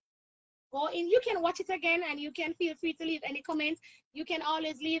please go in. You can watch it again, and you can feel free to leave any comments. You can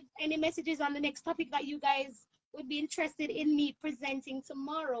always leave any messages on the next topic that you guys would be interested in me presenting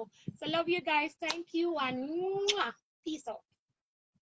tomorrow. So love you guys. Thank you, and peace out.